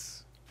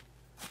 Let's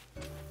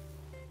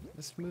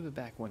Let's move it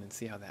back one and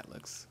see how that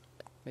looks.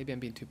 Maybe I'm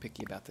being too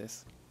picky about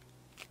this.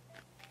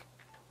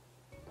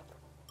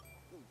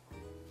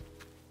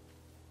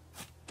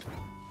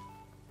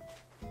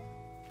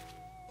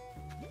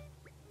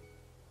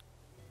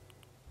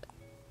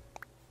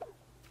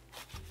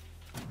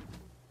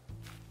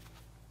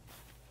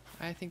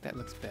 I think that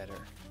looks better.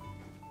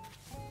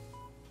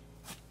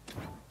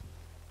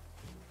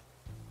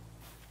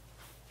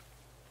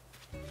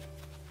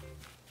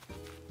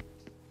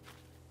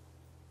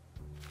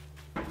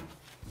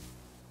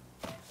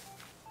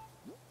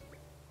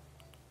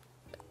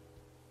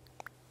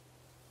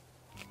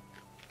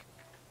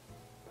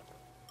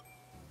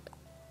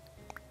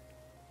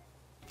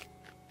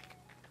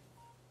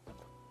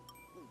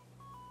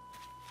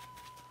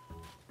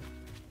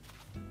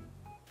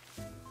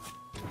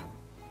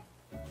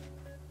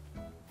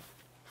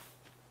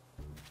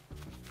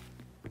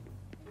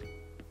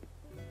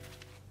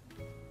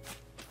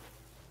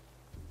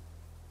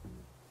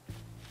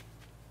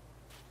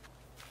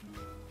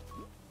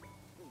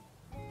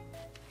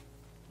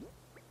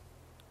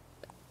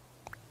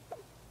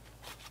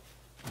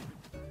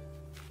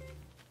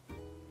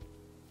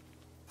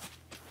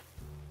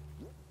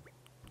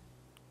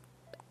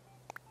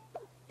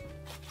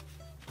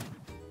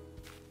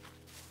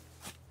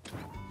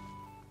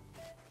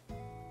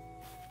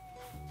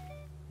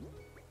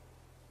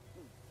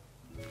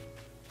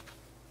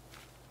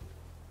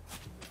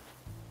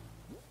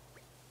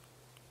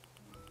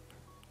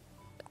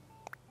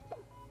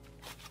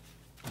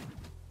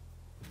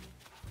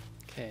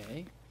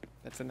 Okay,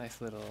 that's a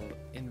nice little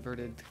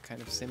inverted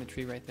kind of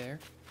symmetry right there.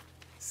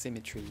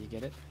 Symmetry, you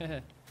get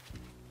it?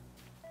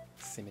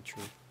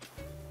 Symmetry.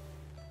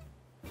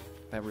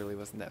 That really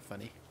wasn't that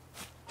funny.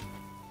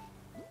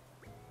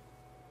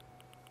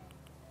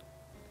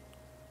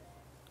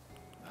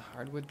 A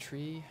hardwood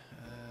tree?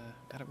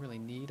 I don't really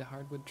need a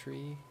hardwood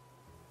tree.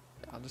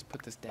 I'll just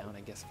put this down,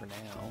 I guess, for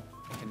now.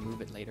 I can move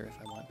it later if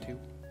I want to.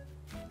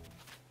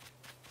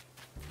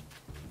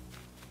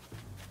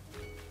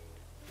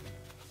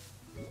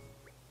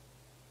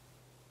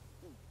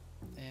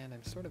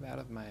 Sort of out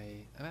of my,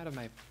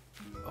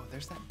 oh,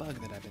 there's that bug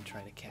that I've been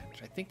trying to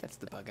catch. I think that's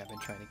the bug I've been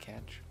trying to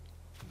catch.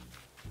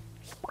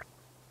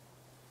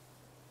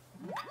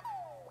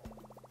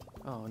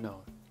 Oh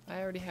no, I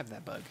already have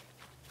that bug.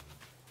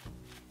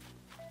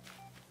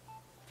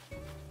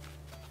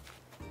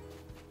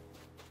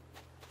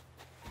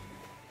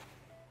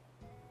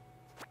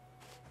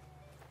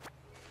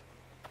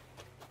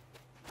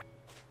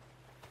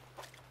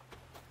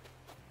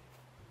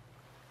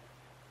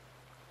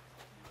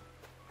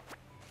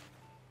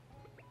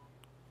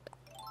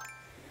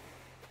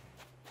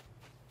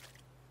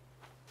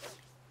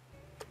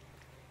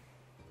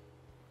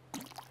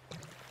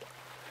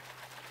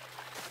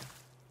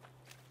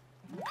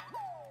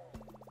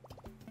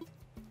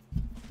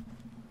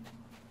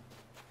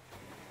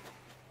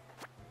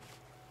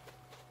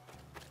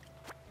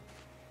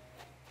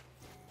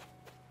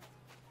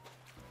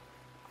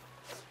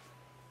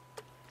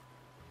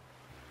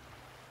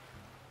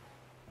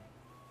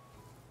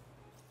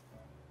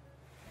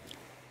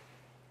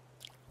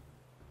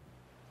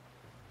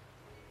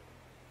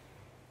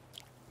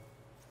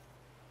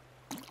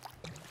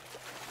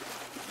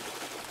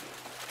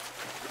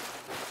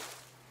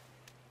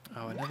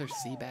 Oh, another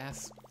sea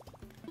bass.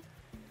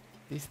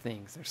 These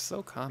things, they're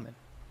so common.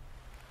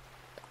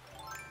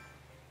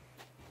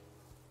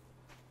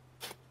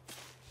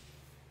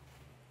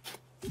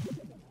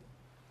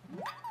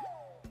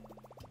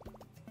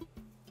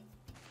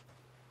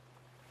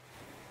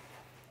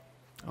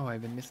 Oh,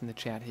 I've been missing the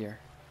chat here.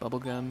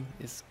 Bubblegum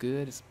is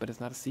good, but it's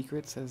not a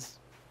secret, says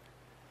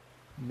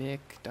Mick.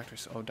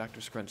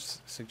 Dr. Scrunch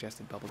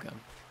suggested bubblegum.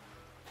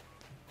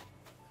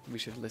 We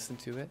should listen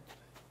to it.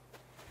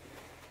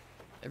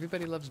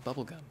 Everybody loves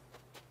bubblegum.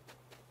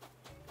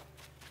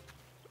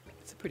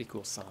 It's a pretty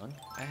cool song.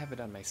 I have it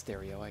on my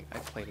stereo.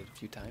 I've played it a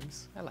few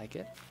times. I like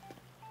it.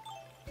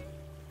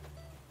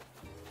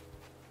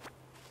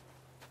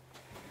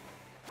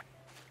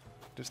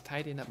 Just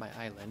tidying up my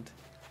island.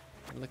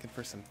 I'm looking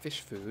for some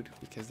fish food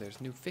because there's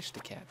new fish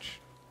to catch.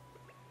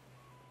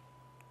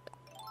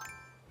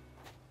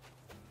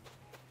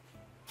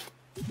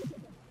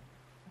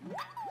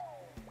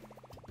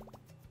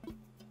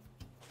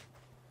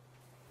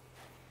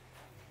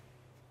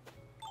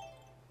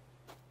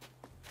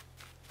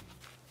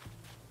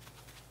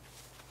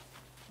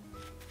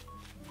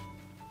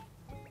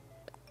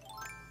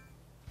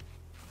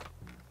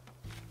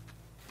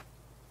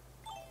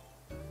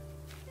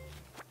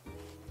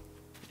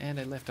 And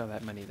I left all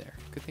that money there.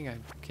 Good thing I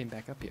came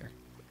back up here.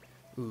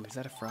 Ooh, is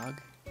that a frog?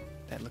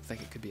 That looks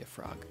like it could be a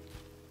frog.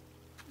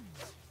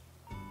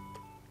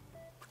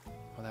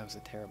 Oh, that was a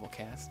terrible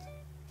cast.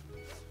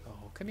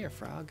 Oh, come here,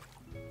 frog.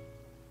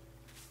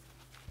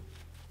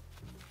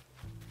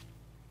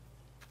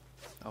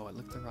 Oh, it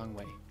looked the wrong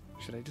way.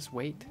 Should I just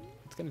wait?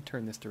 It's gonna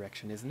turn this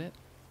direction, isn't it?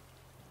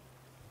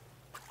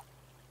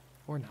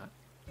 Or not.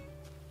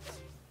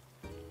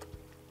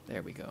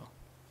 There we go. There we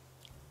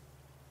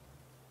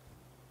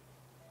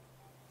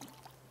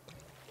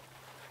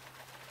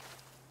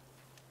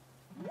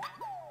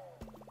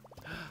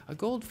A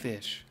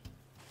goldfish.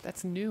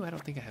 That's new. I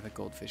don't think I have a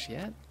goldfish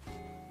yet.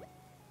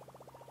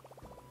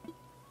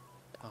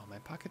 Oh, my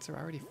pockets are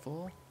already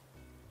full.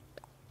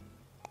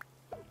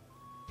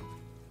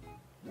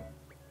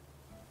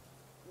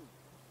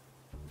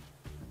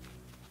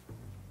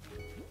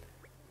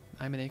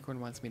 I'm an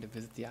acorn wants me to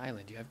visit the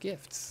island. You have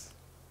gifts.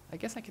 I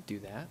guess I could do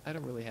that. I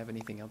don't really have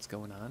anything else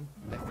going on.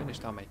 I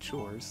finished all my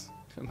chores.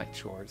 My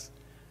chores.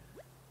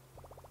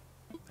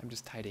 I'm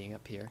just tidying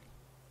up here.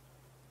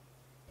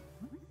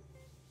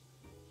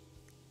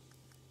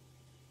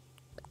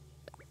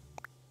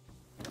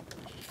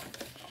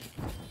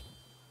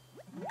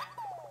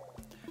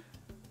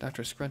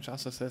 Dr. Scrunch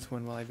also says,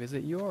 when will I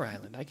visit your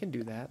island? I can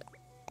do that.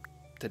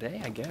 Today,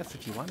 I guess,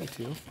 if you want me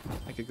to.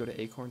 I could go to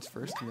Acorns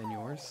first and then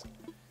yours,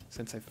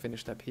 since I've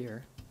finished up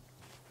here.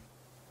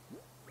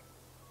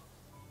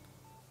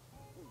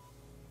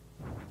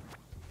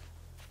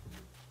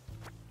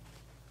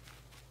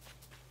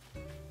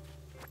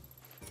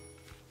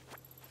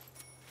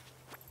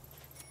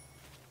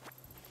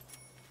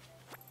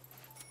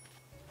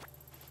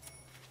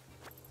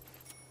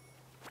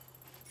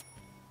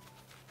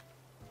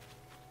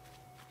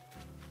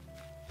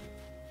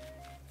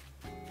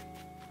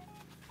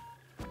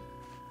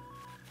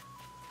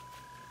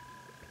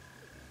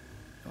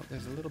 Oh,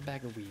 there's a little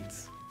bag of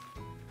weeds.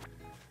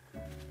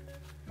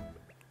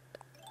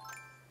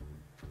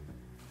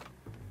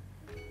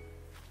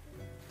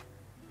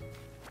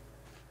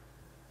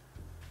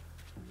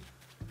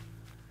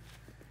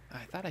 I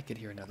thought I could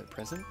hear another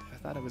present. I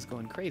thought I was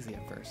going crazy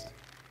at first.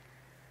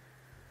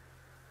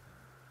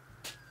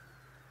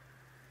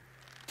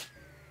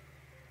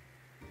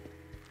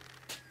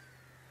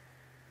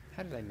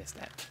 How did I miss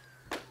that?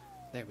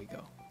 There we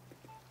go.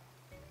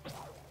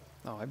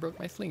 Oh, I broke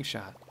my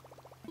slingshot.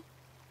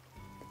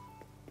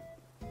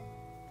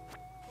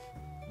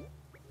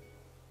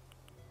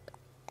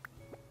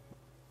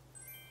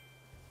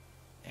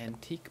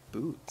 Antique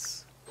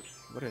boots.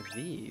 What are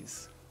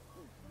these?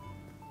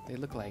 They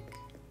look like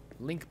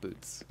Link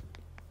boots.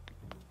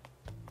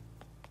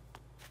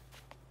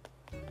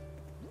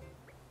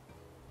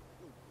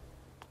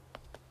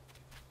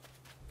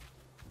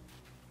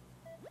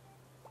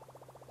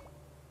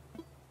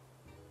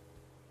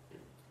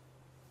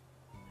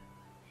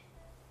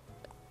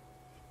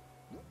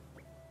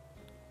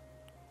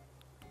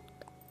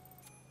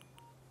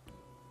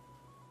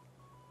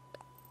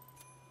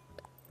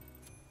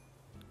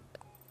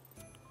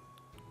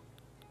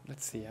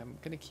 Let's see, I'm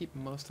gonna keep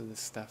most of this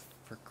stuff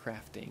for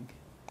crafting.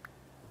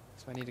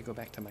 So I need to go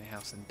back to my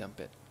house and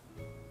dump it.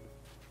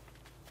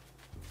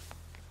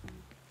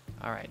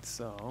 Alright,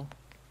 so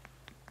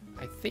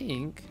I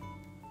think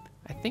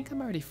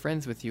I'm already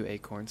friends with you,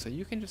 Acorn, so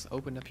you can just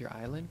open up your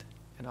island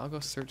and I'll go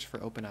search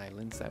for open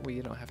islands. That way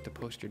you don't have to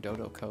post your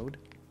dodo code.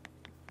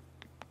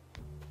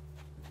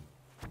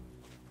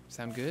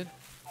 Sound good?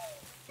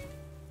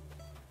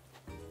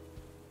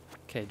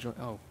 Okay,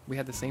 oh, we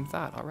had the same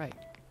thought. Alright.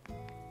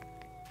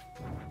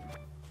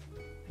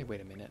 Hey,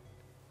 wait a minute.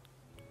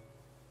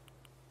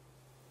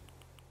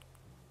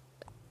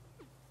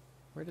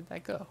 Where did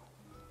that go?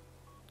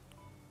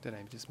 Did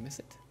I just miss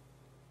it?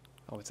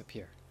 Oh, it's up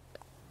here.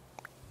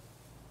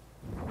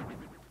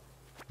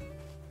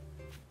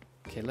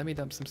 Okay, let me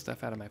dump some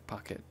stuff out of my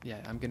pocket. Yeah,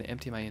 I'm gonna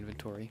empty my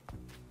inventory.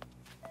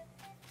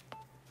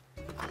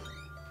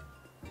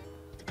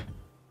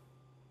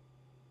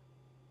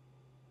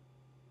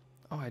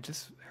 Oh, I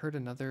just heard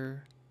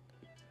another...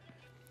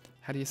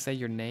 How do you say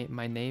your name?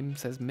 My name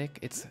says Mick.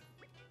 It's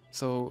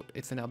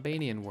an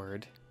Albanian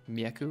word.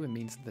 Mjeku, it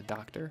means the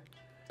doctor.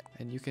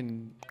 And you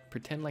can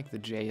pretend like the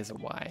J is a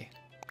Y.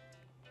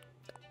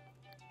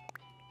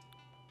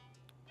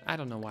 I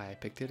don't know why I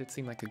picked it. It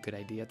seemed like a good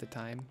idea at the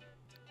time.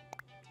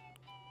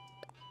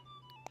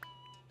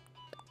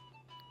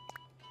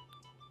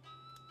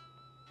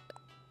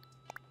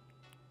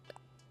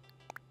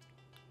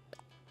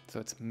 So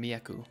it's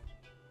Mjeku.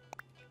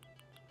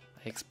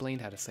 I explained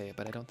how to say it,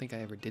 but I don't think I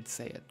ever did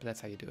say it. But that's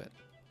how you do it.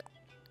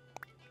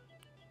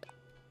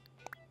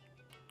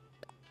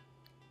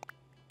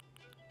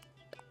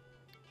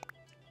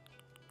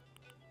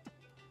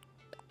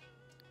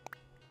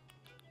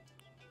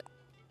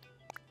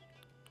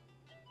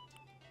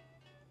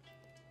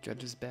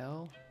 Judge's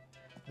bell.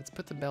 Let's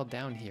put the bell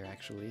down here,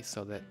 actually,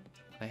 so that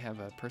when I have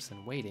a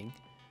person waiting,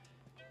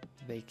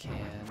 they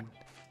can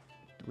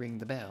ring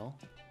the bell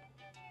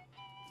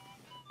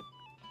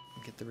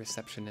and get the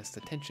receptionist's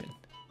attention.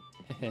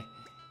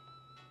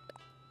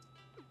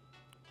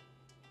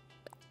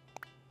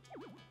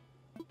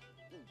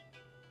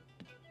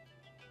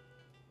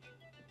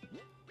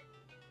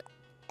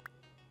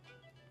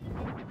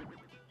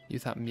 You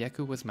thought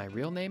Mjeku was my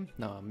real name?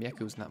 No,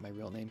 Mjeku is not my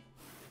real name.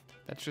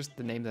 That's just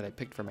the name that I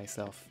picked for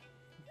myself.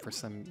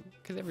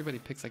 Because everybody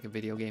picks like a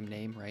video game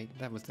name, right?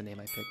 That was the name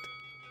I picked.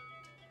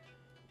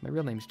 My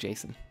real name's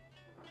Jason.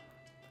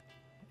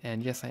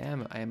 And yes, I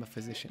am a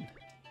physician.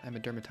 I'm a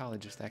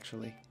dermatologist,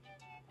 actually.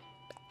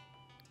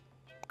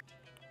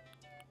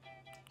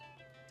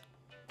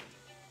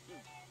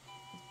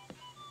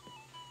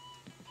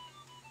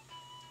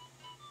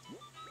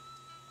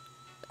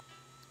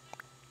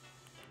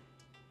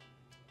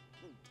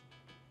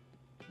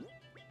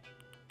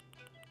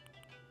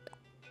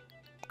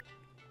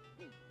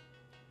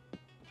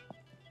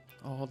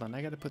 Oh, hold on.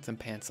 I gotta put some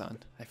pants on.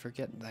 I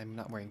forget I'm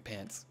not wearing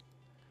pants.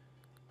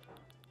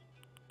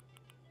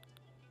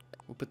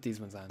 We'll put these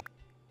ones on.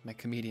 My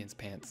comedian's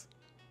pants.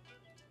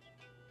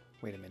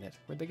 Wait a minute.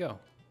 Where'd they go?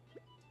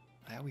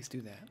 I always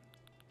do that.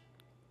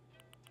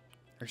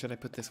 Or should I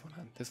put this one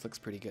on? This looks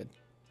pretty good.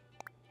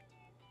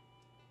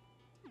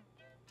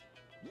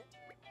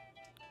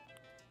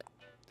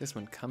 This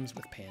one comes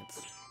with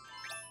pants.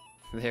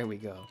 There we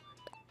go.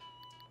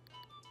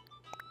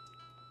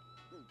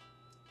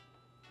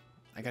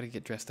 I gotta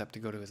get dressed up to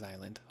go to his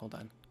island. Hold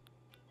on.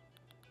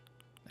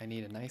 I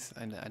need a nice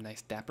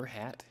dapper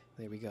hat.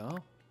 There we go.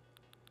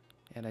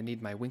 And I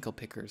need my winkle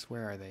pickers.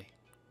 Where are they?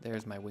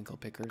 There's my winkle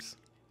pickers.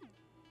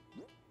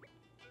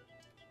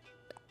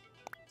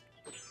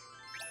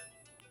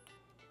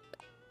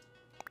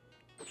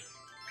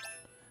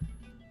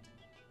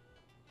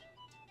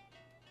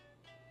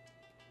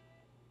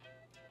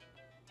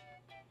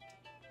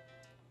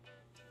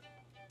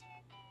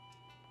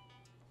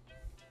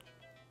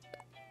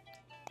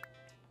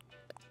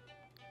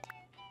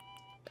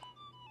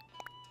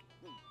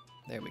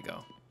 There we go.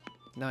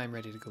 Now I'm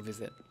ready to go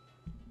visit.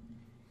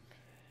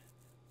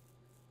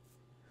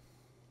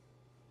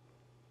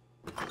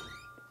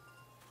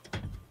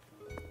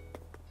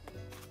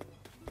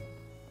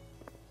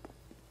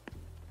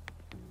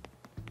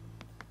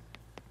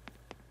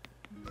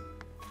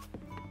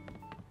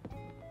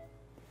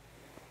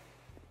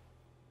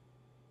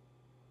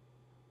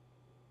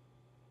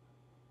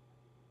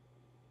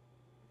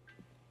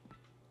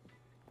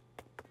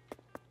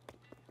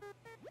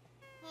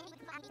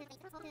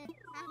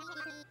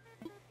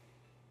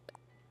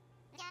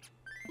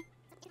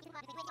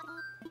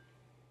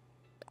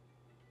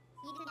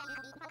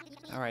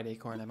 Alright,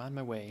 Acorn, I'm on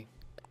my way.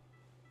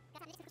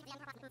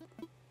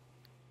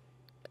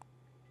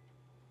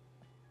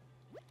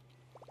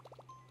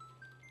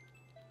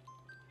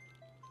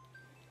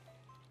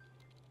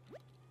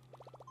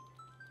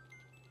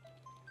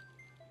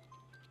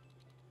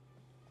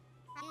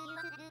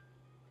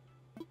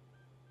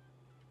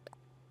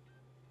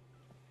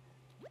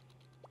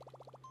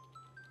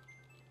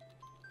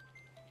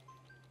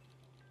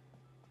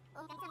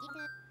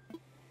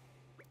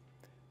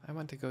 I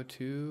want to go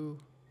to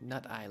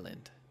Nut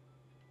Island.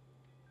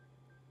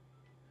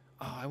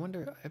 Oh,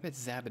 I bet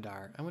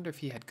Zabadar. I wonder if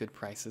he had good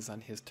prices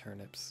on his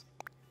turnips.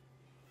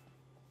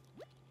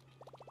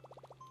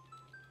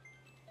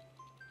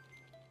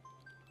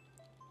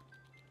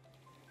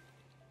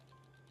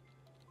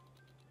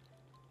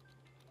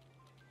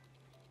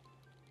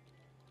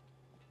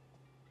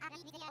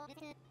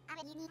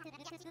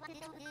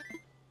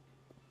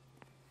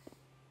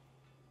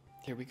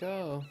 Here we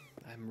go.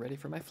 I'm ready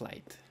for my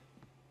flight.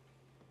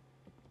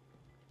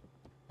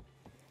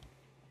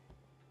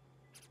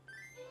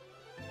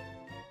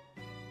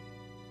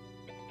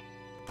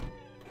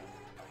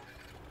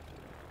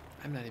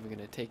 I'm not even going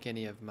to take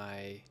any of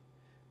my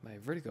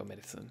vertigo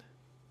medicine.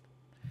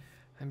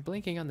 I'm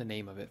blanking on the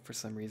name of it for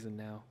some reason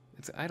now.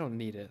 I don't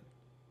need it.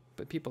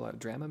 But people are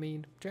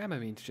Dramamine?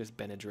 Dramamine's just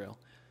Benadryl.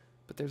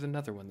 But there's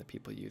another one that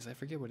people use. I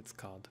forget what it's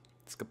called.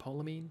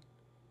 Scopolamine?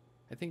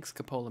 I think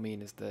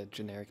scopolamine is the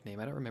generic name.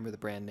 I don't remember the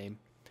brand name.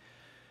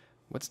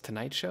 What's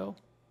Tonight Show?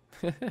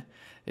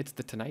 It's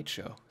the Tonight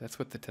Show. That's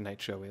what the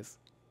Tonight Show is.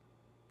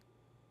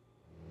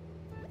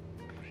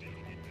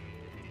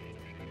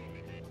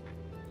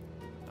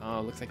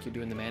 Oh, looks like you're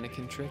doing the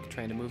mannequin trick,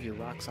 trying to move your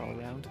rocks all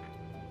around.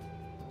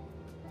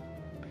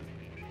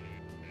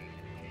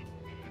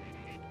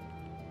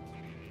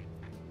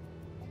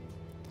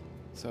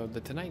 So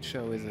the Tonight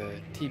Show is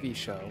a TV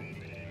show,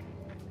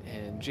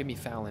 and Jimmy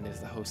Fallon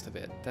is the host of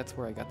it. That's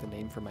where I got the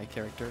name for my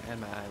character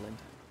and my island.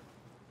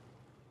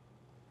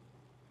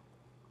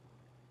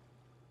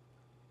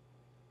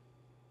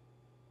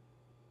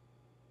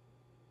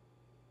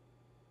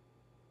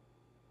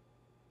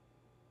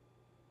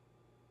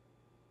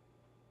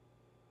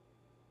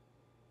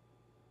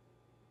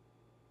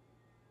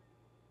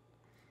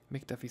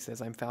 McDuffie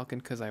says, I'm Falcon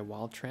because I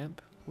wall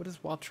tramp. What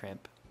is wall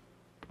tramp?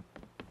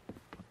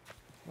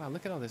 Wow,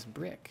 look at all this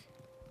brick.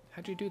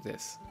 How'd you do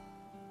this?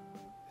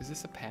 Is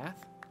this a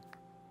path?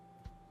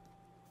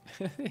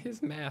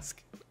 His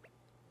mask.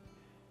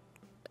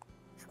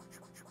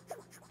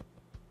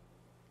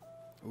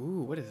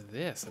 Ooh, what is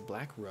this? A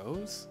black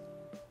rose?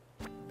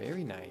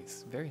 Very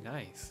nice, very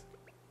nice.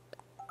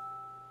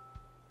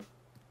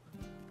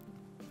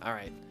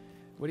 Alright,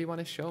 what do you want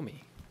to show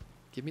me?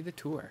 Give me the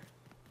tour.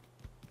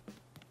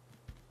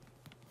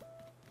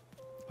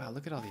 Wow,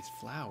 look at all these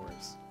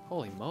flowers.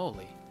 Holy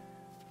moly.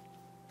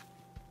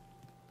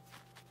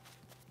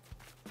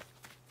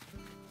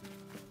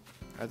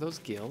 Are those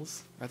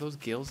gills? Are those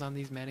gills on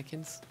these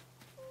mannequins?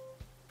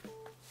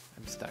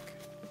 I'm stuck.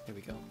 Here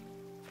we go.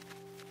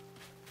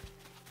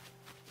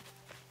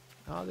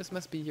 Oh, this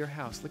must be your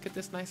house. Look at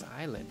this nice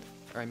island.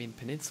 Or I mean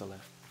peninsula.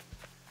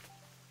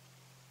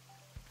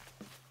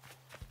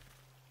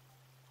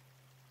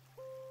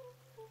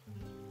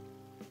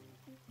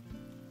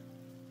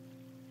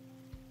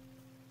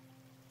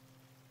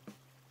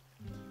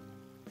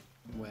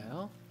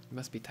 Well, you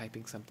must be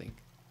typing something.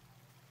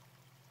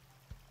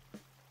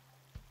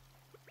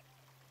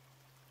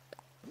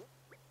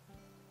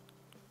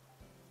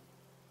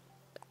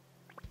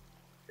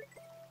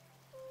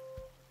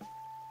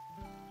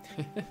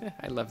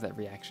 I love that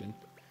reaction.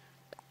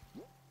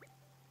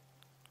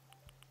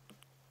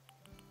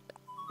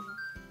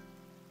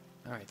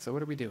 Alright, so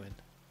what are we doing?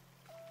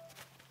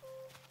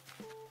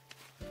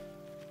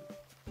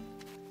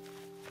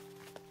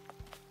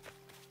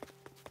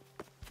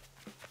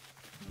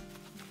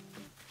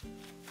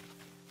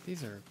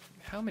 These are...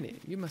 How many?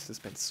 You must have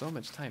spent so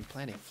much time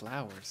planting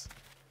flowers.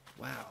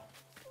 Wow.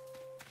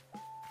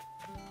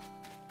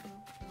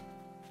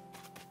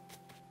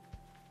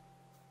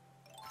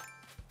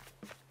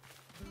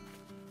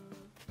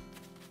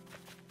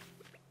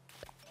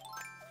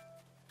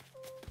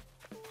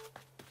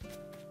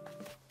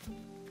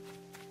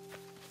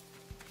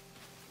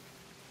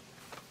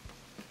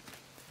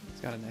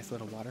 It's got a nice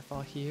little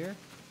waterfall here.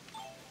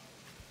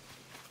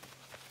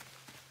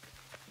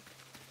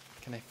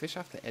 Can I fish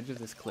off the edge of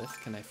this cliff?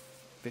 Can I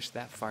fish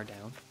that far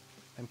down?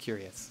 I'm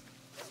curious.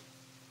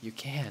 You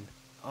can.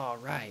 All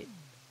right.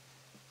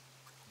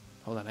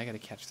 Hold on, I gotta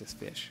catch this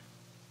fish.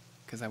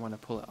 Because I want to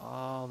pull it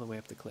all the way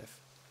up the cliff.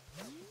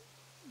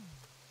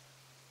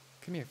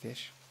 Come here,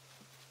 fish.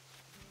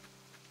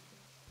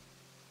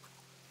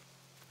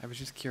 I was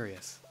just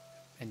curious.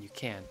 And you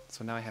can,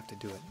 so now I have to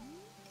do it.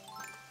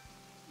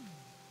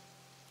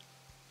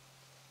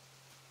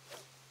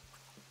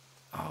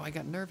 Oh, I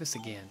got nervous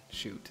again.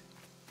 Shoot.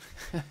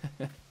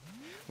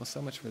 Well,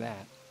 so much for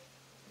that.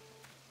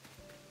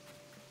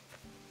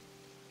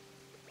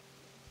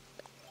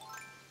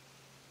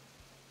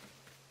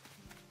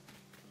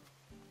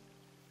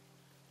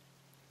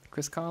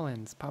 Chris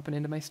Collins, popping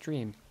into my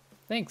stream.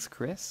 Thanks,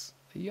 Chris.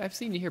 I've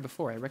seen you here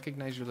before. I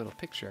recognize your little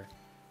picture.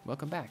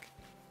 Welcome back.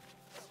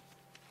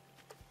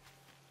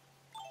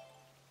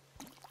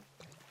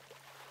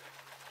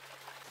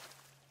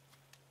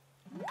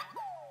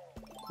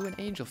 Ooh, an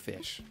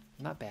angelfish.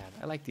 Not bad.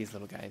 I like these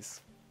little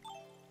guys.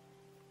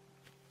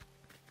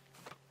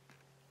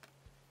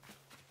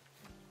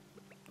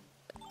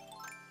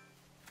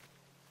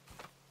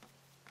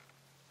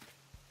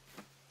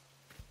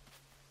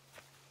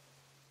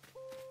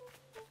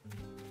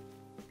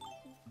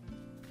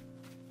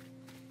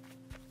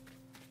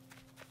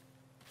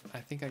 I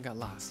think I got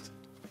lost.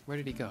 Where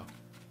did he go?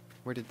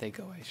 Where did they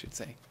go, I should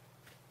say.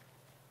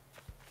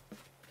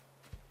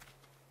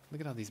 Look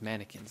at all these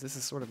mannequins. This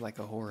is sort of like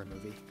a horror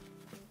movie.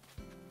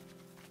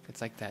 It's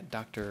like that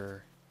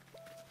Doctor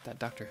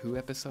Who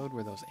episode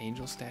where those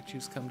angel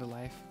statues come to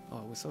life. Oh,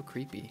 it was so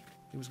creepy.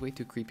 It was way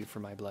too creepy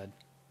for my blood.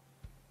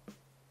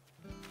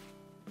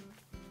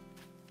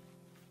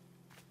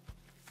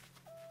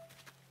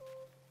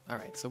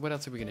 Alright, so what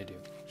else are we gonna do?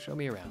 Show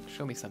me around.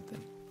 Show me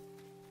something.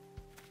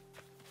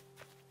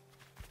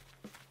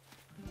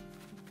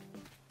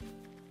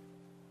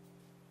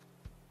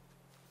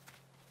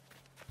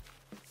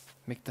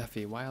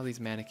 McDuffie, why all these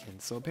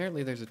mannequins? So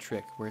apparently there's a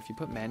trick where if you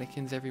put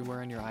mannequins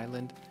everywhere on your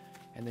island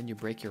and then you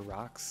break your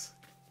rocks,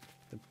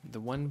 the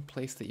one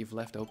place that you've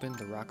left open,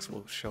 the rocks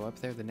will show up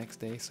there the next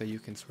day, so you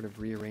can sort of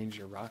rearrange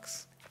your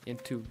rocks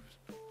into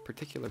a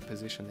particular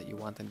position that you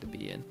want them to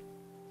be in.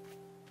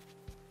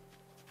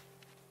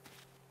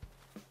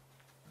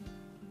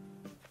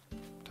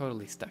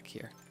 Totally stuck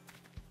here.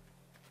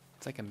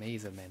 It's like a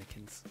maze of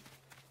mannequins.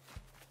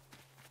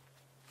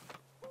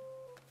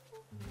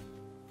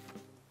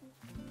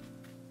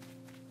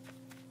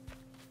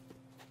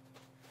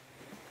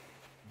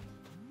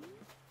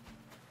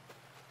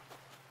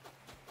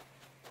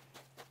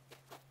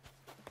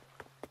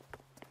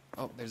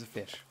 Oh, there's a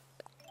fish.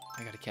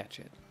 I gotta catch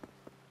it.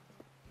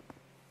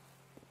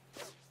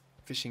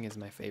 Fishing is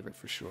my favorite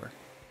for sure.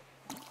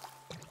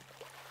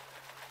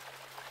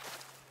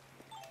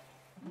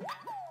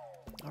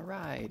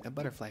 Alright, a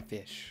butterfly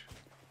fish.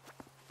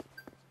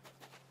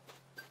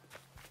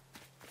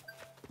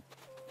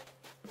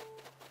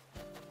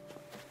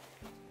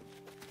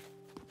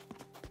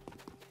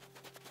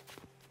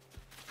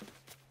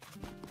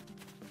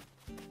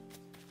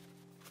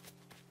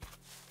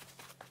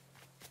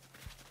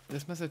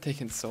 This must have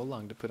taken so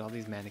long to put all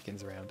these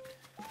mannequins around.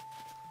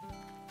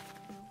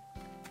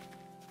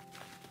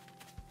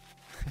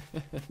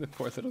 The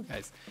poor little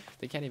guys.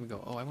 They can't even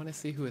go, oh, I want to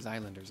see who his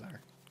islanders are.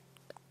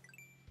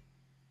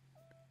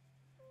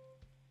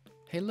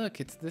 Hey, look,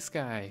 it's this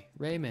guy,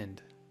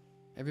 Raymond.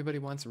 Everybody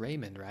wants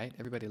Raymond, right?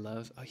 Everybody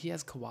loves... Oh, he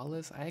has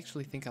koalas? I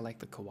actually think I like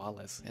the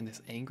koalas and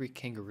this angry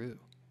kangaroo.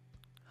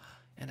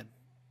 And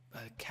a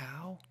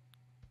cow?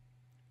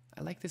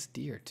 I like this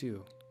deer,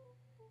 too.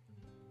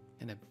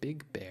 And a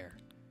big bear.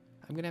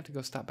 I'm gonna have to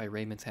go stop by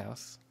Raymond's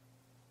house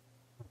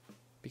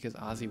because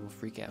Ozzy will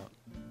freak out.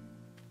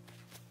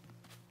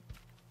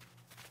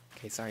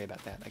 Okay, sorry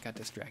about that. I got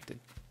distracted.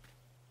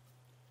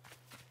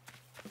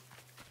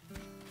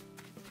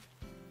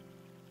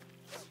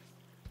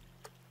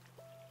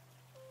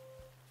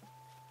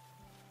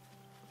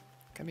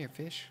 Come here,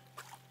 fish.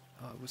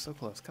 Oh, it was so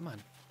close. Come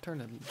on.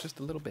 Turn it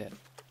just a little bit.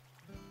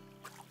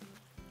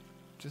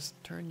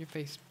 Just turn your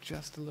face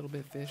just a little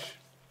bit, fish.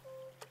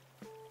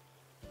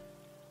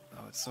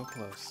 Oh, it's so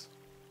close.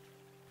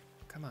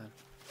 Come on.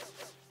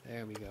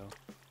 There we go.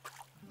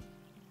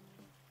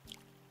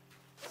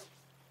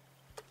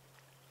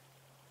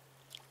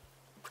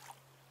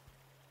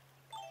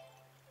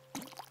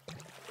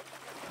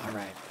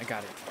 I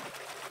got it.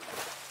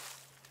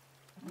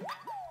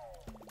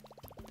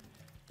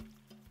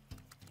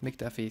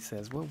 McDuffie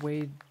says, what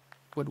way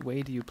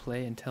do you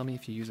play, and tell me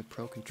if you use a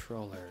Pro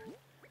Controller?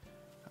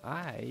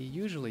 I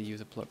usually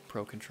use a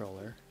Pro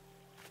Controller,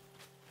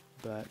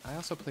 but I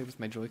also play with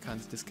my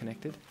Joy-Cons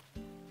disconnected.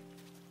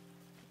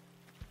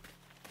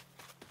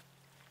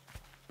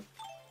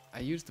 I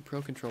use the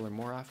Pro Controller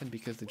more often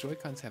because the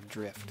Joy-Cons have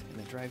drift,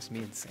 and it drives me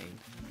insane.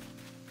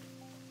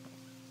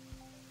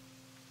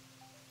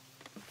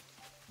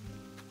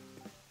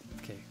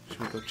 Okay, should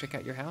we go check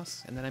out your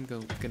house? And then I'm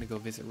gonna go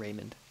visit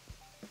Raymond.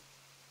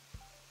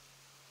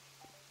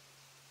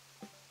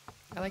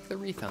 I like the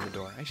wreath on the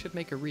door. I should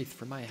make a wreath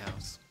for my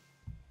house.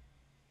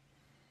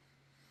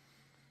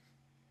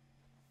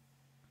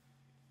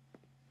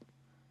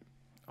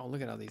 Oh,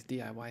 look at all these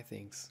DIY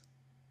things.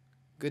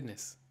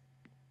 Goodness.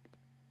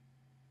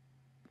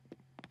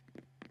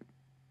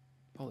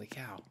 Holy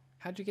cow.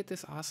 How'd you get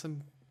this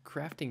awesome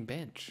crafting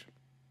bench?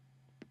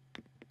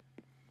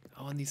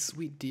 Oh, and these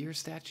sweet deer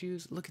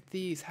statues. Look at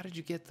these. How did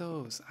you get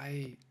those?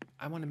 I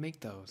want to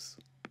make those.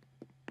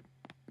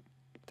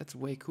 That's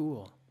way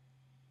cool.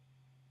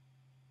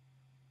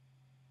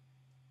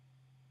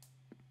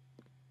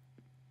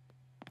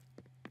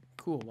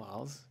 Cool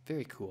walls.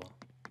 Very cool.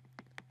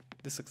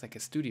 This looks like a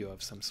studio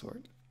of some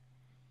sort.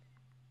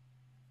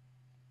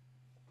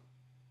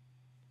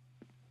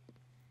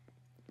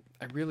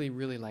 I really,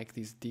 really like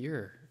these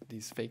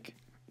fake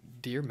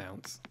deer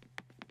mounts.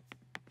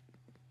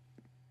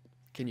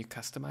 Can you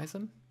customize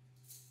them?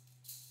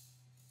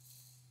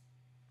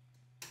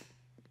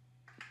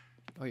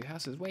 Oh, your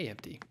house is way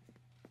empty.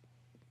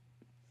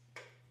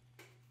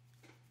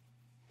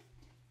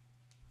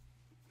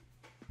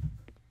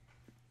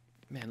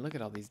 Man, look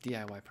at all these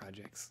DIY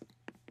projects.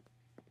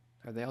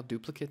 Are they all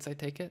duplicates, I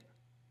take it?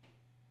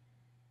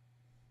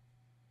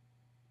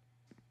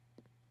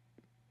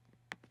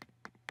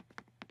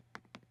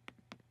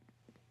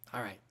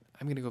 Alright,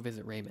 I'm gonna go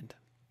visit Raymond.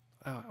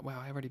 Oh,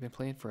 wow, I've already been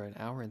playing for an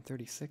hour and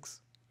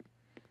 36.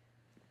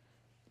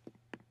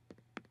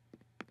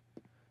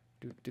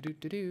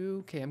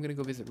 Okay, I'm gonna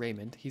go visit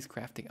Raymond. He's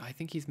crafting. I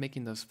think he's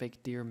making those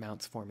fake deer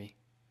mounts for me.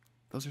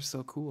 Those are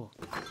so cool.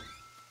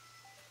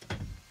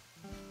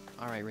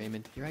 Alright,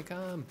 Raymond, here I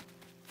come.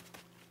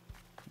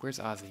 Where's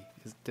Ozzy?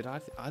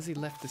 Ozzy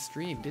left the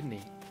stream, didn't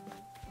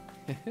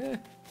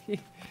he?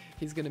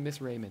 He's gonna miss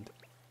Raymond.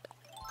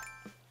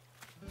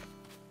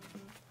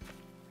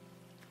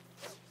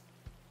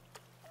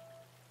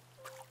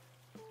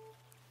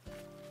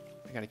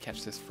 I gotta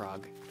catch this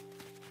frog.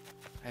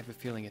 I have a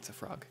feeling it's a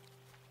frog.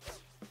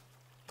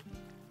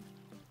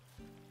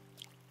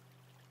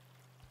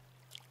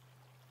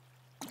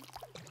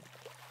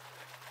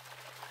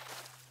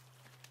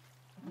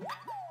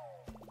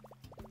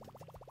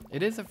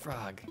 It is a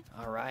frog.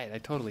 All right, I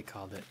totally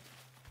called it.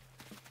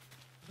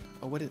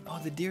 Oh, what is? Oh,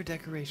 the deer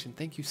decoration.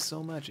 Thank you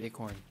so much,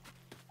 Acorn.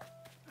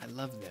 I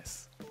love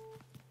this.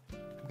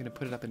 I'm gonna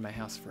put it up in my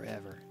house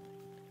forever.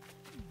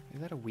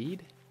 Is that a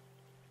weed?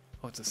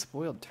 Oh, it's a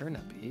spoiled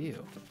turnip.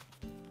 Ew.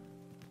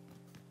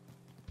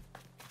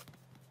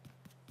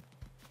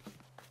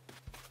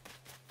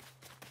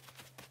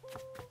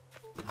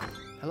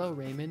 Hello,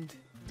 Raymond.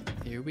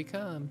 Here we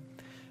come.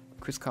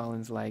 Chris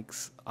Collins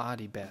likes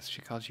Audie best.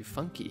 She calls you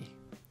funky.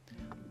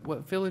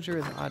 What villager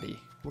is Audie?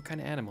 What kind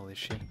of animal is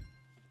she?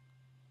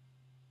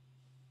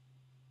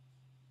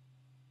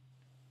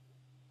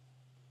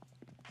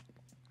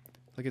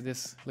 Look at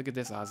this. Look at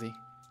this, Ozzy.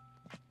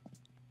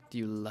 Do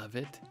you love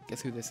it?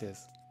 Guess who this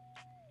is?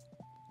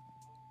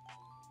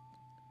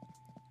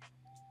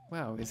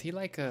 Wow, is he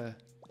like a...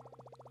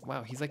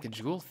 Wow, he's like a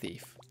jewel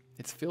thief.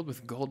 It's filled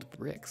with gold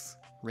bricks.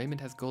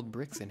 Raymond has gold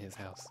bricks in his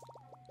house.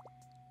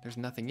 There's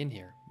nothing in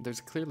here.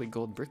 There's clearly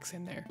gold bricks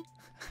in there.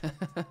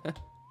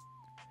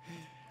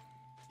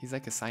 He's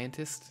like a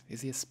scientist.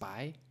 Is he a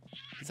spy?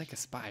 He's like a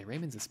spy.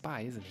 Raymond's a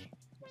spy, isn't he?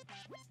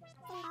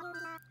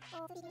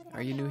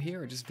 Are you new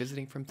here or just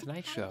visiting from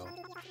tonight's show?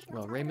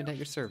 Well, Raymond at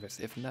your service.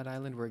 If Nut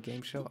Island were a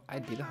game show,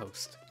 I'd be the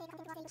host.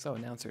 So,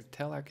 announcer,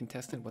 tell our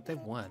contestant what they've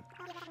won.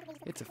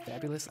 It's a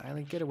fabulous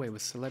island getaway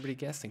with celebrity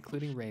guests,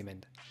 including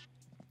Raymond.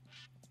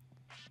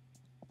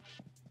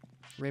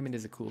 Raymond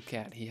is a cool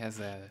cat.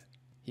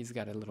 He's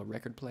got a little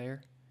record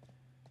player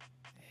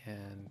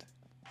and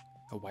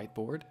a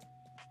whiteboard.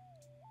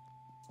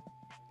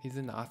 He's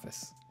in the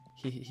office.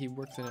 He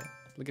works in it.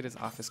 Look at his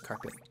office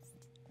carpet.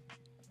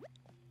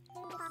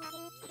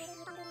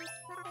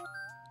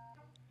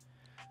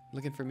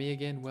 Looking for me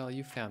again? Well,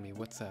 you found me.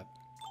 What's up?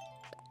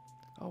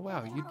 Oh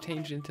wow, you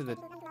changed into the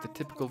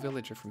typical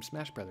villager from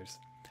Smash Brothers.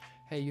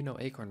 Hey, you know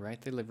Acorn,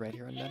 right? They live right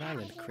here on Nut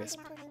Island, Crisp.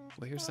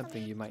 Well, here's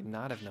something you might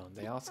not have known.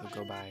 They also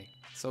go by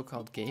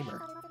so-called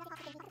gamer.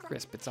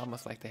 Crisp, it's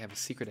almost like they have a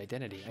secret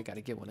identity. I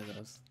gotta get one of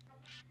those.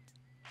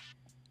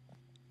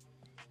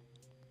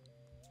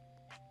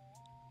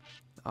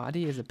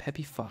 Audie is a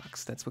peppy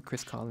fox. That's what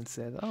Chris Collins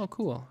said. Oh,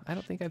 cool. I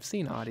don't think I've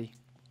seen Audie.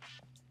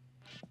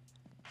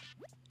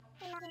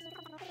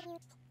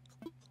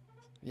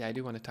 Yeah, I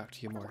do want to talk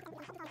to you more.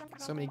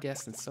 So many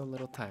guests in so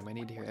little time. I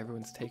need to hear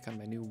everyone's take on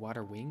my new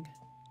water wing.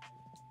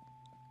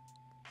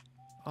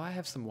 Oh, I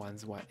have some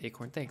wands. What?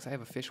 Acorn, thanks. I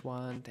have a fish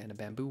wand and a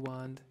bamboo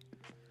wand.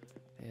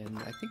 And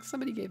I think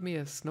somebody gave me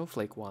a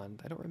snowflake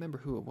wand. I don't remember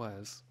who it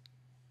was.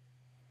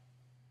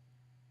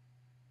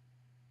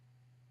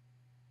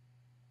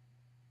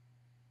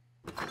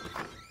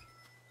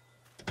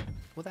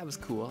 Well, that was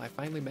cool. I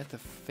finally met the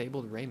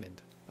fabled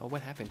Raymond. Oh,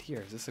 what happened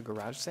here? Is this a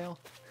garage sale?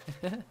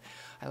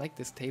 I like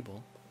this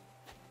table.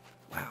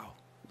 Wow,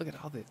 look at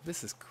all this.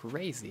 This is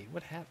crazy.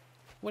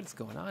 What is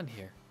going on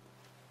here?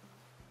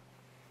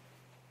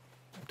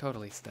 I'm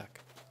totally stuck.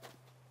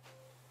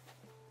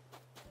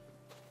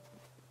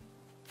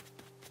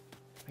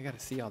 I gotta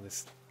see all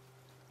this.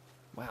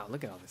 Wow,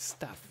 look at all this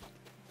stuff.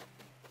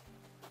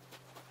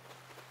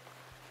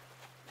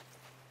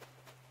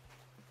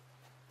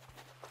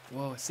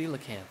 Whoa, a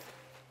coelacanth.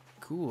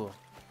 Cool.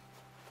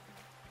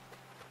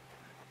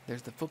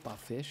 There's the football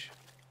fish.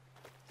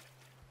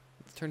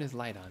 Let's turn his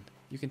light on.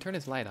 You can turn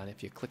his light on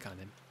if you click on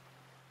him.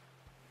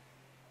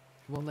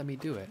 It won't let me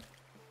do it.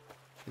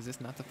 Is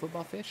this not the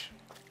football fish?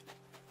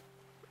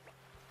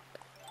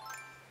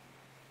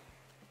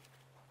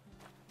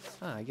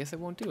 Ah, I guess it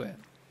won't do it.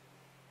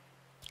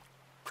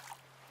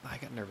 Oh, I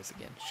got nervous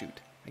again. Shoot.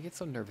 I get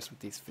so nervous with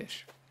these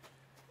fish.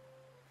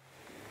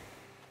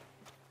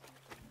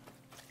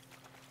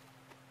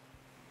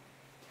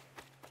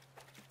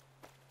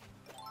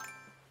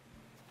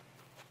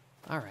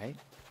 Alright.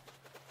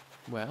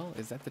 Well,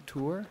 is that the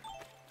tour?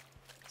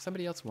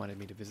 Somebody else wanted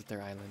me to visit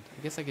their island.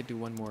 I guess I could do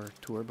one more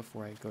tour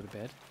before I go to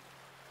bed.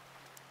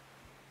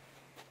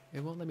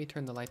 It won't let me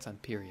turn the lights on,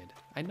 period.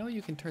 I know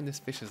you can turn this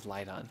fish's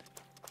light on,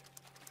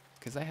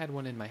 because I had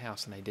one in my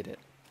house and I did it.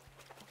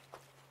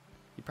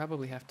 You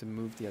probably have to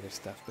move the other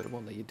stuff, but it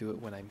won't let you do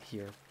it when I'm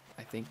here,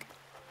 I think.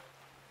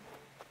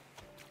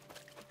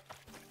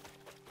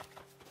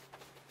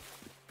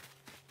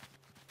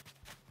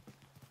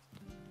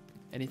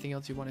 Anything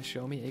else you want to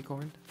show me,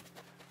 Acorn?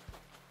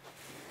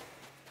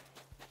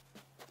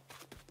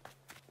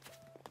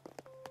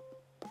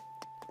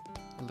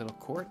 A little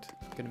court?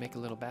 Gonna make a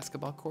little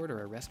basketball court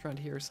or a restaurant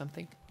here or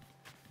something?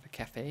 A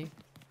cafe?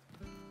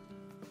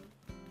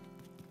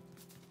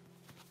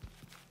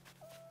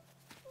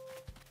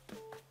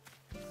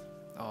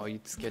 Oh, you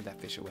scared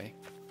that fish away.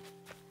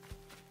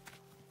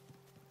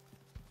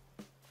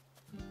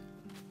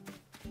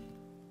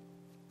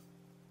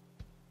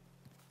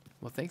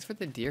 Well, thanks for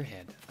the deer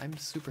head. I'm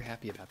super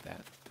happy about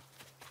that.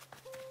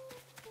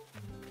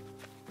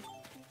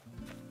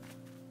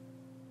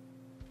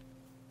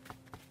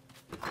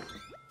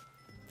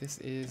 This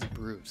is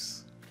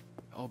Bruce.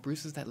 Oh,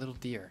 Bruce is that little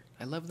deer.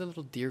 I love the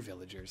little deer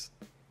villagers.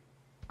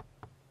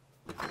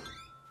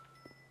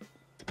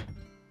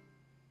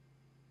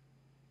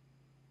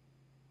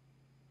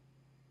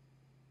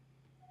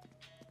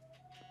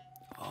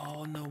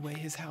 Oh, no way.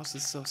 His house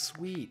is so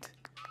sweet.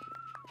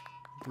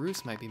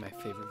 Bruce might be my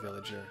favorite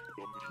villager.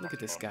 Look at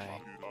this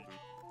guy.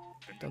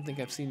 Don't think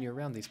I've seen you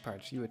around these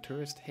parts. You a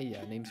tourist? Hey,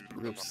 yeah, name's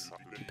Bruce.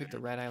 You picked the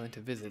right island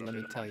to visit, let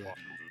me tell you.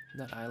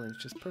 That island's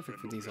just perfect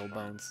for these old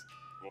bones.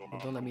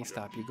 Well, don't let me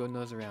stop you. Go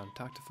nose around,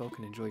 talk to folk,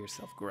 and enjoy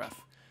yourself,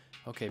 gruff.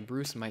 Okay,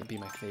 Bruce might be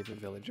my favorite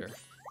villager.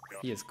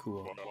 He is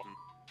cool.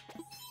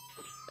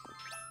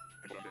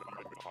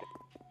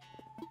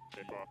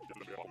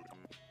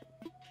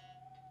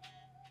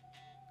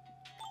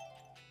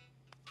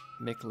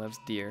 Mick loves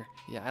deer.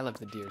 Yeah, I love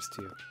the deers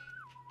too.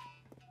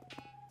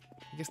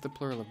 I guess the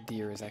plural of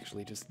deer is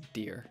actually just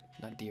deer,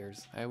 not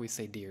deers. I always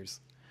say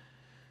deers.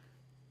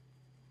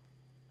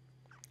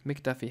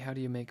 Mick Duffy, how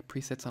do you make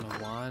presets on a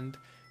wand?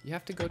 You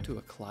have to go to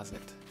a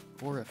closet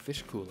or a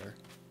fish cooler.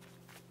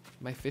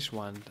 My fish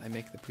wand, I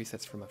make the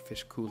presets from a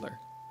fish cooler.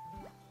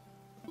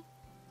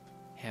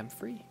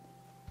 Ham-free?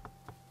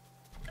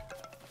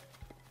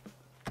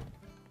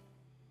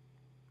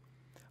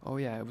 Oh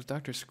yeah, it was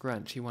Dr.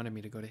 Scrunch. He wanted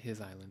me to go to his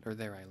island, or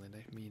their island,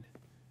 I mean.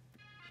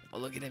 Oh,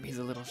 look at him, he's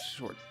a little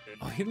short.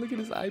 Oh, look at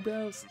his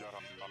eyebrows.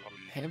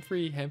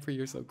 Hamfrey,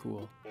 you're so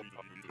cool.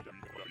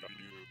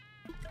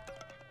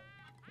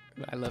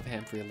 I love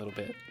Hamfrey a little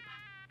bit.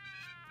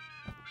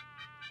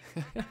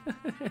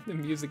 The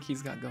music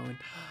he's got going.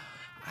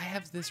 I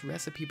have this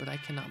recipe, but I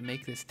cannot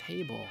make this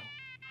table.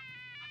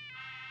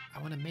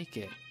 I want to make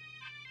it.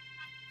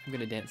 I'm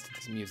gonna dance to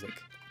this music.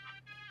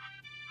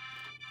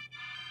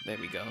 There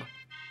we go.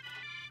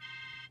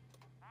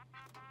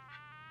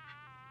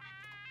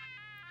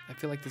 I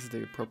feel like this is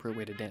the appropriate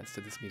way to dance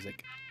to this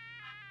music.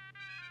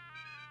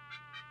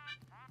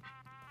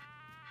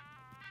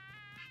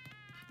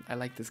 I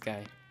like this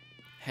guy.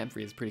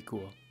 Hamfrey is pretty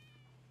cool.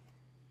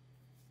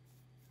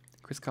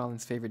 Chris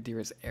Collins' favorite deer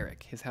is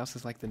Eric. His house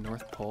is like the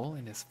North Pole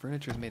and his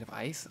furniture is made of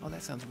ice. Oh,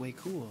 that sounds way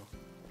cool.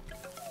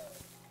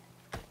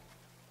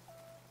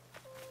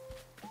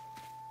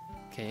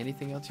 Okay,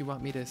 anything else you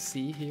want me to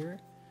see here?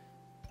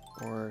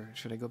 Or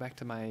should I go back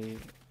to my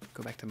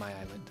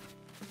island?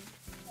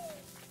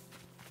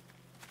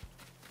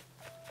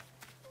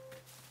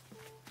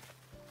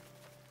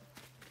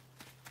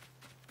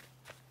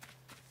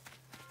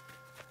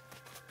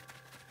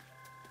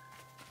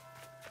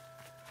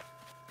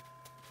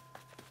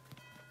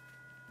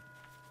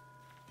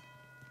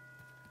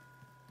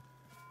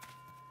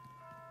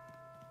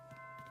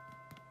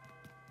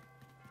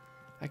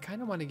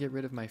 kind of want to get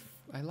rid of my...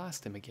 I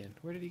lost him again.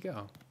 Where did he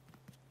go?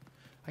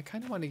 I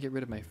kind of want to get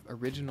rid of my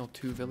original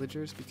 2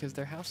 villagers because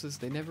their houses,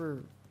 they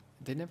never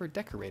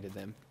decorated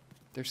them.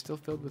 They're still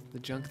filled with the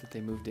junk that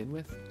they moved in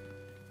with.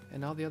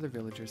 And all the other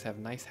villagers have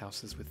nice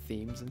houses with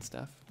themes and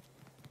stuff.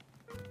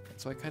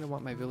 So I kind of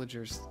want my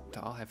villagers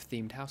to all have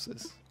themed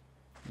houses.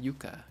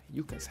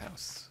 Yuka's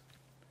house.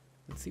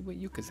 Let's see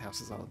what Yuka's house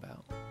is all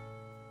about.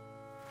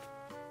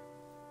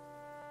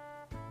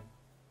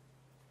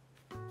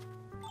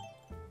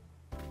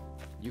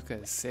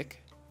 Yuka is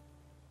sick?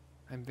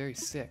 I'm very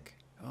sick.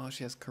 Oh,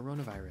 she has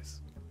coronavirus.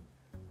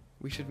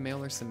 We should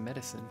mail her some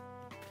medicine.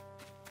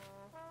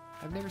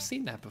 I've never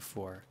seen that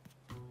before.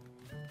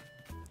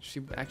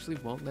 She actually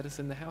won't let us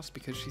in the house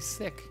because she's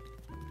sick.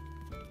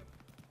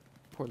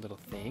 Poor little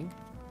thing.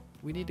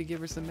 We need to give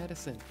her some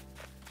medicine.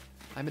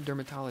 I'm a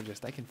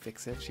dermatologist. I can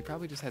fix it. She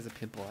probably just has a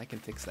pimple. I can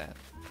fix that.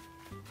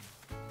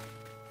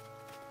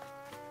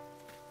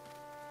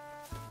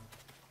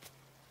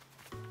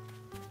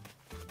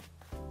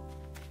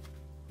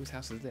 Whose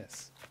house is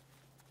this?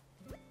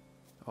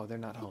 Oh, they're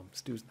not home.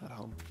 Stu's not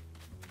home.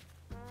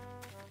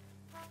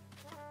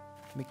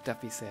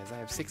 McDuffie says, I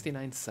have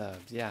 69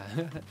 subs. Yeah,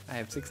 I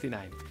have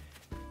 69.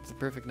 It's a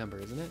perfect number,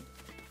 isn't it?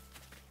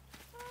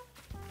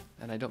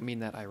 And I don't mean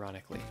that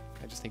ironically.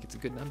 I just think it's a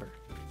good number.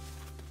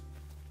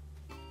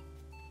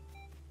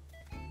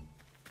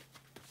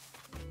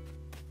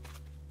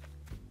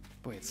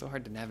 Boy, it's so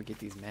hard to navigate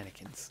these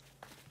mannequins.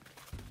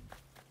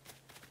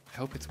 I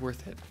hope it's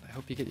worth it. I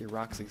hope you get your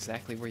rocks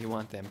exactly where you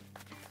want them.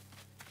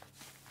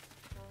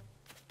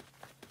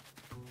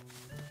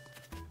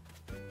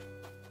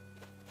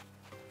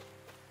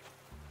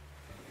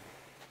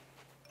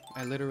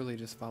 I literally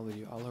just followed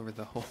you all over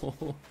the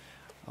hole.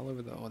 All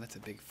over the... Oh, that's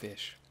a big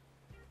fish.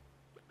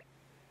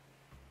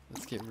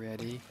 Let's get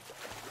ready.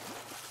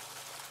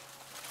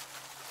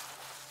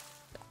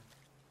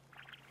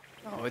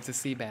 Oh, it's a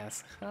sea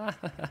bass.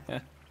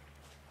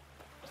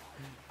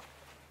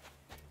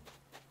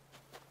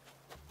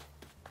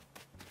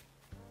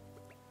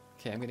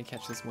 Okay, I'm gonna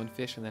catch this one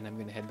fish and then I'm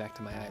gonna head back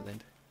to my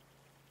island.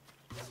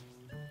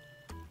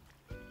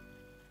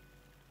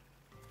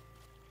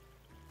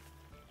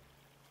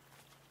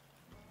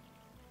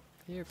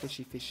 Here,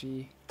 fishy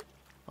fishy.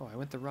 Oh, I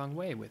went the wrong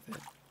way with it.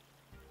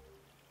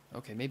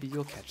 Okay, maybe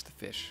you'll catch the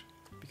fish,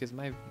 because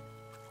my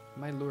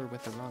lure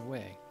went the wrong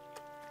way.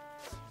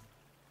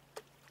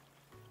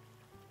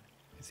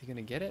 Is he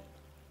gonna get it?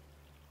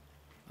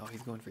 Oh,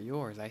 he's going for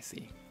yours, I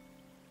see.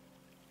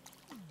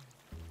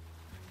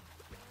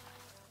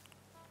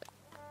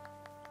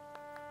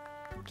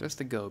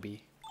 Just a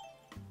goby.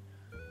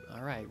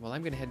 Alright, well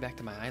I'm gonna head back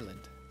to my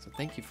island. So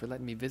thank you for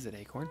letting me visit,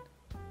 Acorn.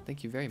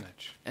 Thank you very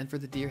much. And for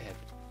the deer head.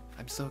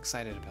 I'm so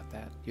excited about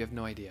that. You have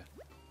no idea.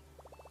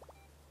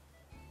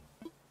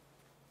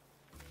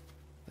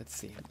 Let's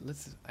see.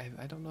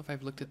 I don't know if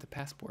I've looked at the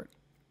passport.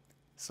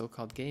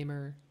 So-called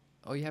gamer.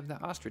 Oh, you have the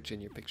ostrich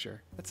in your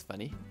picture. That's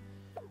funny.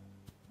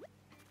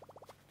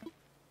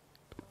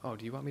 Oh,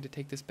 do you want me to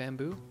take this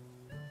bamboo?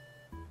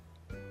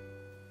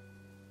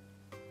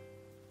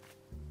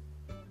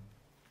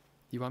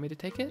 You want me to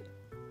take it?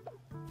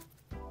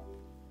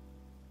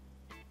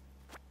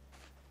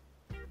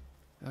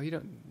 Oh, you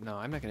don't... No,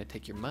 I'm not going to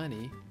take your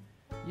money.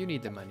 You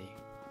need the money.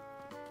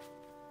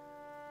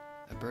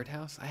 A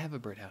birdhouse? I have a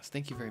birdhouse.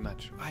 Thank you very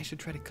much. Oh, I should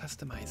try to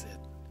customize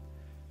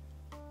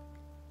it.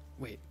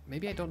 Wait,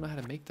 maybe I don't know how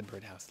to make the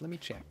birdhouse. Let me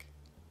check.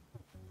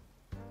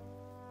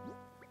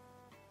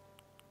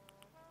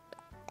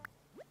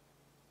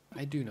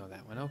 I do know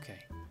that one. Okay.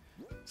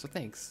 So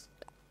thanks.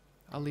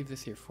 I'll leave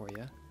this here for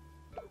you.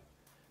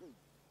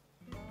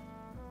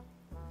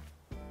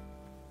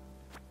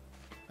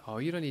 Oh,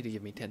 you don't need to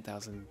give me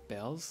 10,000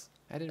 bells.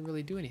 I didn't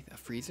really do anything. A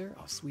freezer?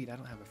 Oh, sweet. I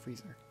don't have a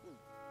freezer.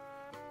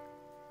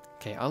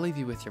 Okay, I'll leave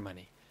you with your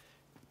money.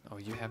 Oh,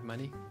 you have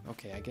money?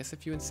 Okay, I guess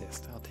if you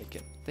insist, I'll take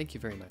it. Thank you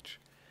very much.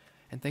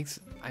 And thanks.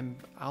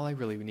 All I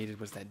really needed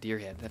was that deer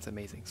head. That's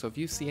amazing. So if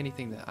you see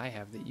anything that I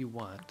have that you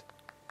want,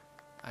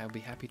 I'll be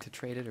happy to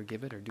trade it or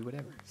give it or do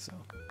whatever. So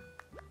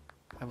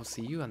I will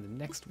see you on the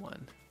next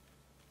one.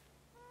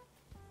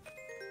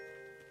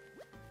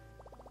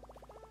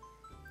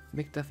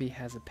 McDuffie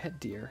has a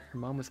pet deer. Her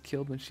mom was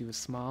killed when she was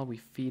small. We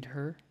feed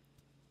her.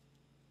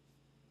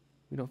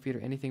 We don't feed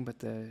her anything but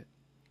the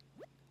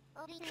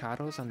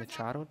charos on the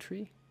charo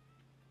tree.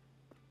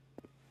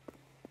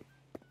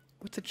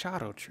 What's a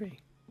charo tree?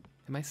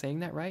 Am I saying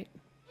that right?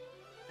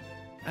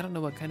 I don't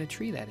know what kind of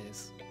tree that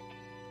is.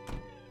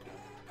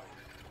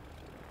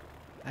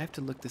 I have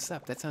to look this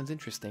up. That sounds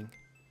interesting.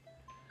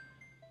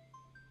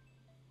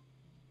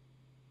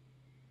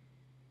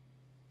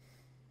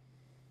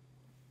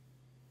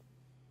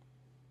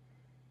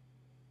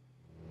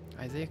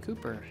 Isaiah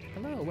Cooper.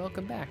 Hello,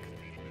 welcome back.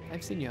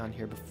 I've seen you on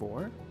here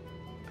before.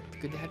 It's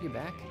good to have you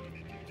back.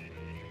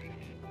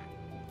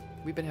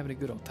 We've been having a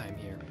good old time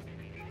here.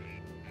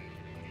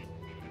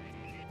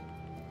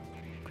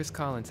 Chris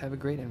Collins, have a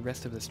great and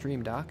rest of the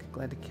stream, Doc.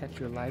 Glad to catch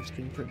your live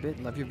stream for a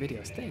bit. Love your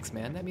videos. Thanks,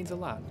 man. That means a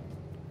lot.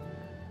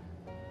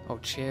 Oh,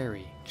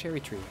 cherry.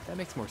 Cherry tree. That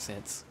makes more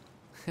sense.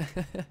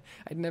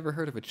 I'd never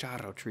heard of a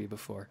charro tree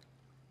before.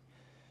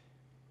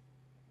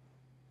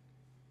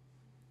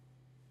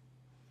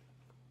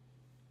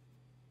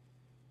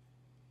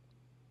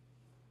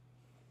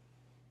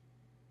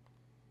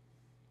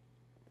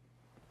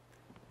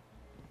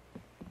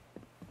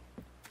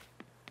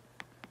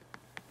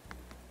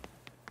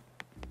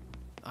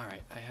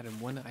 Alright, I had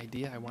one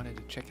idea I wanted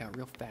to check out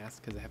real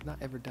fast because I have not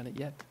ever done it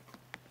yet.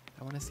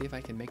 I want to see if I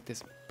can make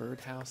this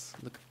birdhouse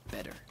look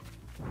better.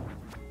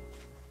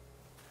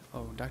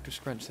 Oh, Dr.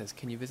 Scrunch says,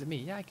 can you visit me?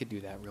 Yeah, I could do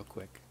that real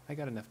quick. I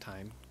got enough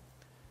time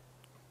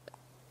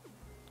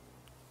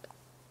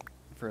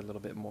for a little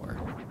bit more.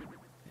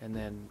 And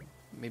then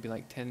maybe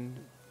like 10,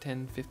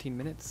 15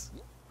 minutes.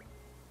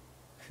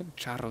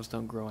 Charros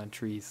don't grow on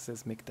trees,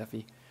 says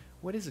McDuffie.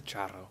 What is a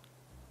charro?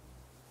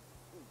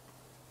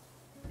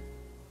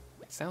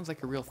 It sounds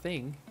like a real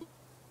thing.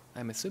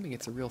 I'm assuming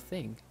it's a real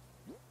thing.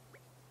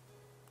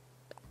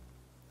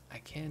 I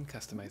can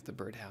customize the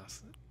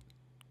birdhouse.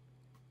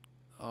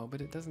 Oh,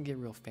 but it doesn't get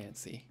real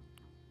fancy.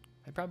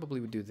 I probably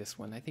would do this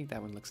one. I think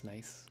that one looks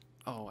nice.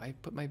 Oh, I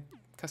put my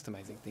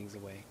customizing things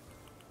away.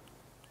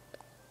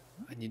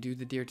 And you do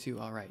the deer too?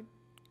 Alright.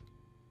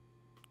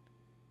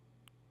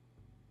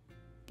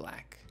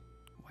 Black,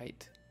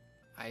 white,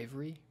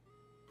 ivory.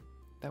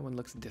 That one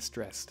looks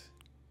distressed.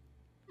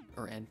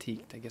 Or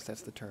antiqued, I guess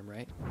that's the term,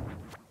 right?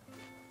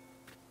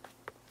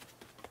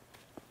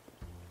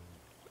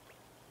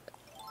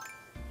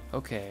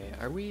 Okay,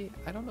 are we...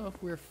 I don't know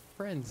if we're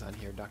friends on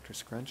here, Dr.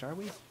 Scrunch, are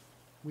we?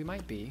 We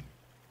might be.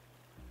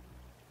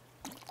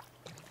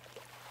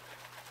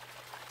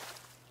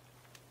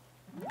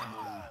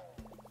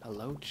 A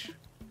loach.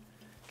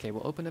 Okay,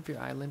 we'll open up your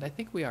island. I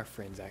think we are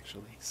friends,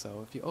 actually.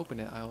 So if you open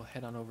it, I'll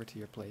head on over to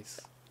your place.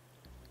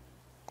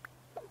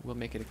 We'll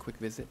make it a quick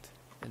visit,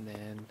 and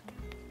then...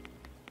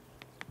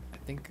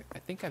 I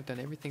think I've done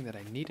everything that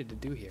I needed to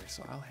do here,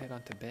 so I'll head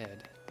on to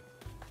bed.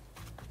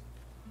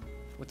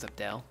 What's up,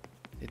 Del?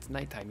 It's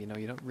nighttime, you know,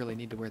 you don't really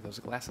need to wear those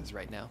glasses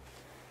right now.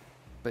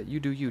 But you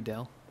do you,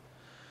 Del.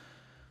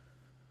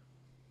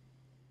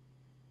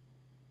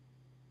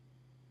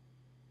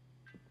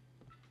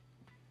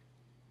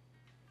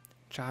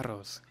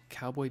 Charros,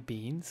 cowboy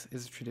beans,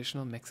 is a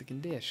traditional Mexican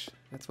dish.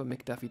 That's what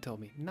McDuffie told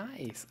me.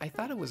 Nice! I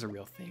thought it was a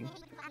real thing.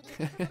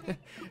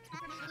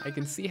 I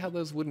can see how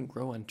those wouldn't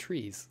grow on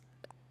trees.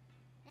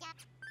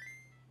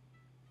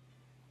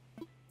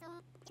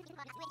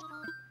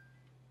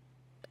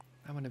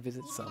 I want to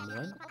visit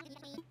someone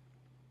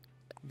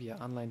via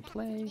online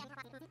play.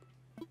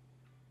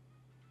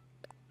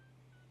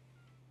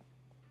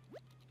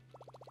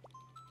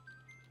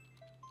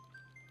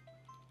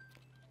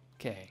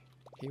 Okay,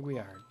 here we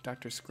are,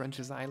 Dr.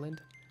 Scrunch's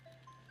island.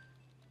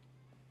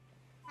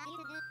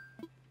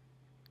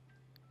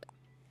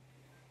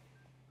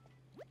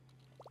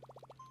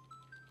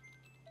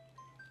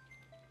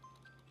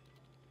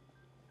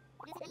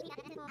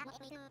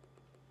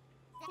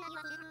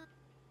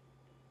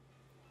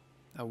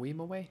 A Weem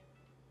away?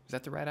 Is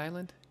that the right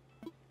island?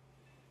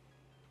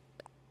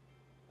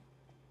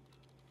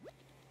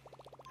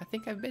 I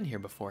think I've been here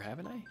before,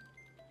 haven't I?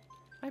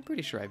 I'm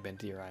pretty sure I've been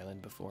to your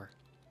island before.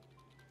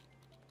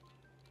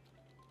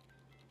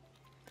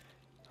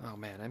 Oh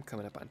man, I'm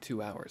coming up on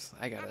 2 hours.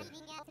 I've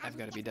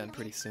gotta be done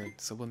pretty soon,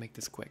 so we'll make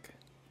this quick.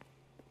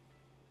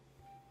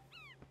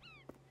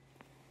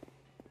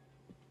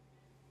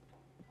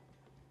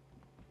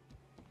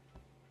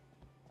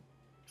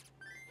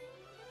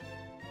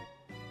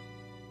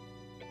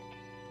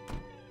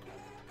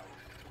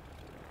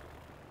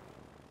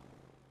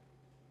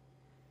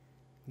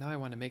 Now I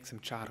want to make some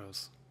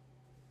charros.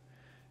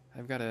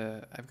 I've got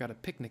a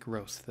picnic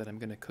roast that I'm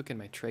gonna cook in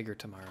my Traeger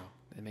tomorrow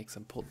and make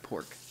some pulled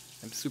pork.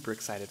 I'm super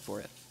excited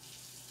for it.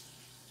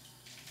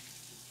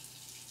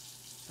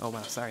 Oh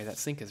wow, sorry, that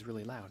sink is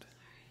really loud.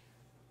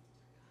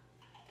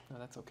 No,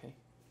 that's okay.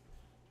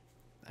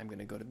 I'm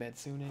gonna go to bed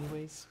soon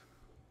anyways.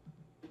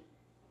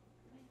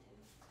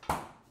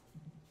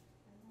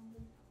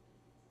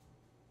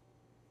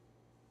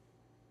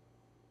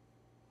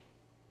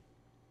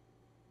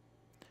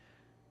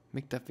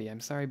 McDuffie, I'm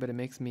sorry, but it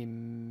makes me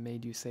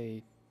made you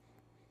say...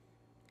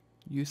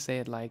 You say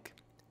it like...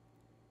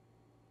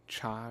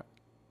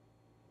 Charros?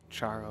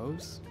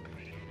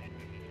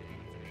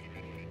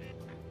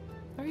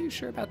 Are you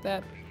sure about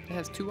that? It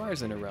has 2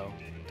 R's in a row.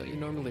 Don't you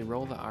normally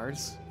roll the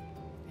R's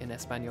in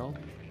Espanol?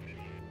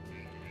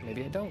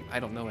 Maybe I don't.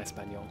 I don't know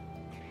Espanol.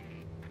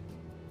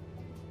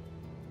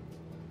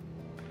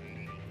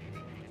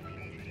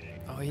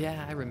 Oh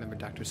yeah, I remember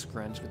Dr.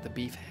 Scrunch with the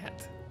beef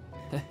hat.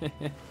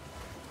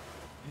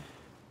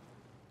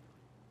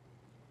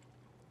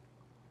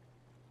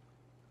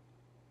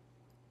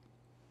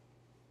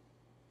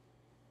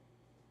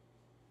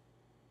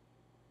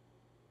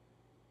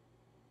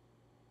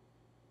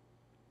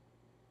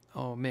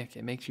 Oh, Mick,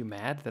 it makes you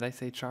mad that I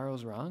say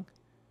Charo's wrong?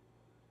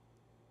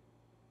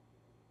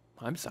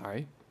 I'm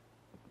sorry.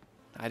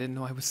 I didn't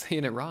know I was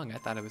saying it wrong. I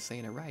thought I was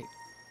saying it right.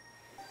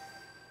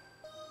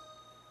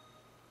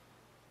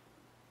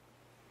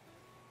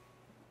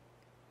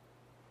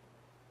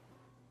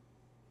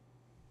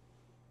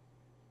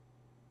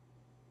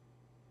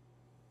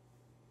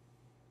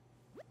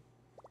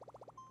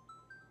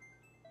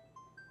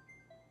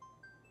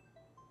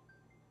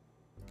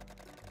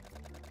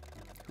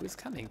 Who is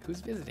coming?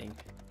 Who's visiting?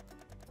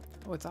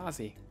 Oh, it's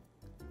Ozzy.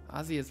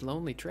 Ozzy is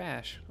lonely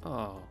trash.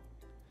 Oh,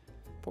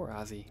 poor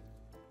Ozzy.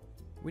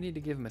 We need to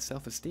give him a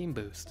self-esteem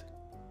boost.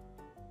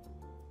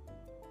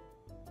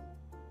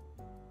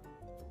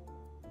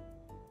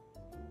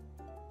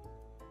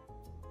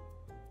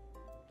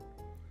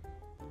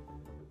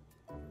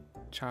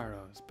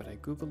 Charos, but I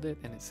googled it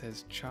and it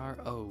says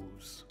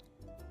Char-O's.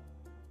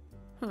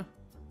 Huh.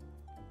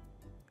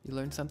 You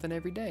learn something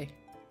every day.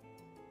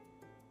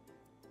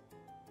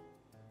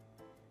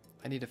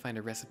 I need to find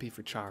a recipe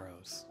for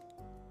Charos.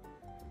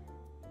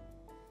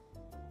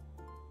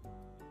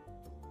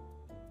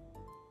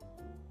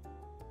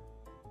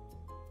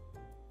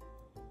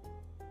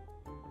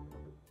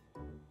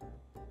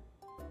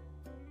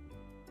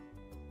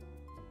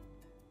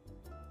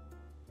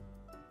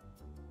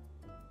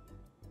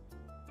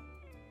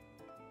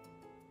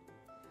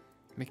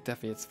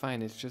 McDuffie, it's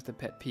fine, it's just a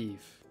pet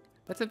peeve.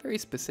 That's a very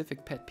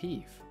specific pet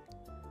peeve.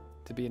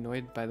 To be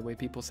annoyed by the way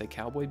people say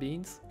cowboy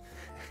beans?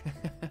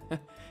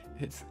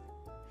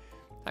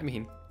 I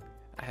mean,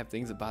 I have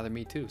things that bother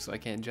me too, so I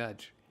can't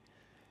judge.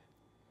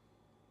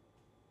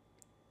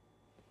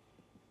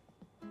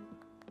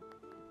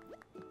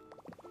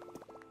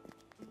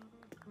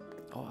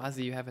 Oh,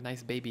 Ozzy, you have a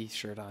nice baby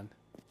shirt on.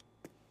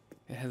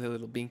 It has a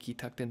little binky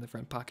tucked in the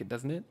front pocket,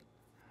 doesn't it?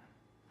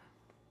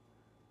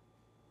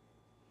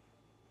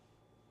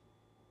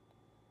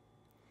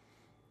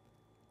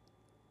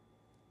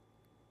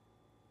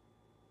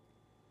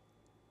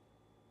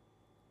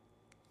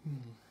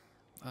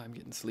 Oh, I'm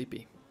getting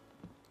sleepy.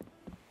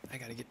 I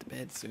gotta get to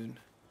bed soon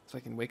so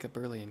I can wake up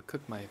early and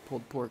cook my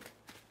pulled pork.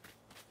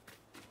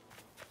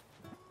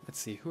 Let's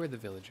see, who are the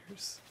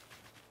villagers?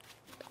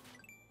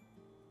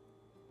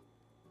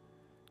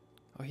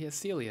 Oh, he has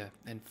Celia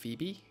and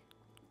Phoebe,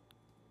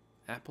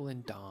 Apple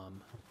and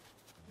Dom.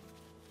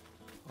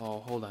 Oh,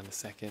 hold on a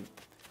second.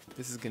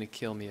 This is gonna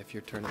kill me if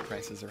your turnip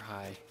prices are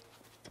high.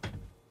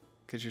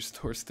 'Cause your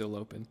store's still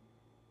open.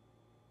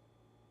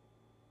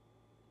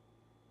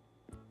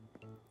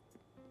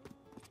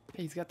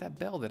 Hey, he's got that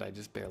bell that I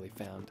just barely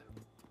found.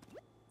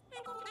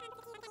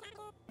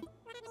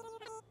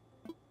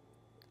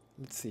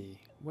 Let's see,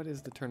 what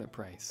is the turnip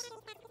price?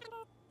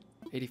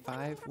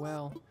 85?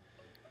 Well,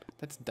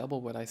 that's double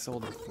what I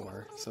sold it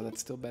for, so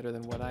that's still better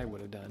than what I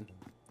would have done.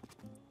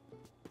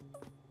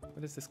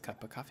 What is this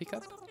cup? A coffee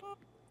cup?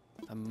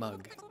 A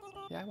mug.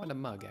 Yeah, I want a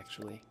mug,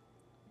 actually.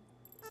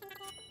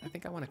 I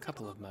think I want a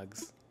couple of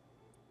mugs.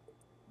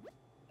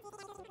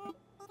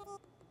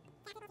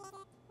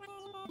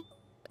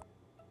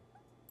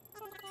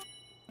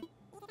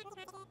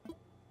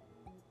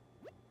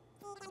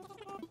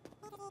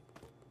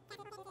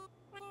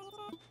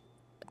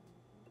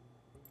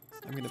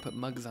 I'm gonna put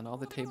mugs on all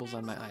the tables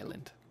on my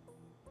island.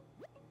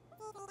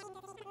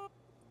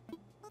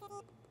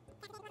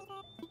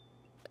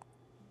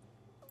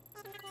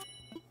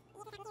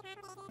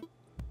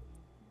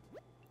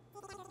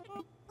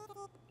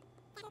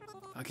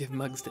 I'll give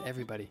mugs to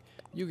everybody.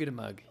 You get a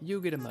mug.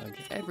 You get a mug.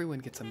 Everyone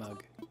gets a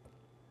mug.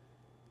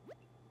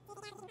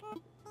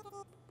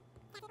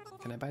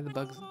 Can I buy the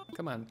bugs?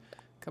 Come on.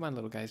 Come on,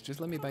 little guys. Just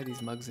let me buy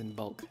these mugs in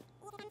bulk.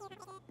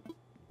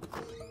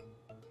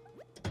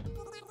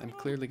 I'm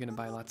clearly going to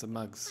buy lots of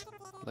mugs.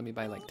 Let me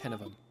buy like 10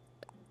 of them.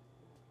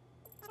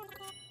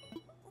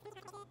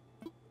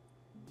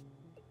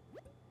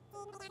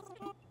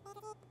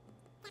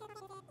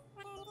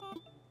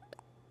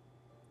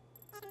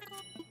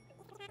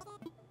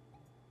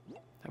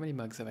 How many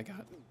mugs have I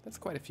got? That's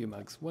quite a few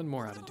mugs. One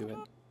more ought to do it.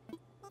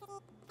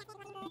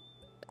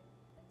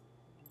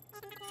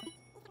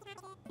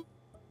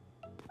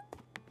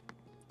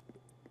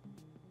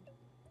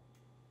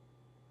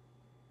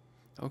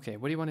 Okay,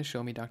 what do you want to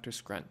show me, Dr.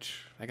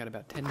 Scrunch? I got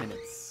about 10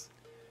 minutes.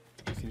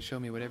 You can show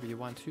me whatever you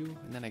want to,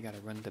 and then I gotta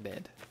run to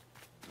bed.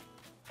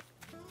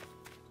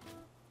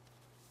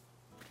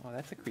 Oh,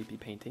 that's a creepy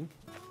painting.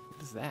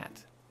 What is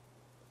that?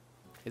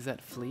 Is that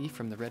Flea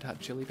from the Red Hot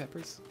Chili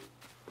Peppers?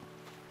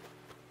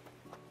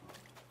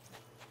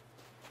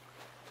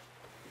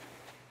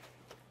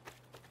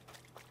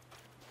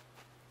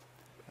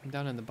 I'm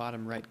down in the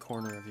bottom right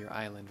corner of your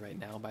island right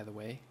now, by the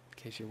way, in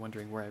case you're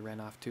wondering where I ran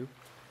off to.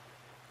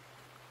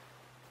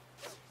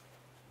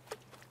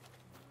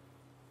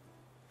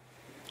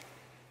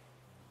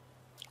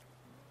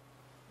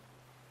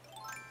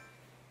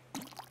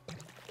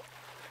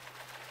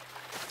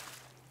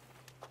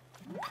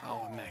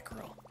 Oh, a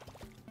mackerel.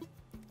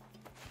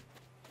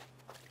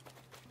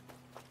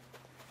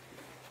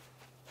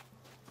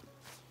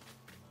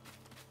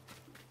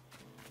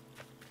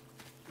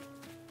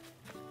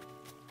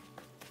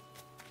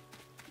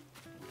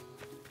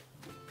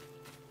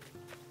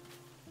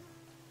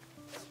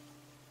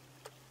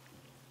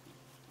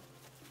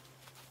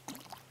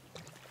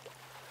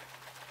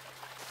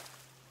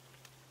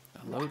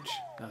 Loach?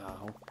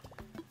 Oh.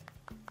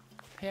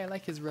 Hey, I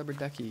like his rubber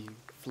ducky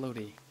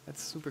floaty.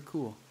 That's super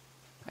cool.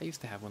 I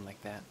used to have one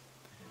like that.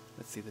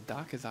 Let's see, the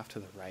dock is off to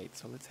the right,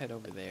 so let's head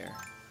over there.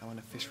 I want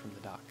to fish from the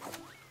dock.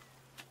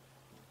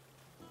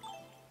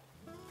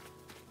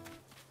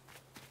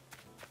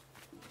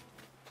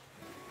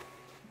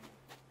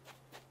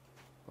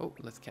 Oh,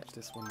 let's catch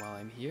this one while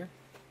I'm here.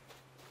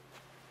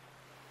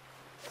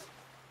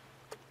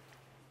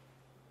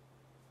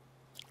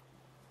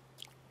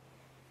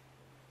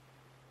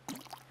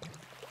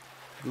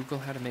 Google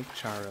how to make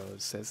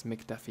charos, says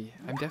McDuffie.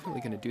 I'm definitely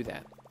going to do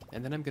that.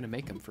 And then I'm going to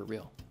make them for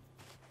real.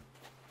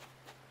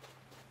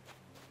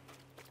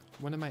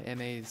 One of my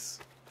MAs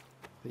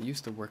that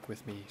used to work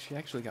with me, she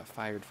actually got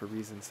fired for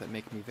reasons that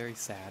make me very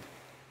sad.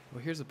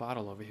 Well, here's a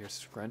bottle over here,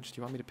 Scrunch. Do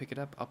you want me to pick it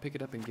up? I'll pick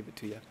it up and give it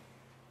to you.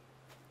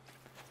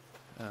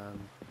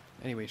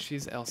 Anyway,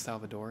 she's El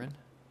Salvadoran.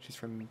 She's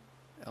from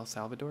El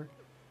Salvador.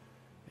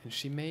 And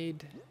she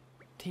made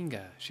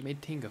tinga. She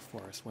made tinga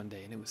for us one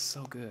day, and it was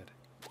so good.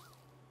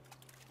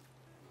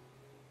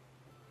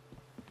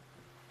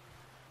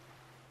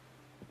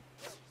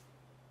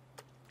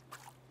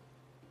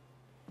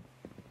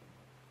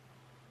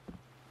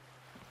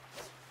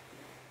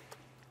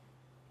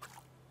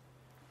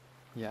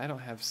 Yeah, I don't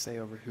have say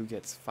over who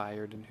gets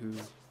fired and who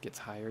gets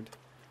hired,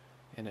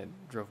 and it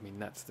drove me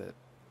nuts that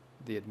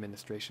the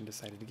administration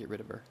decided to get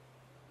rid of her.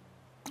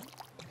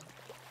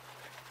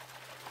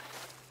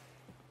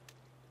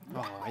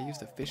 Oh, I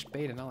used a fish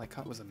bait and all I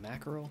caught was a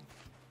mackerel?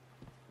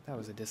 That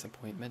was a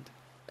disappointment.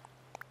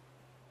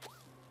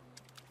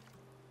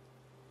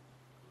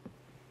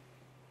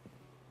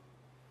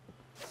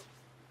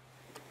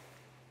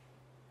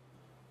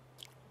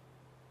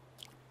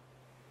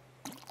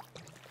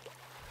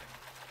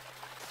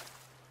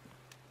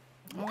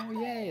 Oh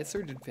yay, a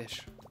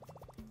surgeonfish.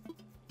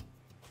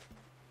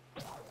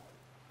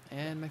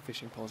 And my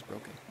fishing pole is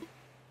broken.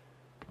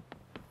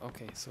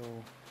 Okay, so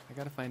I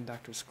gotta find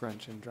Dr.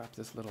 Scrunch and drop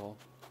this little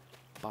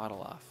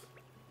bottle off.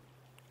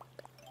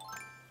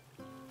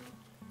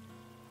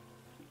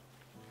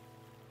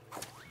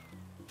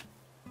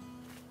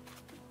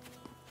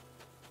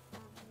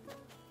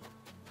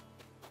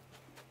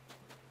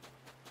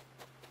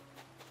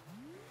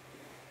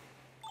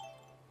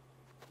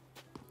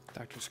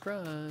 Dr.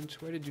 Scrunch,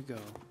 where did you go?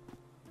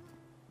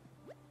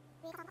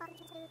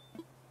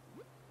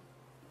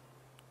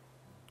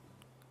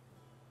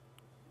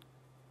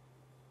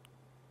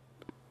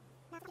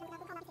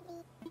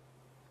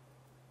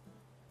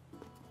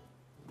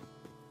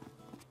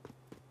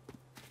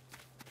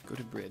 Go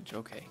to bridge,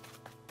 okay.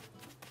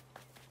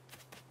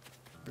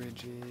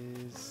 Bridge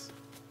is...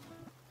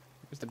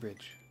 Where's the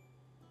bridge?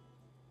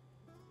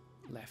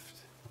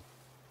 Left.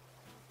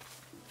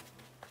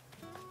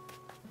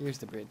 Here's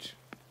the bridge.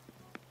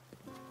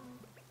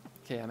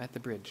 Okay, I'm at the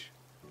bridge.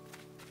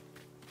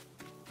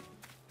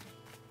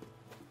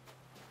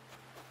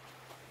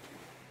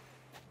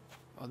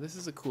 Oh, this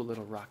is a cool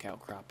little rock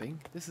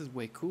outcropping. This is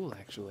way cool,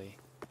 actually.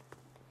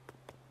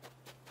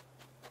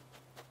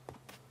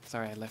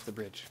 Sorry, I left the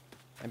bridge.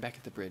 I'm back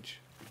at the bridge.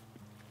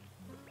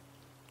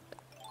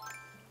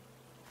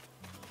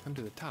 Come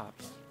to the top.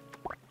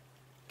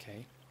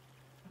 Okay.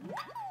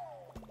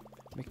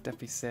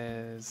 McDuffie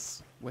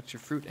says, what's your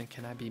fruit and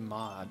can I be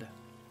mod?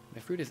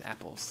 My fruit is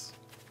apples.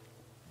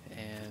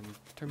 And in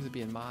terms of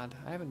being mod,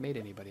 I haven't made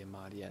anybody a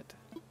mod yet.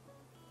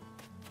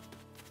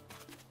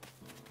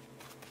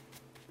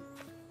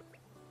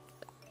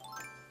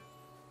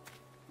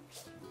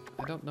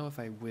 I don't know if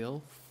I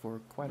will for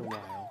quite a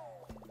while.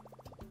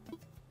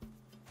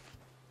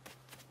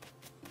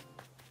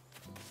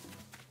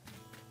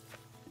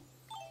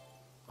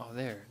 Oh,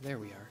 there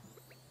we are.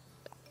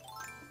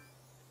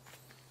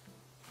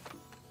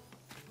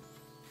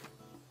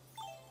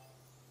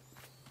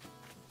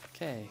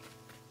 Okay.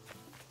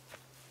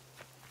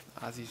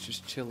 Ozzy's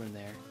just chilling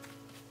there.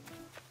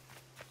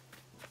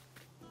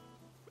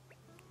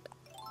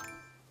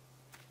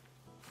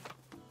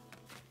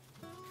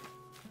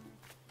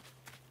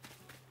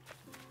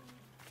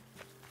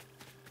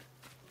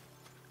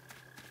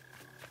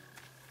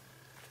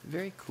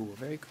 Very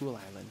cool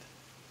island.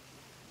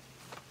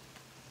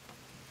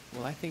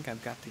 Well, I think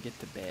I've got to get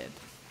to bed.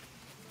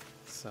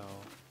 So,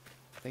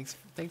 thanks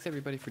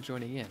everybody for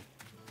joining in.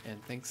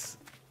 And thanks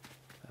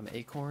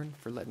Acorn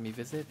for letting me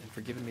visit and for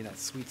giving me that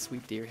sweet,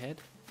 sweet deer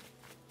head.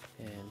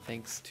 And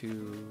thanks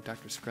to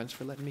Dr. Scrunch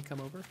for letting me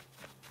come over.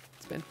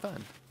 It's been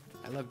fun.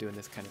 I love doing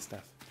this kind of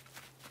stuff.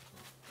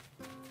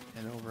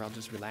 And overall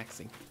just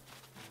relaxing.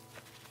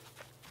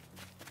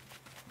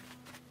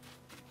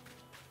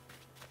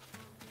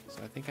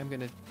 So I think I'm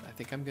gonna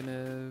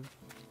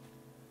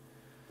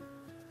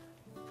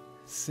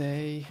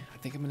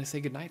say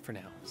goodnight for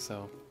now.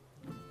 So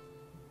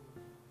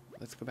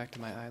let's go back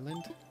to my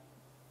island.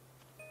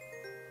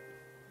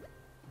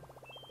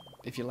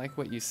 If you like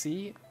what you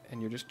see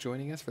and you're just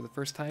joining us for the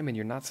first time and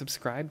you're not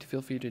subscribed,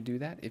 feel free to do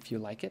that if you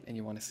like it and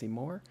you want to see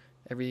more.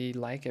 Every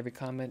like, every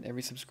comment,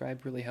 every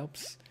subscribe really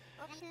helps.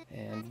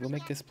 And we'll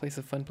make this place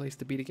a fun place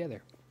to be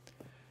together.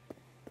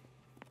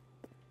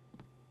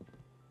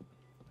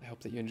 I hope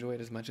that you enjoy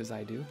it as much as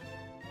I do.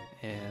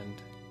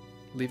 And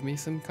leave me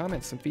some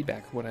comments, some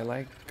feedback. What I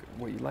like,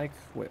 what you like,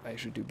 what I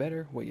should do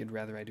better, what you'd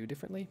rather I do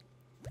differently.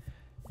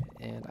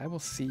 And I will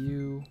see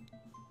you...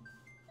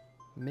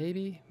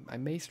 Maybe. I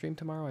may stream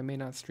tomorrow. I may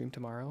not stream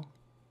tomorrow.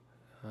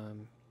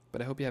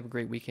 But I hope you have a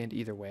great weekend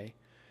either way.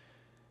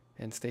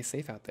 And stay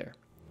safe out there.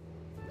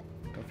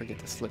 Don't forget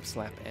to slip,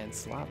 slap, and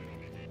slop.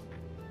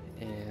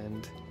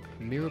 And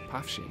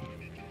Miropafshin.